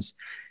 touchdowns.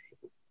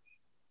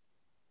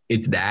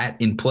 It's that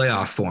in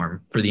playoff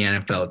form for the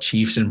NFL.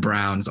 Chiefs and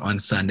Browns on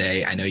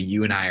Sunday. I know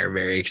you and I are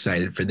very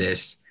excited for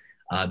this.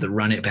 The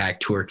Run It Back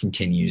tour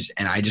continues.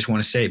 And I just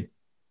want to say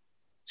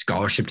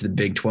scholarship to the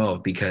Big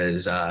 12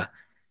 because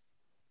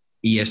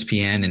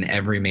ESPN and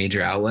every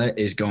major outlet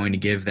is going to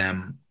give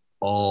them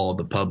all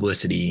the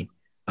publicity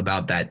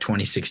about that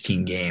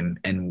 2016 game.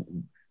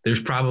 And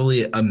there's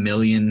probably a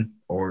million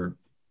or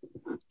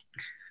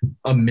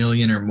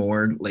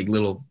more like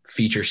little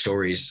feature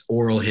stories,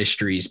 oral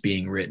histories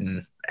being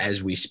written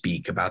as we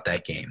speak about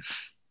that game.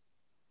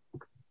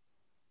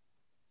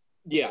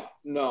 Yeah,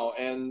 no.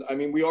 And I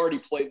mean, we already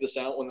played this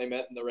out when they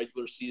met in the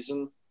regular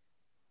season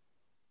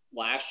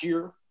last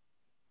year,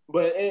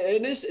 but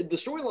it is, the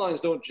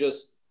storylines don't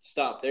just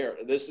stop there.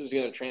 This is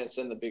going to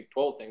transcend the Big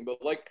 12 thing,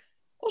 but like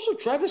also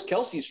Travis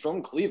Kelce's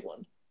from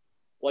Cleveland.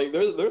 Like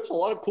there's a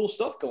lot of cool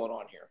stuff going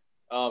on here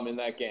in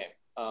that game.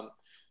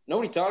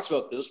 Nobody talks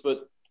about this,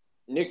 but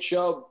Nick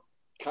Chubb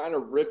kind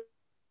of ripped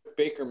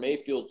Baker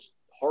Mayfield's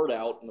heart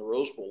out in the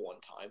Rose Bowl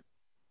one time.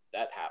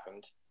 That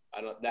happened.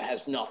 That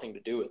has nothing to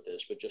do with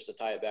this, but just to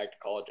tie it back to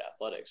college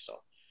athletics.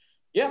 So,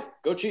 yeah,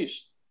 go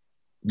Chiefs.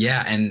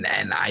 Yeah, and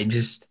I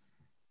just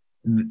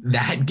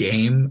that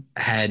game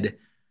had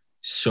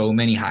so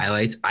many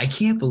highlights. I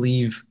can't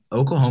believe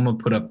Oklahoma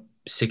put up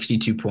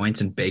 62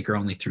 points and Baker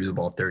only threw the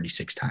ball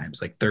 36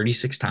 times. Like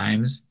 36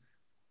 times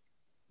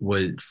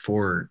was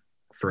for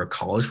a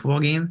college football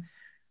game,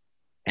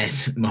 and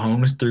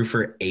Mahomes threw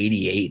for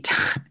 88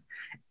 times.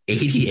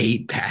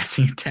 88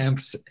 passing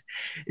attempts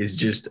is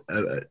just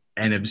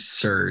an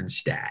absurd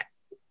stat.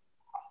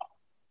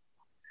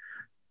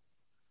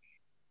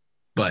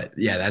 But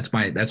yeah, that's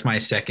my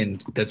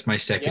second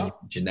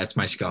mention. That's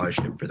my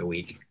scholarship for the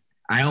week.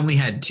 I only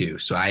had 2,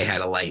 so I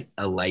had a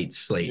light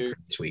slate for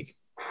this week.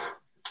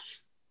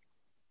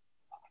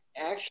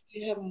 I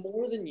actually have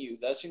more than you.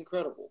 That's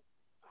incredible.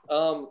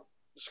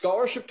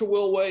 Scholarship to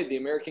Will Wade, the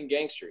American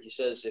Gangster. He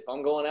says, if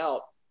I'm going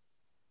out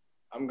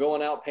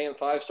paying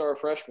 5-star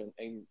freshman,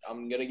 and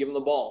I'm going to give him the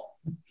ball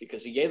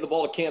because he gave the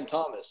ball to Cam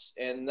Thomas.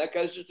 And that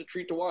guy's just a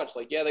treat to watch.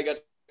 Like, yeah, they got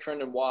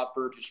Trendon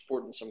Watford who's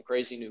sporting some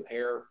crazy new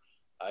hair.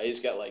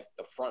 He's got like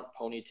the front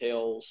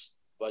ponytails,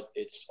 but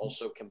it's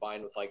also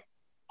combined with like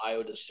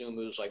Io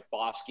DeSumu's like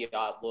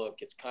Basquiat look.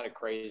 It's kind of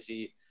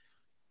crazy.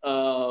 They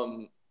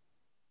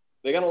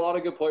got a lot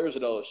of good players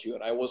at LSU,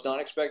 and I was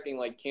not expecting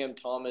like Cam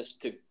Thomas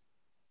to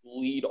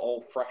lead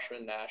all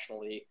freshmen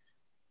nationally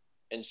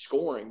in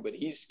scoring, but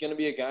he's going to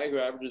be a guy who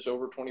averages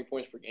over 20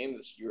 points per game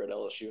this year at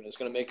LSU, and is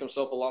going to make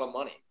himself a lot of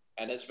money.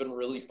 And it's been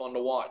really fun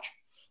to watch.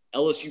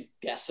 LSU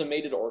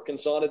decimated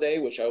Arkansas today,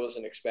 which I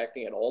wasn't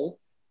expecting at all.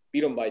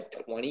 Beat them by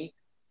 20.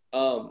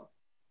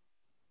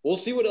 We'll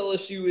see what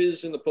LSU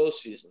is in the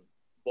postseason,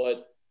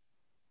 but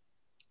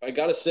I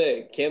got to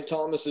say, Cam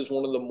Thomas is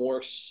one of the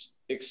more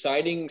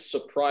exciting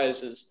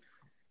surprises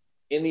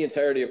in the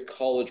entirety of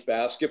college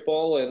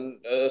basketball,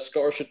 and a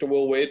scholarship to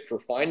Will Wade for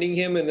finding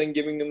him and then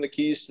giving him the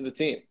keys to the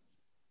team.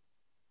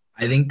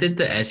 I think that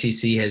the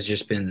SEC has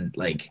just been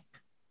like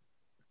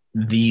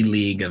the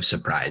league of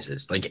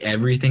surprises. Like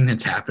everything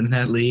that's happened in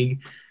that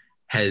league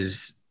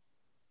has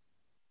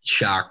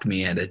shocked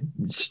me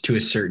to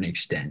a certain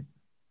extent.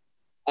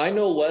 I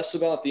know less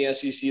about the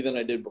SEC than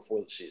I did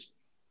before the season.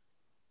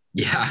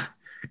 Yeah,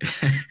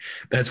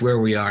 that's where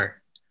we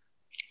are.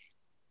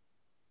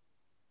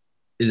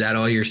 Is that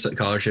all your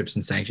scholarships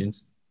and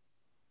sanctions?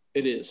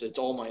 It is. It's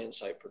all my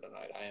insight for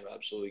tonight. I am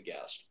absolutely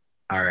gassed.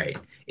 All right.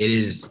 It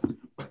is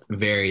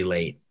very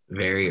late,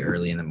 very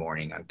early in the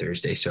morning on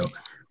Thursday. So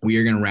we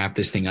are going to wrap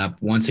this thing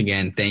up. Once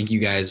again, thank you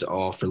guys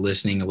all for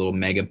listening. A little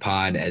mega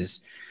pod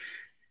as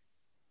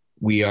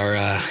we are,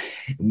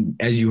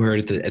 as you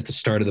heard at the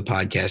start of the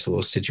podcast, a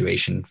little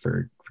situation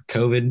for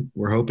COVID.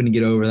 We're hoping to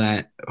get over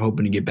that,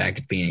 hoping to get back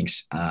to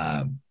Phoenix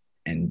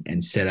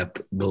and set up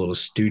the little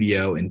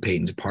studio in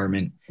Peyton's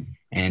apartment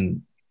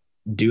and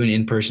do an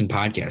in-person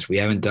podcast. We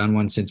haven't done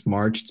one since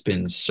March. It's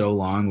been so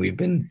long. We've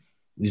been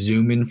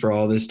Zooming for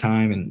all this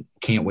time and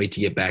can't wait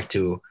to get back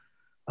to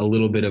a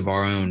little bit of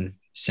our own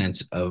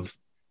sense of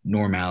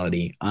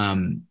normality.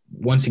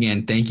 Once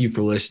again, thank you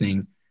for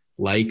listening.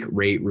 Like,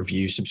 rate,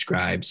 review,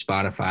 subscribe,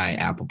 Spotify,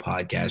 Apple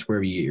Podcasts,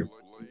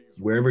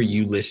 wherever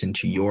you listen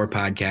to your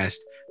podcast.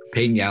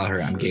 Peyton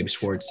Gallagher, I'm Gabe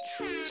Swartz.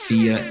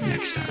 See ya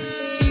next time.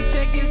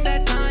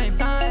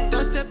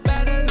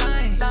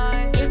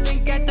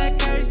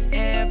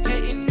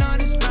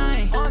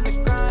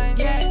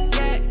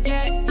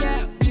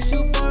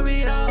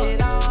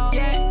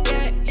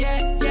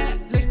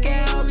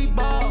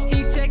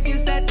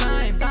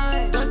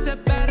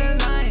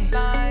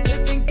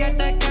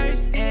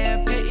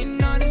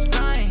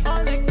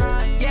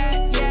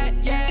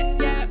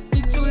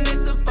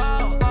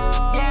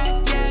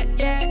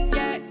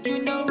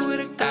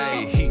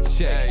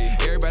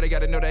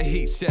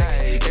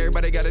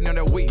 Everybody gotta know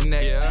that we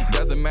next.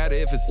 Doesn't matter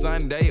if it's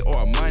Sunday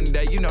or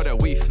Monday, you know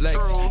that we flex.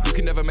 You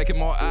can never make it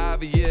more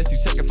obvious. You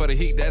checking for the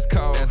heat, that's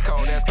cold.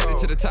 Headed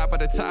to the top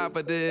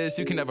of this.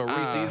 You can never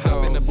reach these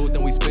goals. In the booth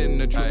and we spitting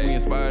the truth. We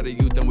inspire the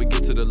youth and we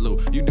get to the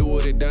loot. You do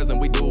what it does and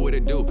we do what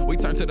it do. We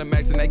turn to the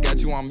max and they got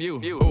you on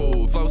mute.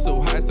 Ooh, flow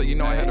so high, so you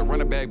know I had to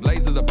run it back.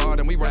 Blazers the ball,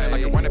 then we running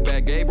like a running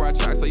back. Gabe brought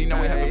chalk, so you know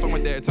we having fun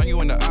with that. Turn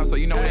you into op, so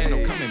you know we ain't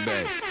no coming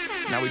back.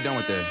 Now we done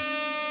with that.